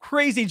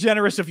crazy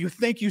generous of you.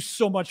 Thank you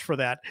so much for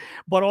that.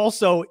 But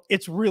also,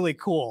 it's really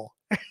cool.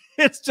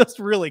 It's just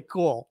really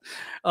cool.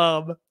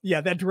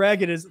 Yeah, that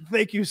dragon is.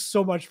 Thank you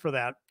so much for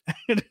that.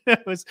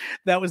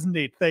 That was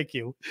neat. Thank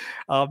you,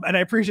 and I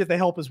appreciate the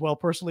help as well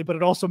personally. But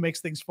it also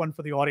makes things fun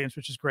for the audience,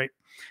 which is great.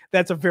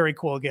 That's a very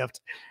cool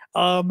gift.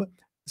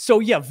 So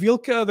yeah,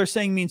 Vilka, they're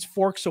saying means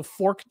fork. So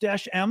fork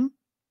 -M.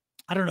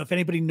 I don't know if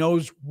anybody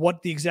knows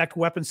what the exact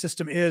weapon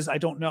system is. I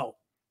don't know.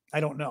 I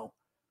don't know.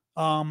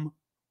 I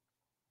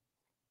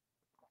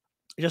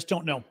just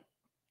don't know.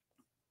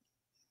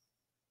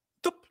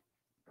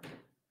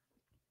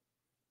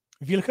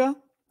 Vilka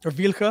or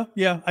Vilka?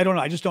 Yeah, I don't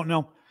know. I just don't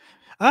know.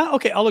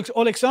 Okay,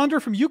 Alexander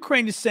from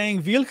Ukraine is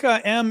saying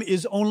Vilka M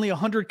is only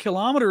 100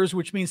 kilometers,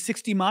 which means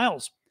 60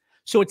 miles.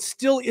 So it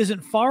still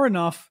isn't far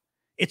enough.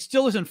 It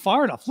still isn't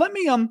far enough. Let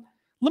me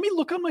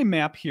look on my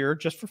map here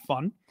just for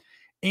fun,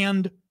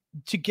 and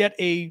to get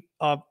a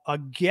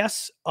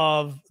guess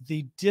of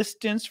the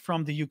distance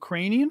from the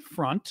Ukrainian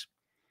front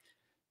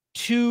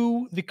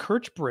to the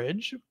Kerch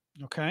Bridge.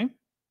 Okay,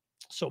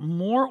 so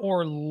more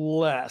or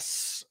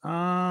less.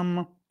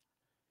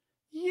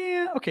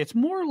 Yeah, okay, it's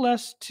more or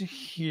less to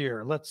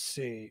here. Let's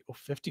see. Oh,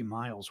 50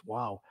 miles.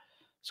 Wow.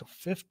 So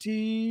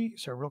 50.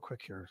 Sorry, real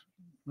quick here.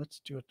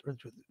 Let's do it.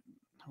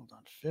 Hold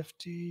on.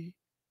 50.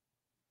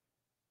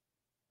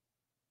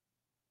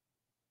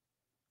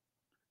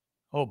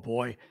 Oh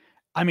boy.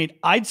 I mean,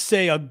 I'd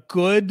say a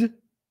good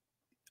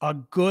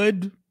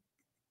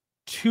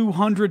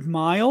 200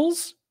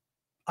 miles,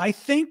 I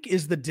think,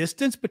 is the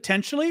distance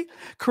potentially.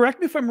 Correct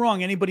me if I'm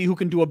wrong, anybody who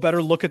can do a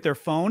better look at their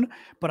phone,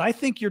 but I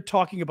think you're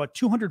talking about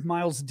 200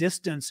 miles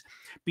distance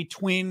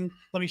between,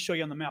 let me show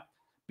you on the map,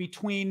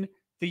 between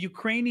the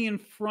Ukrainian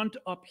front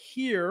up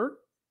here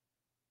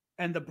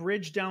and the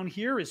bridge down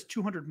here is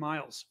 200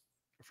 miles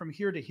from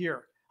here to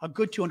here, a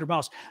good 200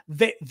 miles.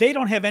 They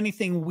don't have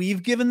anything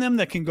we've given them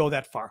that can go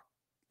that far.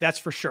 That's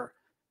for sure.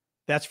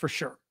 That's for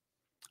sure.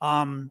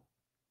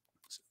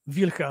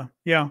 Vilka,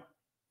 yeah.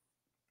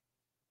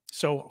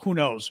 So who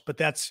knows? But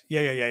that's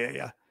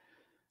yeah.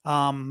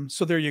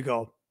 So there you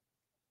go.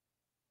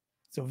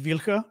 So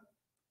Vilka,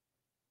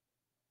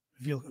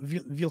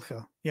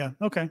 yeah,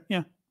 okay,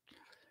 yeah.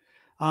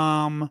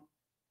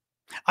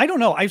 I don't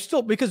know. I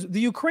still, because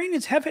the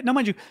Ukrainians have it now,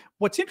 mind you.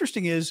 What's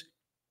interesting is,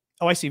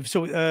 oh, I see.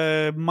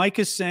 So Mike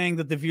is saying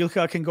that the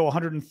Vilka can go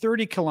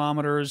 130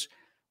 kilometers,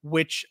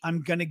 which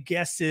I'm gonna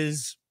guess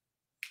is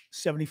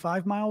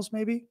 75 miles,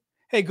 maybe.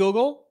 Hey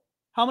Google,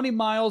 how many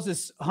miles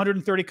is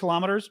 130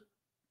 kilometers?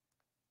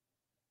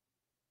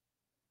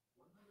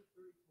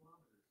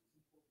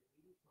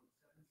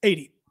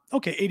 80.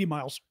 Okay, 80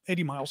 miles.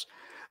 80 miles.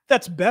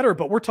 That's better,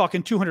 but we're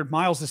talking 200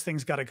 miles. This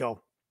thing's got to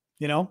go.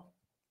 You know,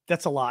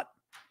 that's a lot.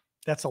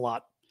 That's a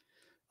lot.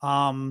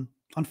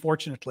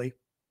 Unfortunately,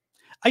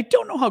 I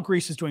don't know how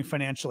Greece is doing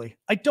financially.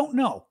 I don't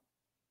know.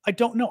 I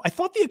don't know. I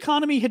thought the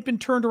economy had been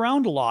turned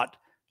around a lot.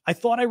 I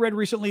thought I read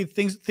recently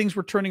things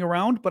were turning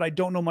around, but I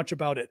don't know much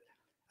about it.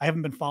 I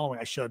haven't been following.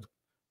 I should.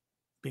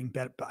 I'm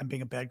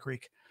being a bad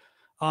Greek.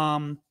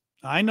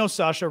 I know,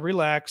 Sasha.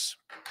 Relax.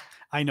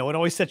 I know it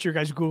always sets your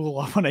guys' Google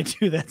off when I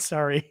do that.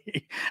 Sorry.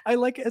 I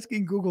like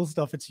asking Google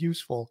stuff. It's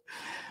useful.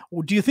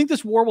 Well, do you think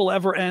this war will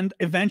ever end?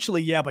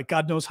 Eventually, yeah, but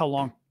God knows how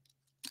long.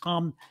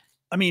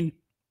 I mean,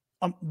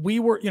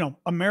 we were,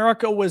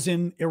 America was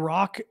in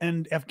Iraq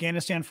and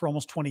Afghanistan for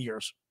almost 20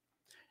 years.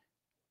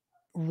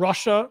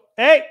 Russia,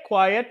 hey,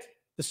 quiet.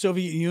 The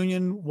Soviet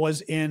Union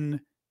was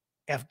in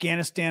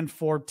Afghanistan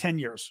for 10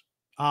 years.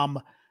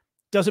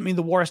 Doesn't mean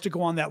the war has to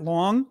go on that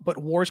long, but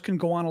wars can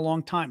go on a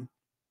long time.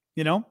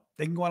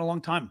 They can go on a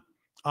long time.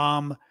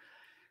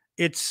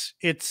 It's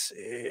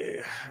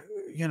I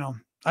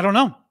don't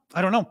know.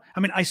 I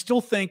mean, I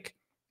still think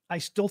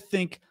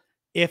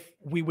if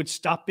we would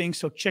stop being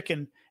so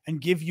chicken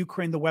and give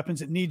Ukraine the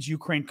weapons it needs,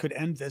 Ukraine could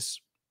end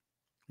this,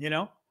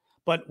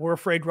 but we're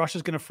afraid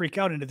Russia's going to freak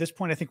out. And at this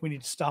point, I think we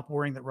need to stop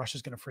worrying that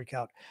Russia's going to freak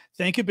out.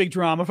 Thank you, Big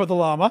Drama, for the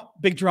llama.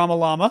 Big Drama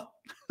Llama.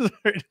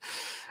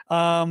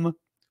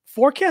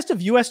 Forecast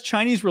of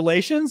U.S.-Chinese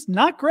relations?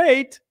 Not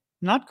great.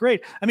 Not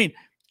great. I mean,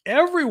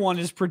 everyone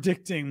is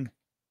predicting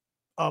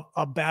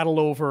a battle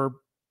over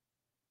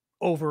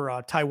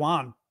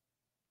Taiwan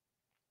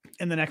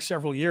in the next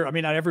several years. I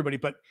mean, not everybody,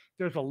 but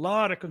there's a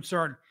lot of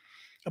concern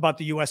about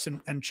the U.S.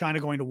 and China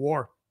going to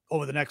war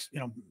over the next,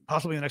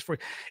 possibly the next 4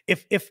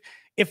 years.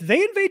 If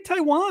they invade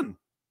Taiwan,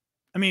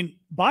 I mean,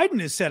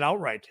 Biden has said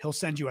outright he'll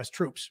send U.S.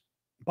 troops.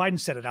 Biden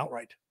said it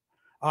outright.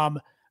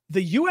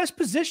 The U.S.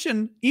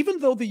 position, even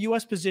though the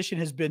U.S. position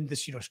has been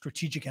this,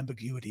 strategic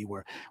ambiguity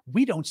where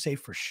we don't say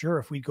for sure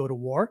if we go to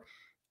war,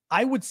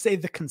 I would say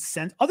the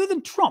consent, other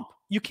than Trump,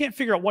 you can't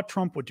figure out what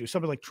Trump would do,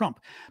 somebody like Trump.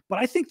 But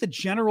I think the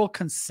general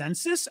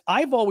consensus,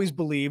 I've always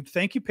believed,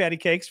 thank you, Patty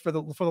Cakes, for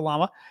the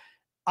llama.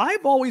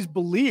 I've always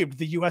believed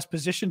the U.S.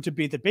 position to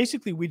be that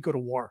basically we'd go to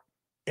war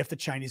if the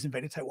Chinese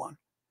invaded Taiwan.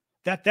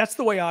 That's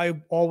the way I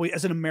always,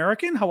 as an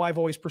American, how I've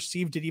always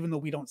perceived it, even though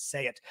we don't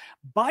say it.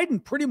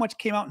 Biden pretty much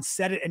came out and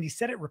said it, and he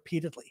said it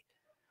repeatedly,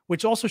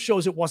 which also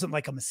shows it wasn't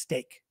like a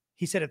mistake.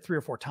 He said it 3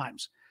 or 4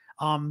 times.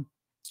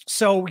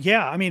 So,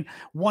 yeah, I mean,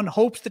 one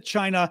hopes that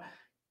China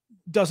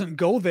doesn't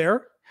go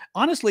there.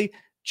 Honestly,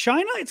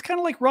 China, it's kind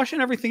of like Russia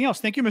and everything else.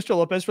 Thank you, Mr.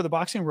 Lopez, for the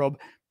boxing robe.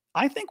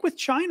 I think with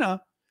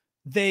China,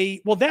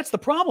 well, that's the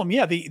problem.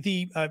 Yeah,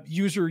 the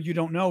user you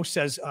don't know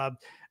says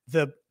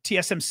the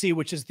TSMC,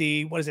 which is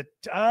what is it?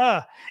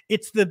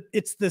 It's the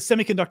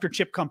semiconductor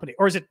chip company,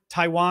 or is it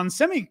Taiwan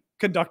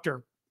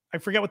Semiconductor? I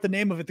forget what the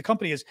name of it. The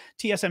company is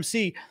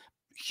TSMC,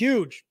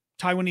 huge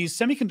Taiwanese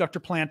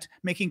semiconductor plant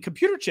making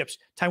computer chips.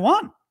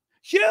 Taiwan,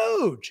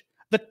 huge.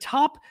 The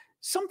top,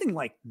 something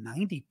like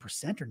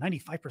 90% or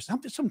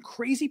 95%, some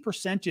crazy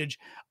percentage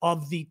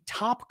of the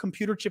top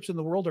computer chips in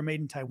the world are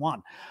made in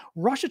Taiwan.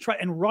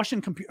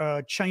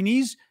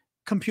 Chinese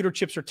computer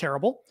chips are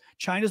terrible.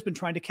 China's been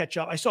trying to catch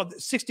up. I saw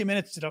 60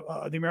 Minutes,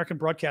 the American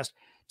broadcast,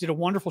 did a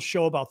wonderful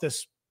show about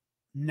this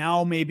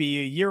now, maybe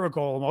a year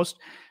ago almost,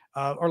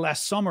 or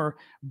last summer,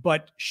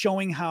 but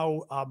showing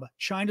how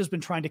China's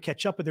been trying to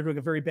catch up, but they're doing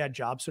a very bad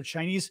job. So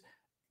Chinese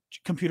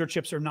computer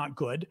chips are not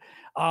good.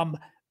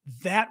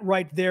 That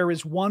right there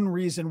is one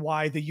reason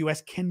why the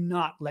US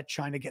cannot let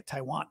China get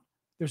Taiwan.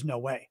 There's no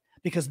way,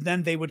 because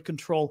then they would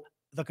control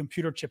the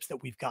computer chips that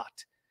we've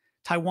got.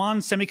 Taiwan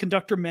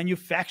Semiconductor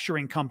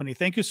Manufacturing Company.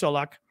 Thank you,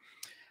 Solak.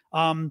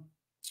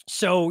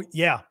 So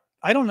yeah,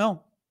 I don't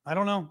know.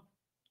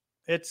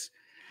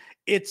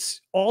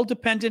 It's all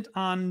dependent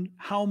on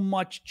how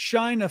much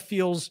China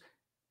feels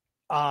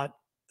that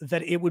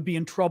it would be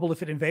in trouble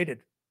if it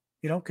invaded,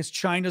 because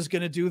China's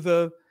going to do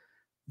the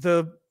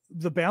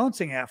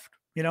balancing act,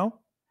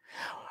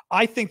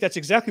 I think that's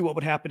exactly what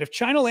would happen. If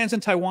China lands in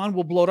Taiwan,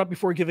 we'll blow it up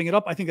before giving it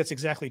up. I think that's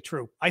exactly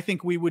true. I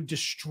think we would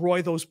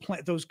destroy those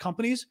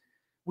companies.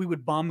 We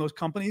would bomb those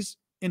companies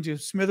into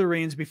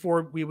smithereens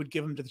before we would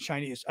give them to the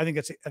Chinese. I think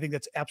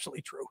that's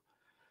absolutely true.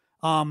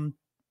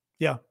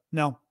 Yeah,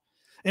 no.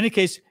 In any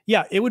case,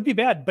 yeah, it would be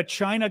bad, but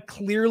China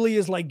clearly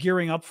is like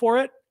gearing up for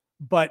it.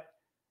 But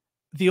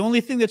the only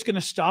thing that's going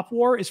to stop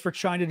war is for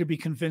China to be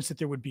convinced that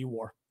there would be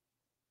war.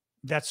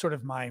 That's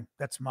my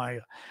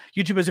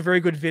YouTube has a very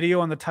good video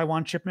on the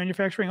Taiwan chip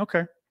manufacturing.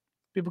 Okay.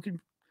 People can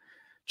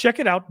check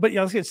it out. But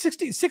yeah, let's get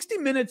 60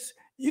 Minutes.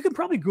 You can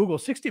probably Google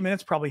 60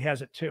 Minutes probably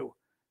has it too.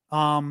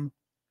 Leanne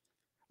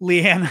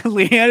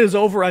is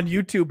over on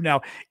YouTube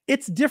now.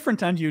 It's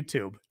different on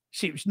YouTube.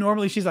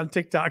 Normally she's on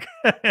TikTok.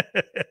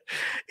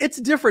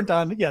 It's different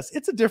on, yes,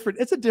 it's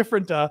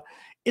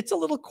a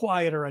little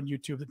quieter on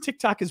YouTube. The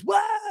TikTok is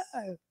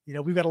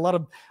we've got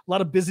a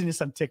lot of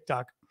busyness on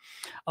TikTok.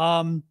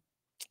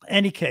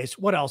 Any case,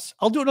 what else?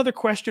 I'll do another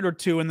question or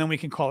two and then we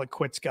can call it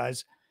quits,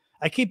 guys.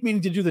 I keep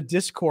meaning to do the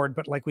Discord,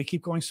 but we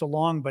keep going so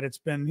long, but it's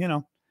been,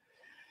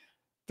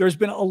 there's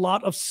been a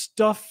lot of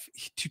stuff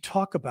to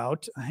talk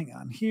about. Hang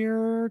on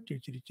here.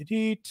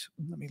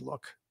 Let me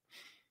look.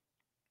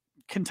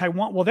 Can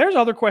Taiwan, well, there's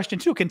another question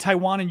too. Can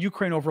Taiwan and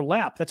Ukraine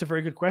overlap? That's a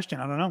very good question.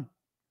 I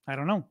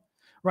don't know.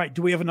 Right.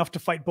 Do we have enough to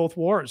fight both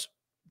wars?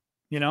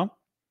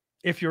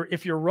 If you're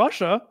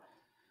Russia,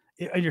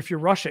 if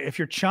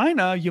you're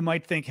China, you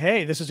might think,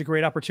 hey, this is a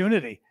great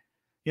opportunity.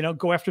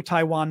 Go after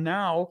Taiwan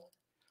now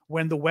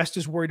when the West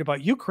is worried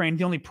about Ukraine.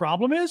 The only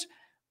problem is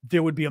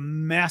there would be a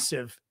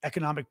massive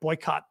economic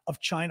boycott of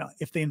China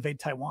if they invade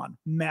Taiwan.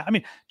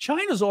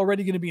 China's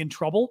already going to be in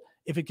trouble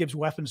if it gives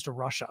weapons to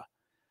Russia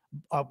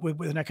with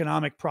an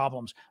economic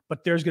problems,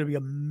 but there's going to be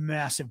a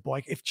massive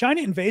boycott. If China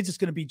invades, it's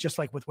going to be just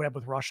like with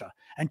Russia,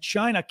 and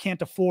China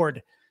can't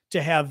afford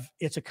to have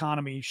its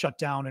economy shut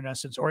down in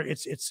essence, or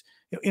its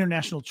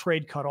international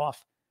trade cut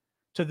off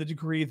to the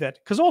degree that,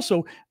 because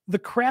also the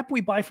crap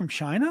we buy from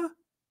China,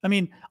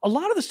 a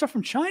lot of the stuff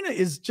from China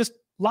is just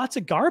lots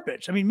of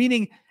garbage.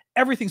 Meaning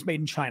everything's made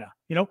in China.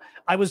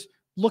 I was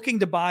looking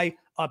to buy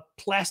a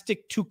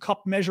plastic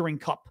 2-cup measuring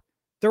cup.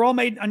 They're all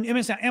made on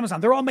Amazon.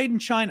 They're all made in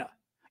China.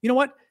 You know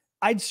what?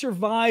 I'd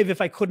survive if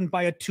I couldn't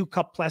buy a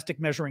 2-cup plastic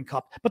measuring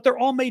cup, but they're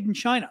all made in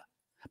China.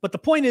 But the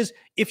point is,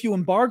 if you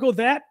embargo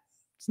that,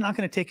 it's not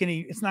going to take any,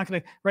 it's not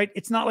going to, right?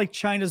 It's not like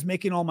China's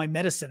making all my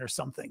medicine or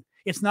something.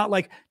 It's not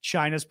like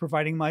China's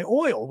providing my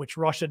oil, which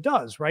Russia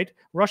does, right?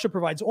 Russia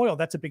provides oil.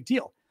 That's a big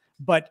deal.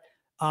 But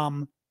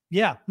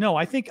yeah, no,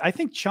 I think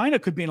China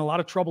could be in a lot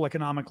of trouble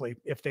economically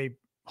if they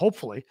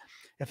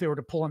were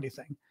to pull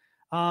anything.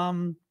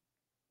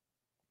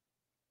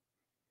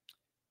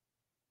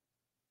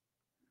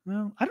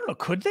 Well, I don't know.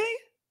 Could they?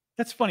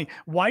 That's funny.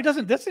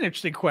 That's an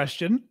interesting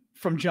question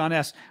from John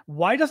S.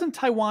 Why doesn't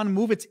Taiwan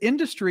move its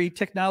industry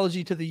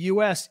technology to the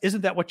US? Is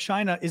this what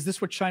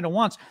China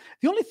wants?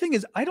 The only thing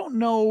is, I don't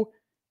know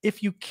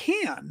if you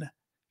can.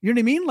 You know what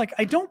I mean?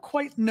 I don't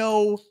quite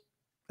know.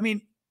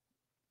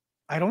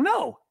 I don't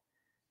know.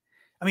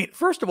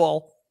 First of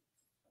all,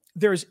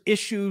 there's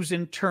issues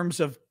in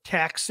terms of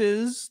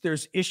taxes.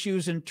 There's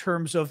issues in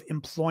terms of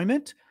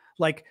employment.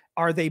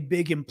 Are they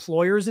big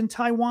employers in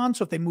Taiwan?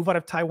 So if they move out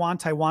of Taiwan,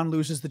 Taiwan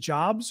loses the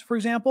jobs, for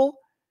example.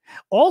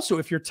 Also,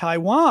 if you're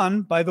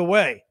Taiwan, by the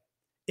way,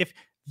 if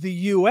the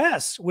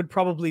US would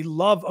probably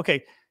love,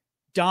 okay,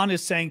 Don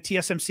is saying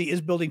TSMC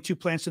is building 2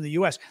 plants in the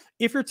US.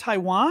 If you're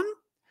Taiwan,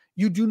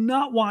 you do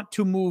not want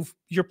to move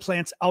your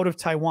plants out of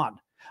Taiwan.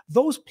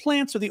 those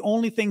plants are the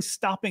only things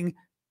stopping,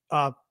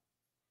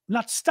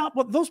 not stop,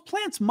 but those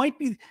plants might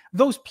be,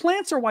 those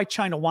plants are why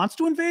China wants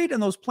to invade,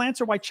 and those plants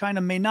are why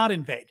China may not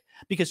invade,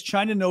 because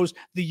China knows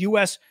the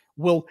U.S.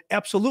 will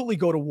absolutely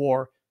go to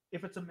war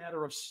if it's a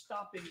matter of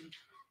stopping,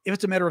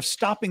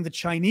 the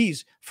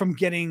Chinese from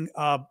getting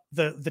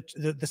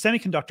the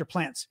semiconductor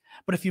plants.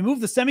 But if you move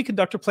the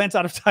semiconductor plants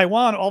out of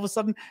Taiwan, all of a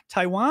sudden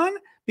Taiwan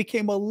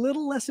became a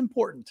little less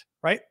important,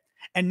 right?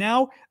 And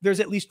now there's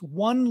at least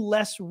one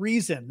less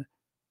reason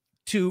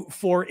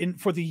for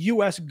the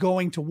U.S.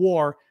 going to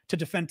war to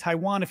defend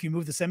Taiwan if you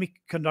move the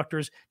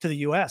semiconductors to the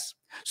U.S.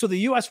 So the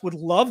U.S. would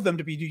love them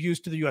to be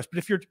used to the U.S. But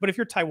if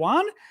you're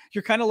Taiwan,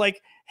 you're kind of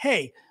like,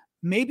 hey,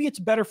 maybe it's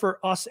better for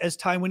us as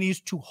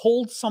Taiwanese to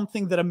hold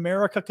something that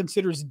America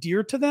considers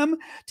dear to them,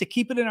 to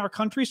keep it in our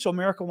country. So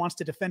America wants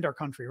to defend our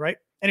country, right?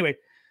 Anyway,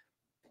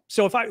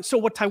 so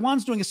what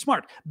Taiwan's doing is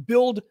smart.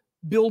 Build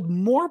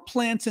more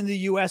plants in the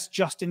U.S.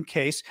 just in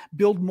case.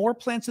 Build more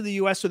plants in the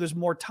U.S. so there's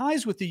more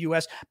ties with the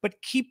U.S., but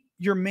keep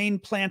your main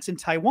plants in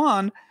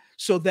Taiwan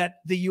so that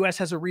the U.S.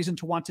 has a reason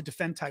to want to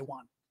defend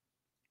Taiwan.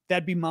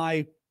 That'd be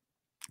my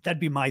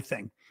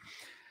thing.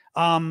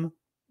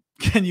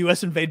 Can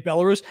U.S. invade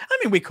Belarus? I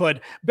mean, we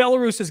could.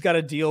 Belarus has got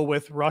to deal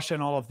with Russia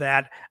and all of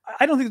that.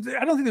 I don't think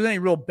there's any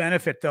real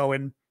benefit though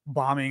in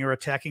bombing or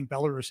attacking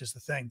Belarus is the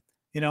thing,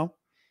 you know.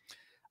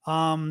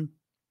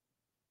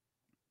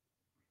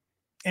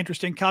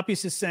 Interesting.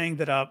 Copies is saying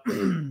that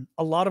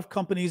a lot of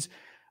companies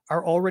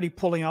are already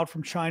pulling out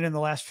from China in the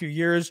last few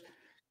years.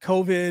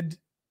 COVID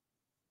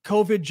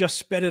just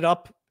sped it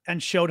up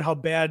and showed how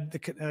bad the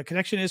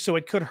connection is, so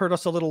it could hurt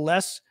us a little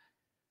less.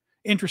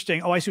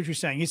 Interesting. Oh, I see what you're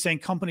saying. He's saying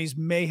companies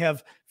may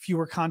have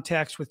fewer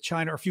contacts with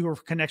China or fewer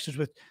connections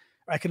with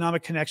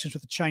economic connections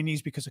with the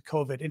Chinese because of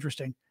COVID.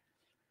 Interesting.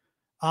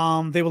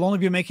 They will only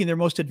be making their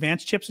most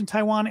advanced chips in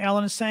Taiwan,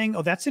 Alan is saying.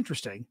 Oh, that's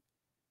interesting.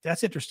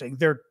 That's interesting.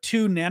 They're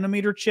 2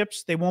 nanometer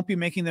chips. They won't be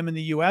making them in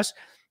the U.S.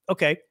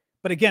 Okay.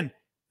 But again,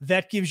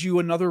 that gives you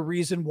another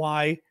reason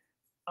why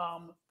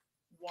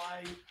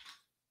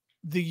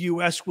the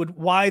U.S. would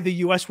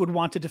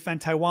want to defend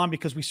Taiwan,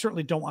 because we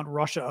certainly don't want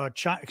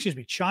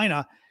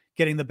China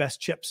getting the best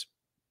chips.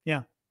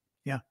 Yeah.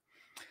 Yeah.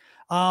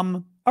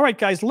 All right,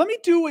 guys, let me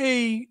do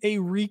a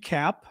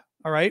recap.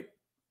 All right.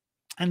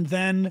 And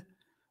then,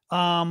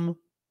 oops.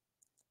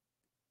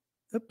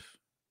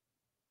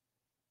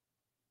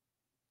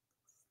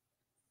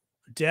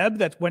 Deb,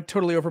 that went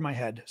totally over my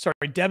head. Sorry.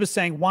 Deb is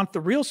saying, want the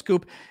real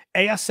scoop.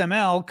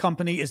 ASML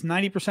company is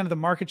 90% of the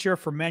market share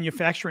for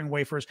manufacturing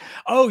wafers.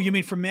 Oh, you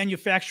mean for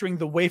manufacturing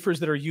the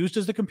wafers that are used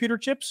as the computer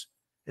chips?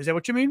 Is that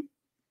what you mean?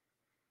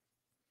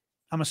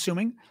 I'm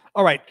assuming.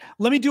 All right.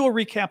 Let me do a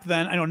recap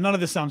then. I know none of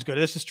this sounds good.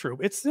 This is true.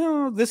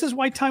 This is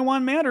why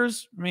Taiwan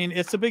matters. I mean,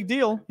 it's a big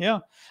deal. Yeah.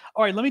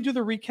 All right. Let me do the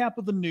recap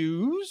of the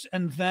news,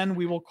 and then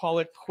we will call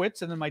it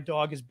quits. And then my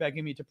dog is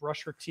begging me to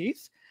brush her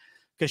teeth,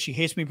 because she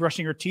hates me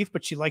brushing her teeth,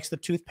 but she likes the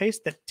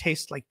toothpaste that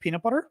tastes like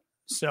peanut butter.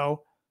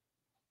 So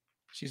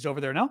she's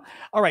over there now.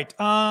 All right.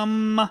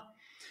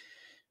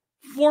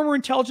 Former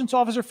intelligence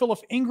officer Philip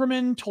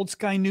Ingerman told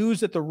Sky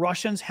News that the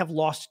Russians have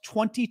lost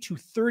 20 to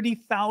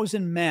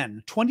 30,000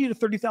 men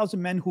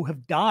who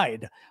have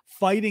died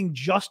fighting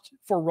just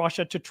for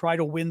Russia to try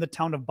to win the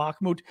town of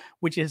Bakhmut,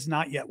 which is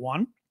not yet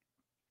won.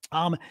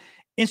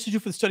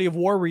 Institute for the Study of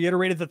War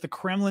reiterated that the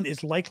Kremlin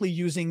is likely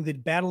using the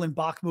battle in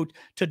Bakhmut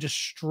to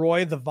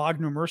destroy the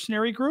Wagner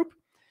mercenary group.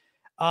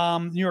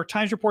 New York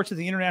Times reports that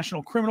the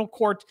International Criminal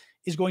Court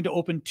is going to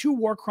open 2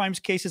 war crimes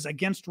cases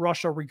against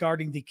Russia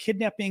regarding the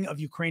kidnapping of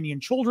Ukrainian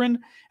children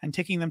and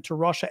taking them to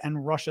Russia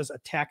and Russia's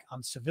attack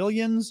on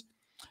civilians.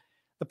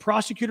 The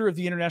prosecutor of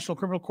the International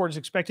Criminal Court is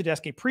expected to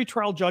ask a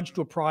pretrial judge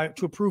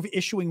to approve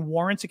issuing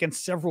warrants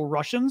against several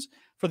Russians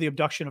for the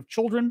abduction of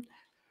children.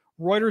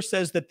 Reuters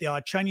says that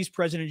the Chinese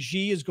President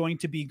Xi is going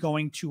to be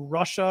going to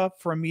Russia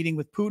for a meeting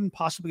with Putin,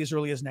 possibly as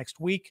early as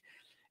next week.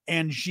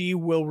 And Xi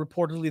will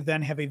reportedly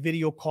then have a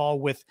video call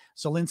with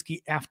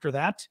Zelensky after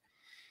that.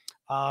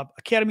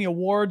 Academy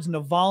Awards,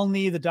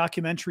 Navalny, the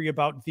documentary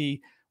about the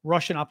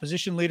Russian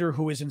opposition leader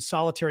who is in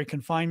solitary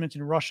confinement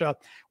in Russia,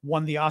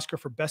 won the Oscar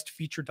for Best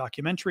Feature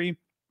Documentary.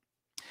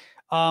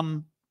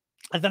 And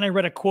then I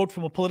read a quote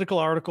from a political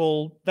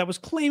article that was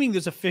claiming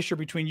there's a fissure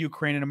between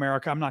Ukraine and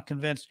America. I'm not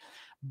convinced,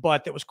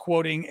 but that was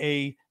quoting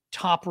a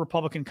top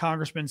Republican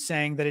congressman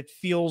saying that it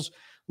feels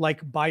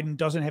like Biden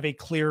doesn't have a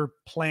clear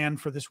plan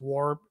for this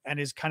war and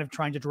is kind of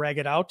trying to drag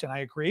it out. And I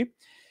agree.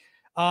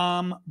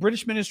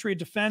 British Ministry of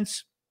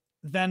Defense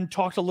then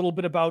talked a little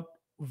bit about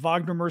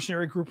Wagner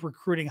mercenary group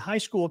recruiting high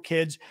school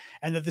kids,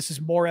 and that this is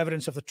more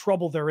evidence of the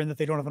trouble they're in, that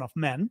they don't have enough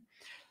men.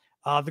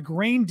 The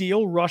grain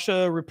deal,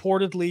 Russia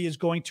reportedly is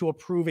going to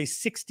approve a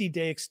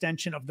 60-day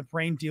extension of the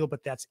grain deal,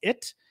 but that's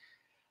it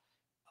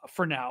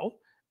for now.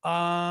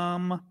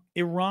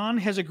 Iran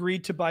has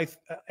agreed to buy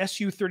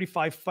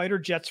Su-35 fighter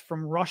jets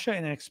from Russia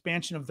in an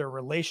expansion of their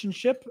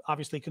relationship,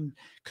 obviously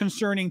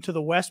concerning to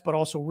the West, but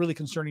also really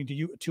concerning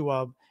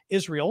to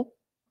Israel.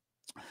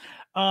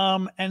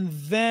 And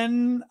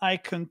then I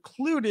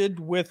concluded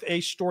with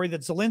a story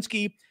that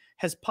Zelensky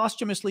has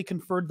posthumously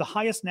conferred the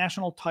highest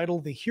national title,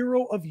 the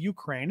Hero of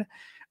Ukraine,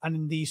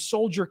 on the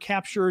soldier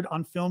captured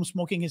on film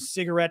smoking his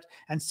cigarette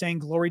and saying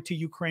glory to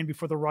Ukraine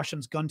before the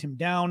Russians gunned him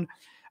down.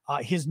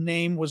 His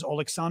name was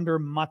Alexander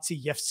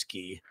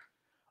Matsievsky.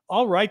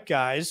 All right,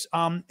 guys.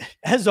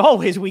 As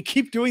always, we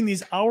keep doing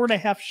these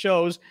hour-and-a-half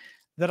shows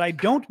that I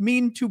don't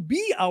mean to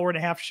be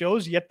hour-and-a-half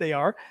shows, yet they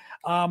are.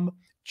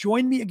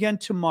 Join me again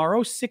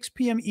tomorrow, 6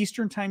 p.m.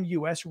 Eastern Time,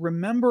 U.S.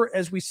 Remember,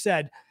 as we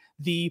said,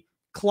 the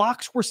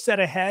clocks were set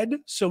ahead,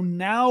 so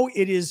now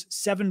it is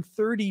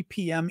 7:30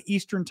 p.m.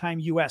 Eastern Time,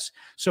 U.S.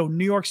 So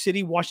New York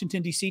City,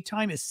 Washington, D.C.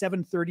 time is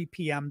 7:30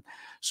 p.m.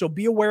 So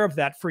be aware of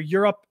that. For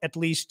Europe, at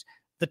least,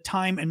 the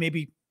time, and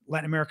maybe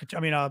Latin America,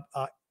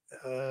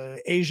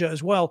 Asia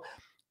as well,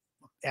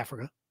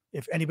 Africa,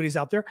 if anybody's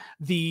out there,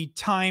 the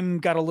time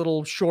got a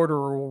little shorter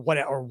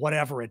or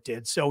whatever it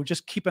did. So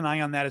just keep an eye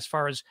on that as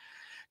far as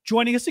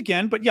joining us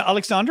again. But yeah,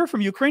 Alexander from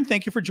Ukraine,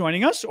 thank you for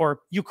joining us. Or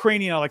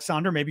Ukrainian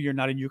Alexander, maybe you're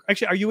not in Ukraine.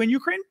 Actually, are you in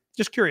Ukraine?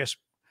 Just curious.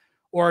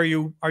 Or are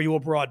you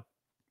abroad?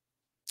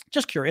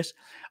 Just curious.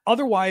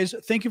 Otherwise,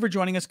 thank you for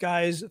joining us,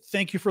 guys.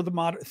 Thank you for the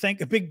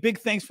big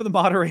thanks for the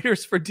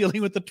moderators for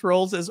dealing with the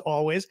trolls as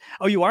always.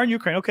 Oh, you are in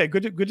Ukraine. Okay,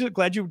 good.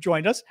 Glad you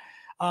joined us.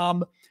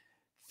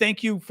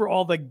 Thank you for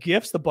all the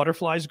gifts, the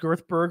butterflies,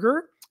 Girth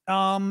Burger.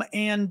 I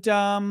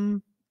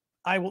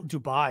will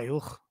Dubai.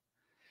 Ugh.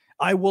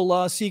 I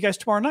will see you guys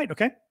tomorrow night.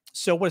 Okay.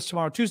 So what is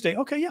tomorrow? Tuesday.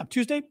 Okay. Yeah.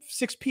 Tuesday,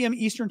 6 p.m.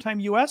 Eastern Time,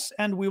 US.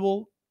 And we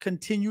will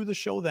continue the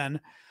show then.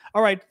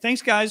 All right.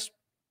 Thanks, guys.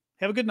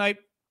 Have a good night.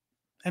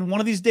 And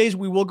one of these days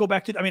we will go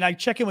back to, I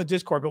check in with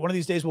Discord, but one of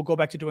these days we'll go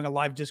back to doing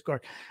a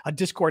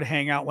Discord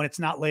hangout when it's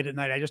not late at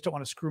night. I just don't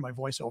want to screw my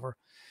voice over.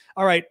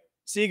 All right.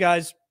 See you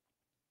guys.